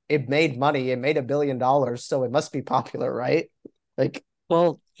 like it made money, it made $1 billion, so it must be popular, right? Like,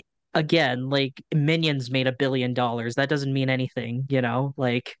 Well, again, like Minions made $1 billion. That doesn't mean anything, you know?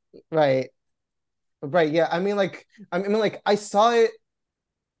 Like, right. Right, yeah. I mean like I saw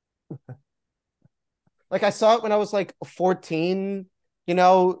it when I was like 14, you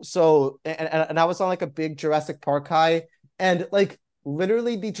know, so and I was on like a big Jurassic Park high, and like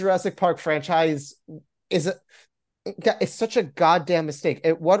literally the Jurassic Park franchise is a, it's such a goddamn mistake.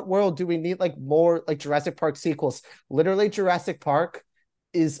 In what world do we need like more like Jurassic Park sequels? Literally Jurassic Park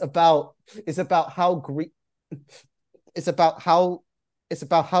is about is about how greed it's about how it's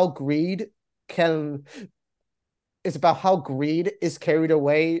about how greed can it's about how greed is carried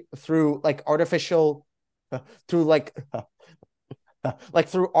away through like artificial through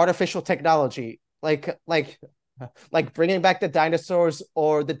through artificial technology, like bringing back the dinosaurs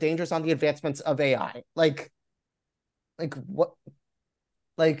or the dangers on the advancements of AI. What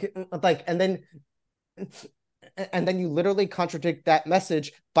like and then you literally contradict that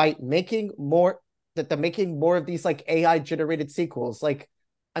message by making more making more of these like AI generated sequels. Like,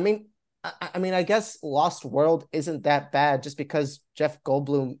 I mean, I mean, I guess Lost World isn't that bad just because Jeff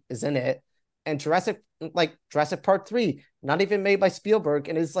Goldblum is in it, and Jurassic Park 3, not even made by Spielberg,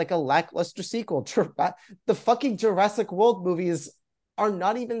 and is like a lackluster sequel. The fucking Jurassic World movies are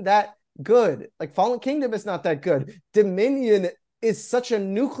not even that good. Like Fallen Kingdom is not that good. Dominion is such a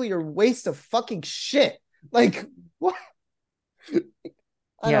nuclear waste of fucking shit. Like what?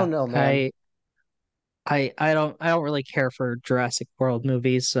 I yeah, don't know, man. I don't really care for Jurassic World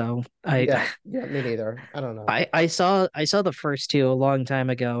movies, so Yeah, yeah, me neither. I don't know. I saw the first two a long time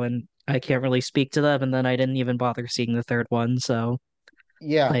ago, and I can't really speak to them, and then I didn't even bother seeing the third one. So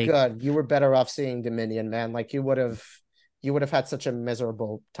Yeah, like, good. You were better off seeing Dominion, man. Like you would have had such a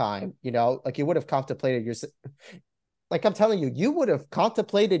miserable time, you know? Like you would have contemplated your like I'm telling you, you would have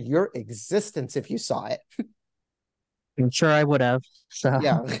contemplated your existence if you saw it. I'm sure I would have. So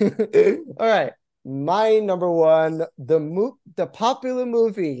Yeah. All right. My number one, the popular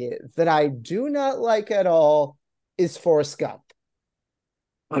movie that I do not like at all is Forrest Gump.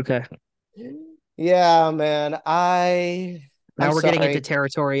 okay. Yeah, man. I'm Now we're getting into sorry.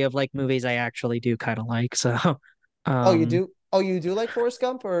 territory of like movies I actually do kind of like. So, Oh, you um, do? Oh, you do like Forrest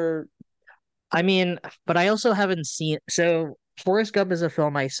Gump or I mean, but I also haven't seen. So, Forrest Gump is a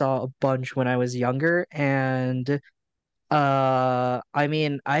film I saw a bunch when I was younger, and I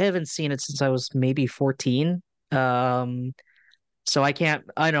mean, I haven't seen it since I was maybe 14. Um, so I can't.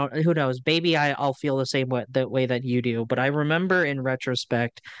 I don't. Who knows? Maybe I'll feel the same way that you do. But I remember in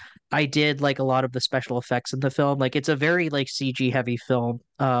retrospect, I did like a lot of the special effects in the film. Like it's a very like CG heavy film,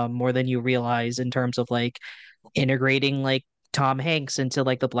 more than you realize in terms of like integrating like Tom Hanks into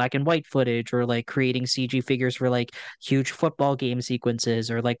like the black and white footage or like creating CG figures for like huge football game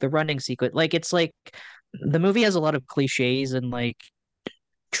sequences or like the running sequence. Like it's like the movie has a lot of cliches and like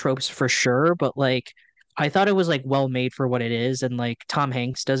tropes for sure, but like I thought it was like well made for what it is, and like Tom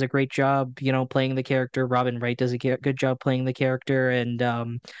Hanks does a great job, you know, playing the character. Robin Wright does a good job playing the character, and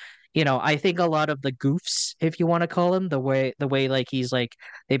you know, I think a lot of the goofs, if you want to call him, the way like he's like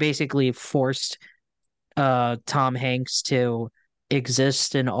they basically forced Tom Hanks to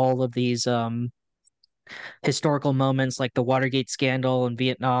exist in all of these historical moments like the Watergate scandal and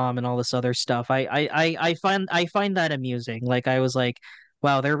Vietnam and all this other stuff. I find that amusing. Like I was like,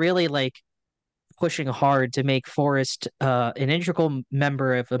 wow, they're really like pushing hard to make Forrest an integral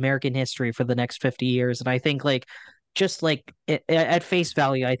member of American history for the next 50 years. And I think like just like at face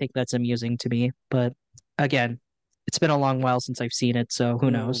value, I think that's amusing to me. But again, it's been a long while since I've seen it, so who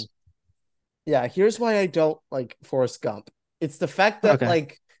Mm. knows? Yeah, here's why I don't like Forrest Gump. It's the fact that Okay.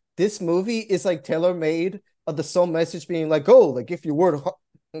 like this movie is like tailor made of the sole message being like, oh, like if you work,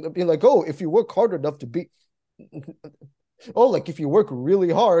 being like, oh, if you work hard enough to be, oh, like if you work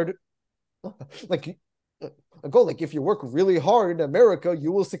really hard, like, like oh, like if you work really hard in America,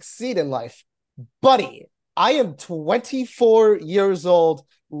 you will succeed in life, buddy. I am 24 years old,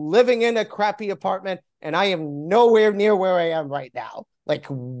 living in a crappy apartment, and I am nowhere near where I am right now. Like,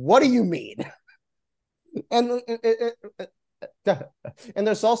 what do you mean? And and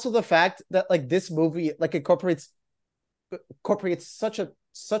there's also the fact that like this movie like incorporates such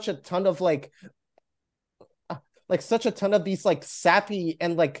a ton of like such a ton of these like sappy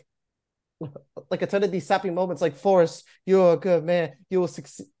and like a ton of these sappy moments like Forrest, you're a good man, you will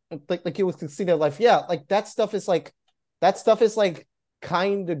succeed, like you will succeed in life. Yeah, like that stuff is like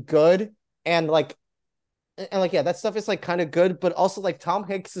kind of good, and like yeah, that stuff is like kind of good, but also like Tom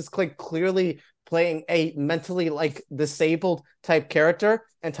Hanks is like clearly playing a mentally like disabled type character,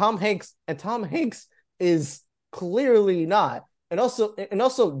 and Tom Hanks is clearly not. And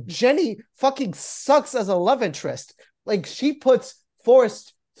also Jenny fucking sucks as a love interest. Like she puts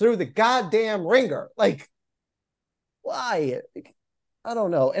Forrest through the goddamn ringer. Like why? Like, I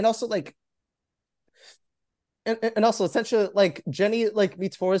don't know. And also essentially like Jenny like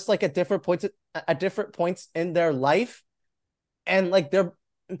meets Forrest like at different points in their life, and like they're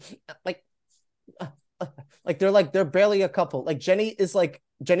barely a couple. Like Jenny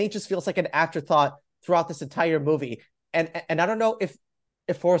just feels like an afterthought throughout this entire movie. And I don't know if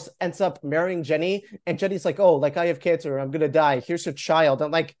Forrest ends up marrying Jenny, and Jenny's like, oh, like I have cancer, I'm gonna die. Here's your child.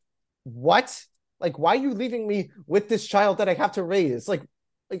 I'm like, what? Like, why are you leaving me with this child that I have to raise? Like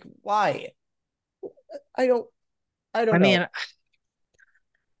why? I don't I I don't know. mean,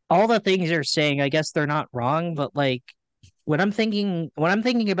 all the things you're saying, I guess they're not wrong, but like when I'm thinking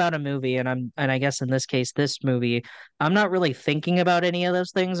about a movie and I guess in this case this movie, I'm not really thinking about any of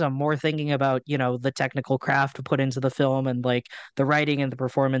those things. I'm more thinking about, the technical craft put into the film and like the writing and the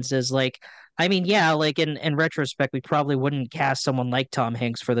performances. Like, I mean, yeah, like in retrospect, we probably wouldn't cast someone like Tom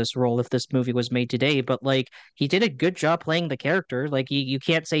Hanks for this role if this movie was made today, but like he did a good job playing the character. Like you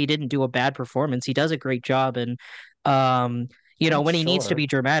can't say he didn't do a bad performance. He does a great job and um when he needs to Sure. be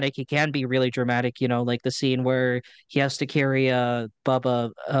dramatic, he can be really dramatic, like the scene where he has to carry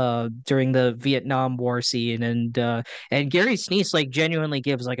Bubba during the Vietnam War scene and Gary Sinise like genuinely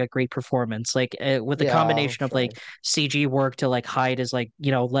gives like a great performance like with the Yeah, combination of like sure. CG work to like hide his like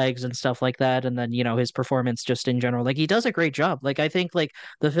legs and stuff like that and then his performance just in general like he does a great job. Like I think like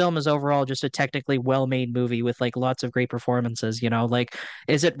the film is overall just a technically well-made movie with like lots of great performances, like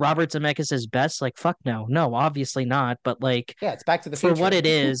is it Robert Zemeckis' best? Like fuck no. No, obviously not, but like Yeah, it's Back to the for what Future. it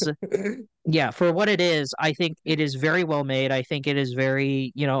is, yeah, for what it is, I think it is very well made. I think it is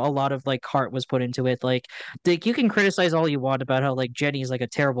very, a lot of like heart was put into it. Like you can criticize all you want about how like Jenny's like a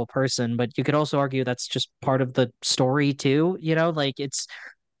terrible person, but you could also argue that's just part of the story too, like it's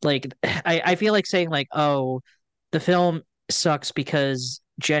like I feel like saying like, oh, the film sucks because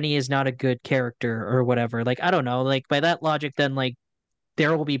Jenny is not a good character or whatever. Like, I don't know. Like by that logic, then like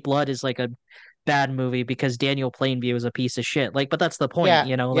There Will Be Blood is like a bad movie because Daniel Plainview is a piece of shit. Like, but that's the point,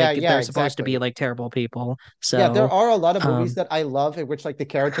 like Yeah, they're supposed to be exactly. like terrible people. Yeah, there So, are a lot of movies um, that I love in which like the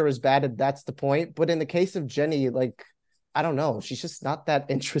character is bad and that's the point. But in the case of Jenny, like I don't know, she's just not that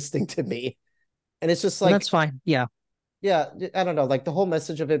interesting to me. And it's just that's like, fine. Yeah. yeah, I don't know, like the whole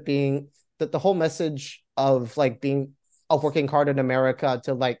message of it being that the whole message of like being of working hard in America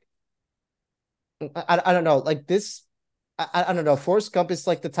to like I don't know, like this I don't know. Forrest Gump is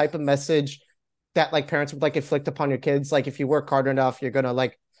like the type of message that like parents would like inflict upon your kids. Like if you work hard enough, you're gonna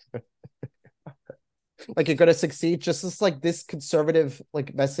like you're gonna succeed. Just as like this conservative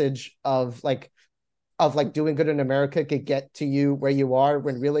like message of like doing good in America could get to you where you are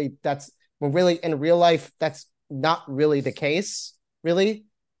when really in real life that's not really the case. Really,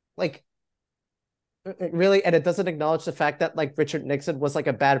 like really, and it doesn't acknowledge the fact that like Richard Nixon was like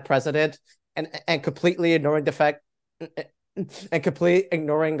a bad president, and completely ignoring the fact and completely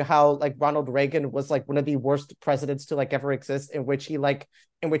ignoring how like Ronald Reagan was like one of the worst presidents to like ever exist, in which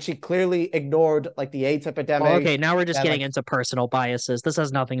he clearly ignored like the AIDS Well, epidemic okay, now we're just and getting like into personal biases. This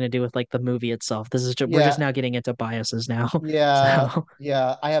has nothing to do with like the movie itself. We're just yeah now getting into biases now. yeah So,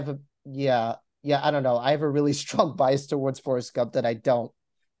 yeah I have a yeah yeah, I don't know. I have a really strong bias towards Forrest Gump that I don't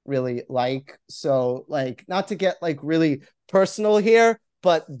really like. So, like, not to get like really personal here,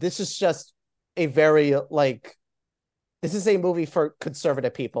 but this is just a very like this is a movie for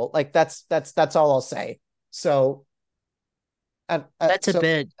conservative people. Like that's all I'll say. So, That's a so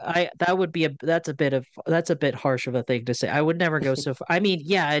bit I that would be a that's a bit harsh of a thing to say. I would never go so far. I mean,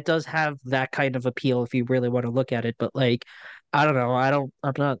 yeah, it does have that kind of appeal if you really want to look at it, but like I don't know.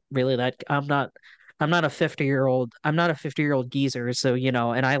 I'm not really that I'm not a 50-year-old. I'm not a 50-year-old geezer, so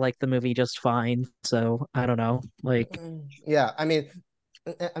and I like the movie just fine. So, I don't know. Like yeah, and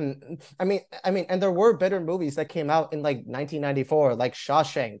there were better movies that came out in like 1994, like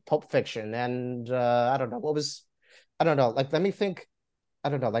Shawshank, Pulp Fiction, and I don't know what was, I don't know. Like, let me think. I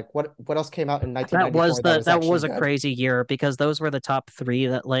don't know. Like, what else came out in 1994 that was that actually was a good? crazy year because those were the top three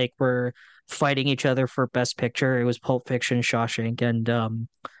that like were fighting each other for Best Picture. It was Pulp Fiction, Shawshank, and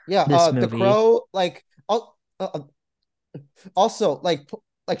Yeah, this The movie. Crow, like, also like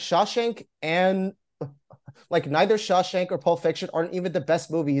Shawshank and like neither Shawshank or Pulp Fiction aren't even the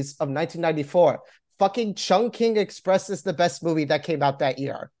best movies of 1994. Fucking Chungking Express is the best movie that came out that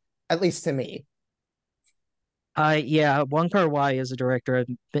year, at least to me. Yeah, Wong Kar-wai is a director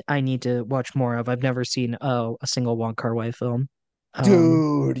I need to watch more of. I've never seen a single Wong Kar-wai film. Um,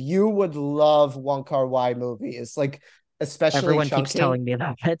 Dude, you would love Wong Kar-wai movies, like especially Everyone keeps Chungking. telling me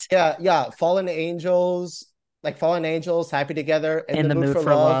about it. Yeah, yeah, Fallen Angels, Happy Together, In In the the Mood Mood for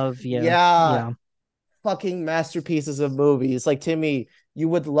for Love. Love, yeah, Yeah, yeah, fucking masterpieces of movies. Like Timmy, you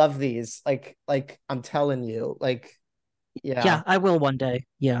would love these. Like I'm telling you. Like, yeah. yeah. I will one day.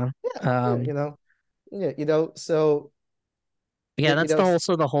 Yeah, Yeah, yeah, um, yeah, so yeah. you That's know,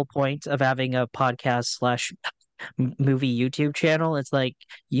 also the whole point of having a podcast slash movie YouTube channel. It's like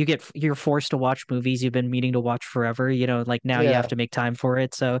you're forced to watch movies you've been meaning to watch forever. Like now you have yeah. to make time for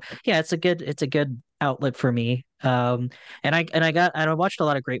it. So yeah, it's a good outlet for me. And I watched a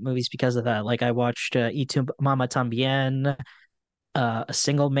lot of great movies because of that. Like I watched Y Tu Mama Tambien, A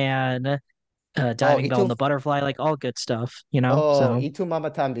Single Man, Oh, Diving Bell and the Butterfly, like all good stuff. So Itu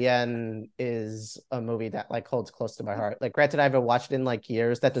Mama Tambien is a movie that like holds close to my heart. Like, granted, I haven't watched it in like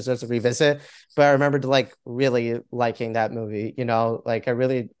years. That deserves a revisit. But I remember like really liking that movie. Like I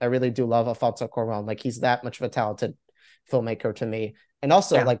really do love Alfonso Cuarón. Like, he's that much of a talented filmmaker to me. And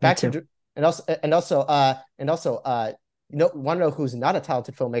also, yeah, like, me back too. to want to know who's not a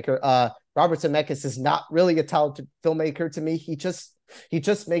talented filmmaker? Robert Zemeckis is not really a talented filmmaker to me. He just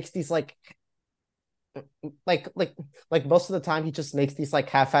makes these like like like most of the time he just makes these like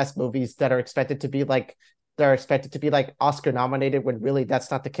half-assed movies that are expected to be like Oscar nominated when really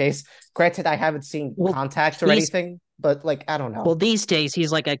that's not the case. Granted, I haven't seen Well, Contact or these anything, but like I don't Well, know. these days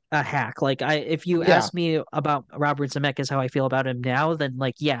he's like a hack. Like if you Yeah, ask me about Robert Zemeckis how I feel about him now, then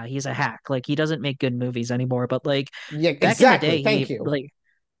like yeah, he's a hack. Like he doesn't make good movies anymore. But like yeah, back in the exactly. day, Thank you.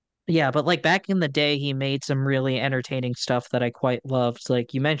 but like back in the day, he made some really entertaining stuff that I quite loved.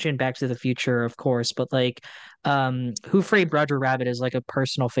 Like you mentioned Back to the Future, of course, but like Who Framed Roger Rabbit is like a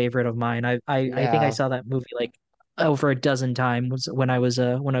personal favorite of mine. I think I Yeah, saw that movie like over a dozen times when I was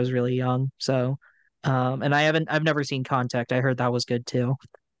really young. So and I've never seen Contact. I heard that was good too.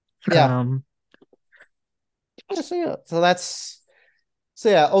 yeah, Um, yeah. So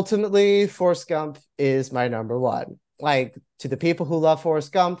yeah. Ultimately, Forrest Gump is my number one. Like, to the people who love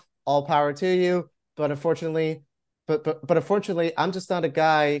Forrest Gump, all power to you. But unfortunately, but unfortunately, I'm just not a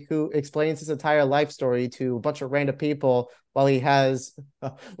guy who explains his entire life story to a bunch of random people while he has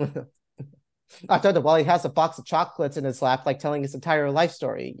I thought that while he has a box of chocolates in his lap, like telling his entire life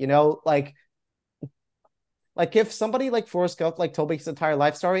story. Like if somebody like Forrest Gump like told me his entire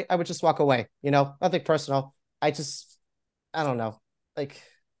life story, I would just walk away. Nothing personal. I don't know. Like,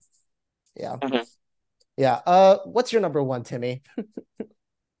 yeah, Mhm. yeah. What's your number one, Timmy?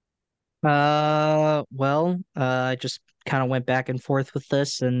 I just kind of went back and forth with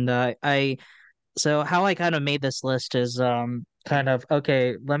this, and so how I kind of made this list is kind of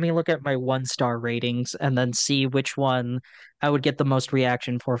okay, let me look at my 1-star ratings and then see which one I would get the most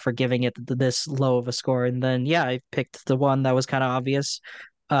reaction for giving it this low of a score. And then yeah, I picked the one that was kind of obvious.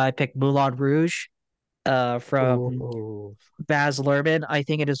 I picked Moulin Rouge from Ooh, Baz Luhrmann. I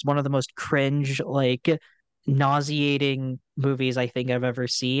think it is one of the most cringe, like nauseating movies I think I've ever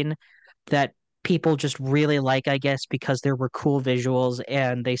seen that people just really like, I guess, because there were cool visuals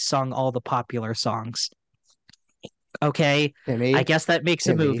and they sung all the popular songs. Okay. I Timmy, guess that makes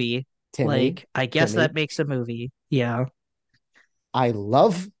a Timmy, movie. Timmy, Like, I guess that Timmy. makes a movie. Yeah. I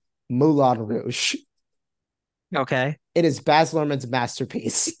love Moulin Rouge. Okay. It is Baz Luhrmann's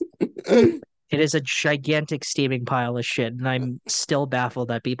masterpiece. It is a gigantic steaming pile of shit, and I'm still baffled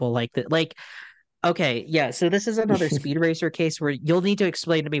that people like that. Like, Okay, yeah. So this is another Speed Racer case where you'll need to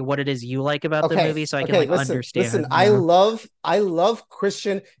explain to me what it is you like about the Okay, movie so I can okay, like listen. understand, you know. I love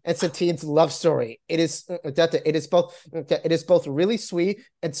Christian and Satine's love story. It is both really sweet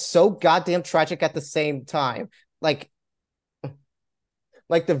and so goddamn tragic at the same time. Like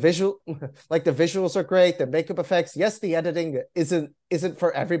like the visual like the visuals are great, the makeup effects. Yes, the editing isn't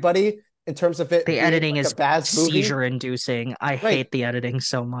for everybody in terms of it The being editing like a is Baz movie. seizure inducing. I Right, hate the editing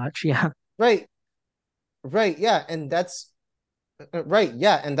so much. Yeah. right, right, yeah, and that's right,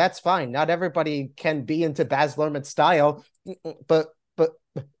 yeah, and that's fine. Not everybody can be into Baz Luhrmann's style, but but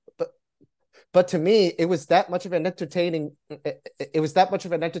but but to me, it was that much of an entertaining. It was that much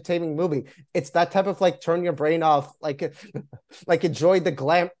of an entertaining movie. It's that type of like turn your brain off, like enjoy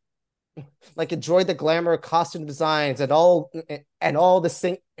the enjoy the glamour, costume designs, and all the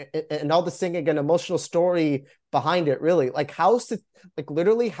singing and emotional story behind it. Really, like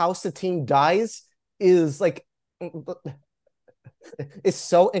literally how Satine dies is like is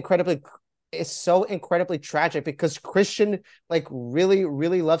so incredibly tragic because Christian like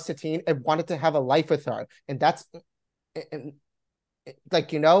really loves Satine and wanted to have a life with her, and that's and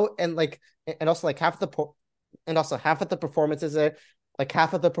like and also like half of the performances like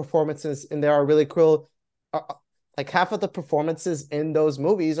half of the performances in there are really cool. Like half of the performances in those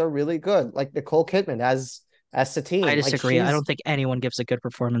movies are really good. Like Nicole Kidman as I Satine, like disagree. I she's don't think anyone gives a good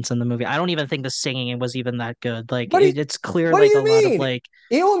performance in the movie. I don't even think the singing was even that good. Like what do you it's clear what do like a you lot of mean? like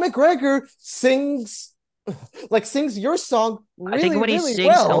Ewan McGregor sings your song I think when he really sings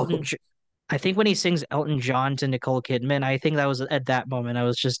well. I think when he sings Elton John to Nicole Kidman, I think that was at that moment I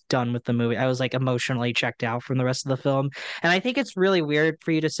was just done with the movie. I was like emotionally checked out from the rest of the film. And I think it's really weird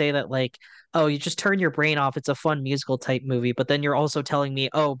for you to say that like, oh, you just turn your brain off. It's a fun musical type movie, but then you're also telling me,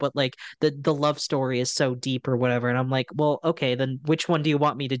 oh, but like the love story is so deep or whatever. And I'm like, well, okay, then which one do you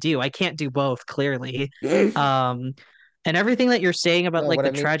want me to do? I can't do both, clearly. Um, and everything that you're saying about No, like what the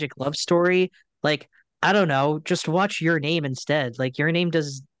I mean, tragic love story, like I don't know, just watch Your Name instead. Like Your Name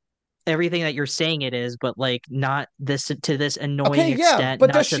does everything that you're saying it is, but like not this to this okay, annoying yeah, extent,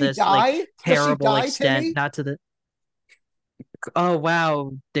 but not to this like Does she terrible die, extent, Timmy? not to the oh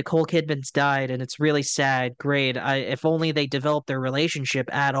wow, Nicole Kidman's died and it's really sad. Great. If only they developed their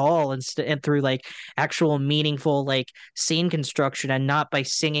relationship at all and through like actual meaningful like scene construction and not by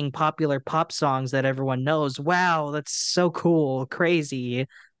singing popular pop songs that everyone knows. Wow, that's so cool. Crazy.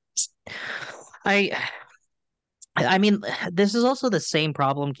 I I mean, this is also the same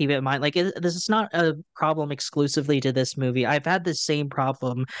problem. Keep it in mind, like this is not a problem exclusively to this movie. I've had the same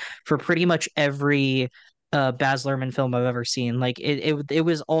problem for pretty much every Baz Luhrmann film I've ever seen. Like it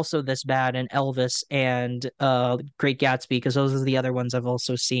was also this bad in Elvis and Great Gatsby because those are the other ones I've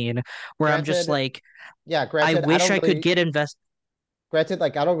also seen. Where I'm just Granted, like, yeah, I granted, I wish don't I could really get invest. granted,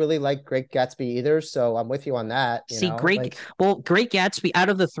 like I don't really like Great Gatsby either, so I'm with you on that, you See, know? Like, Great Gatsby, out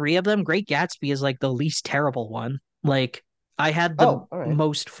of the three of them, Great Gatsby is like the least terrible one. Like, I had the oh, all right.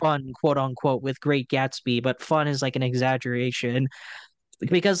 most fun, quote unquote, with Great Gatsby, but fun is like an exaggeration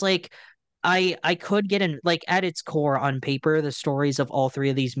because like I could get in like at its core on paper the stories of all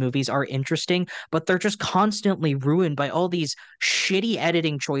three of these movies are interesting, but they're just constantly ruined by all these shitty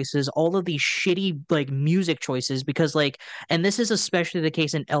editing choices, all of these shitty like music choices because like and this is especially the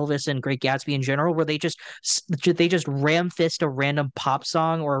case in Elvis and Great Gatsby in general where they just ram fist a random pop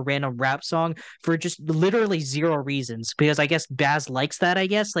song or a random rap song for just literally zero reasons because I guess Baz likes that I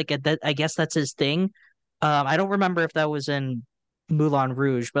guess like that I guess that's his thing. I don't remember if that was in Moulin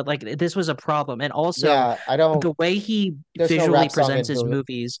Rouge, but like this was a problem. And also Yeah, I don't the way he there's no visually rap song presents in his Moulin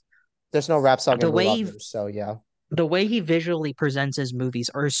movies, there's no rap song in the Moulin way Rouge, so yeah. the way he visually presents his movies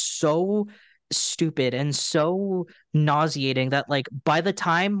are so stupid and so nauseating that like by the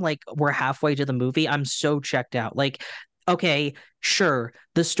time like we're halfway to the movie, I'm so checked out. Like, okay, sure,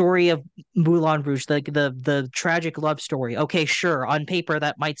 the story of Moulin Rouge, the tragic love story. Okay, sure, on paper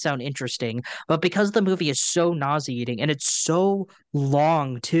that might sound interesting, but because the movie is so nauseating and it's so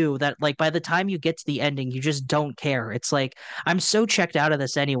long too, that like by the time you get to the ending, you just don't care. It's like I'm so checked out of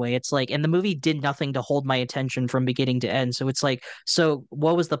this anyway. It's like, and the movie did nothing to hold my attention from beginning to end. So it's like, so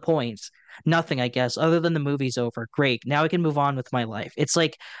what was the point? Nothing, I guess, other than the movie's over. Great. Now I can move on with my life. It's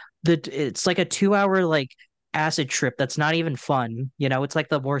like a 2 hour like acid trip that's not even fun. You know, it's like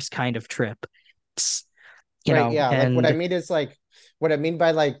the worst kind of trip. It's, you Right, know, yeah. Like what I and mean is like what I mean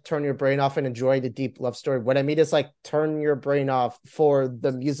by like turn your brain off and enjoy the deep love story. What I mean is like turn your brain off for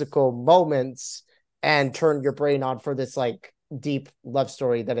the musical moments and turn your brain on for this like deep love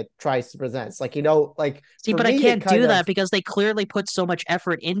story that it tries to present. Like, like See, for but I me, it can't kind do of, that because they clearly put so much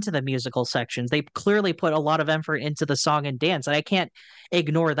effort into the musical sections. They clearly put a lot of effort into the song and dance, and I can't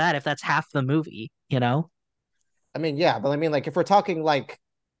ignore that if that's half the movie, you know? I mean, yeah, but I mean, like if we're talking like,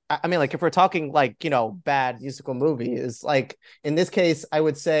 I mean, like if we're talking like, bad musical movies, like in this case, I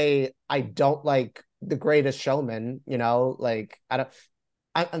would say I don't like The Greatest Showman, like I don't,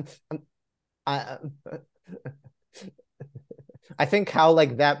 I'm I, I think how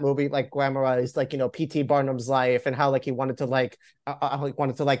like that movie like glamorized like P.T. Barnum's life and how like he wanted to like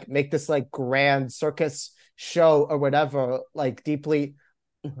make this like grand circus show or whatever like deeply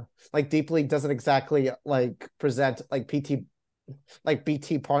doesn't exactly like present like P.T. like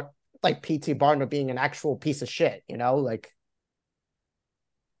BT part like P.T. Barnum being an actual piece of shit, like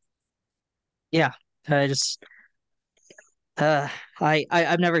Yeah. I just uh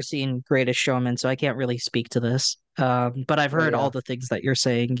I've never seen Greatest Showman, so I can't really speak to this. But I've well heard all yeah. the things that you're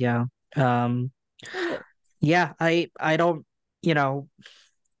saying, yeah. Um Oh, yeah. yeah, I don't, you know,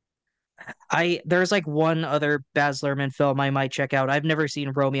 I there's like one other Baz Luhrmann film I might check out. I've never seen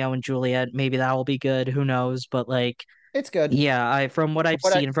Romeo and Juliet. Maybe that will be good, who knows, but like It's good. yeah, I from what From I've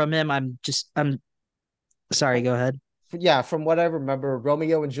what I seen from him, I'm sorry, from, go ahead. yeah, from what I remember,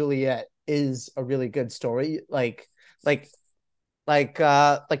 Romeo and Juliet is a really good story. Like like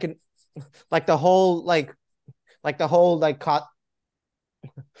an like the whole like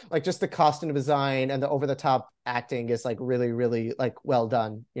just the costume design and the over the top acting is like really really like well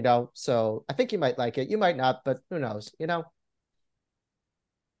done, so I think you might like it, you might not, but who knows,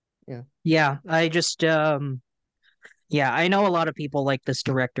 yeah. Yeah, I just yeah, I know a lot of people like this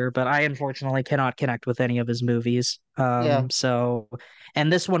director, but I unfortunately cannot connect with any of his movies. Yeah. So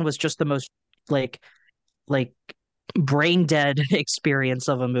and this one was just the most like like brain dead experience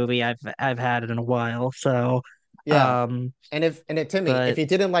of a movie I've had in a while. So Yeah. um And Timmy, if but you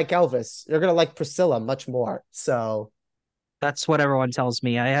didn't like Elvis, you're gonna like Priscilla much more. So that's what everyone tells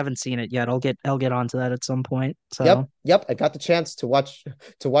me. I haven't seen it yet. I'll get onto that at some point. yep, So yep, I got the chance to watch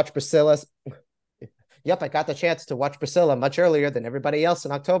Priscilla. Yep, I got the chance to watch Priscilla much earlier than everybody else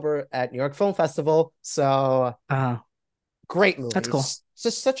in October at New York Film Festival. So uh great that's movie. cool. It's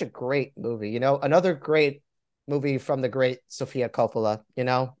just such a great movie. Another great movie from the great Sofia Coppola.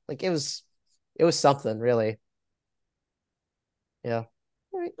 Like it was something really. Yeah.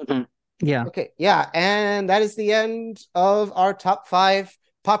 All right. Mhm. Yeah. Okay, yeah, and that is the end of our top five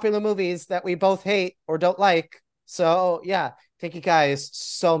popular movies that we both hate or don't like. So, yeah, thank you guys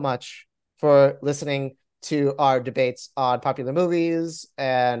so much for listening to our debates on popular movies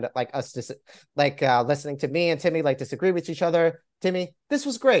and like listening to me and Timmy like disagree with each other. Timmy, this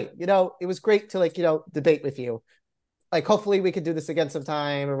was great. It was great to like debate with you. Like, hopefully, we could do this again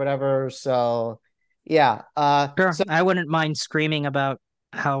sometime or whatever. So, yeah. Sure. So I wouldn't mind screaming about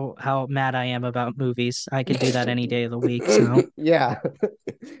how mad I am about movies. I could do that any day of the week. So yeah.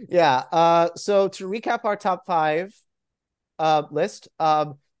 Yeah. So to recap our top five list,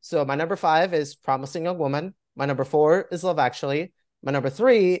 so my number five is Promising Young Woman. My number four is Love Actually. My number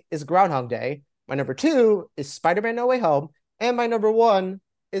three is Groundhog Day. My number two is Spider-Man No Way Home. And my number one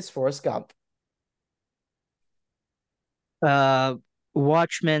is Forrest Gump. uh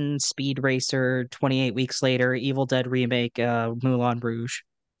Watchmen, Speed Racer, 28 Weeks Later, Evil Dead remake, Moulin Rouge.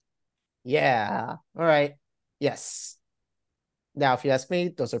 Yeah. All right. Yes. Now, if you ask me,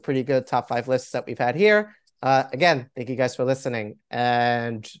 those are pretty good top five lists that we've had here. Again, thank you guys for listening,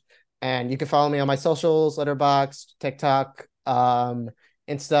 and you can follow me on my socials: Letterboxd, TikTok,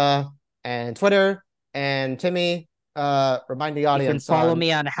 Insta, and Twitter. And Timmy, remind the You can audience follow on.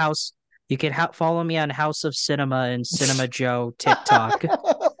 me on House. You can follow me on House of Cinema and Cinema Joe TikTok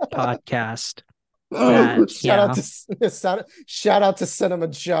podcast. That shout out yeah, to shout out to Cinema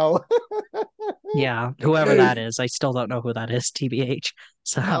Joe. yeah. Whoever that is, I still don't know who that is. TBH.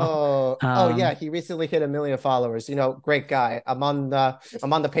 So, Oh um, yeah, he recently hit 1 million followers. Great guy. I'm on the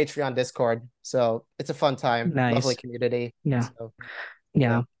Patreon Discord, so it's a fun time, lovely nice. community. Yeah, So yeah.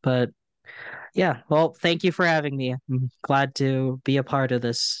 yeah, But yeah, well, thank you for having me. I'm glad to be a part of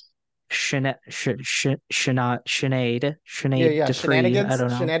this yeah, shenade yeah. to free. I Shenanigans, don't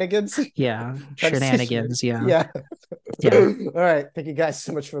know. shenanigans. Yeah, Trying to say shenanigans. shenanigans. Yeah, Yeah. yeah. All right. Thank you guys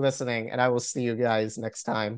so much for listening, and I will see you guys next time.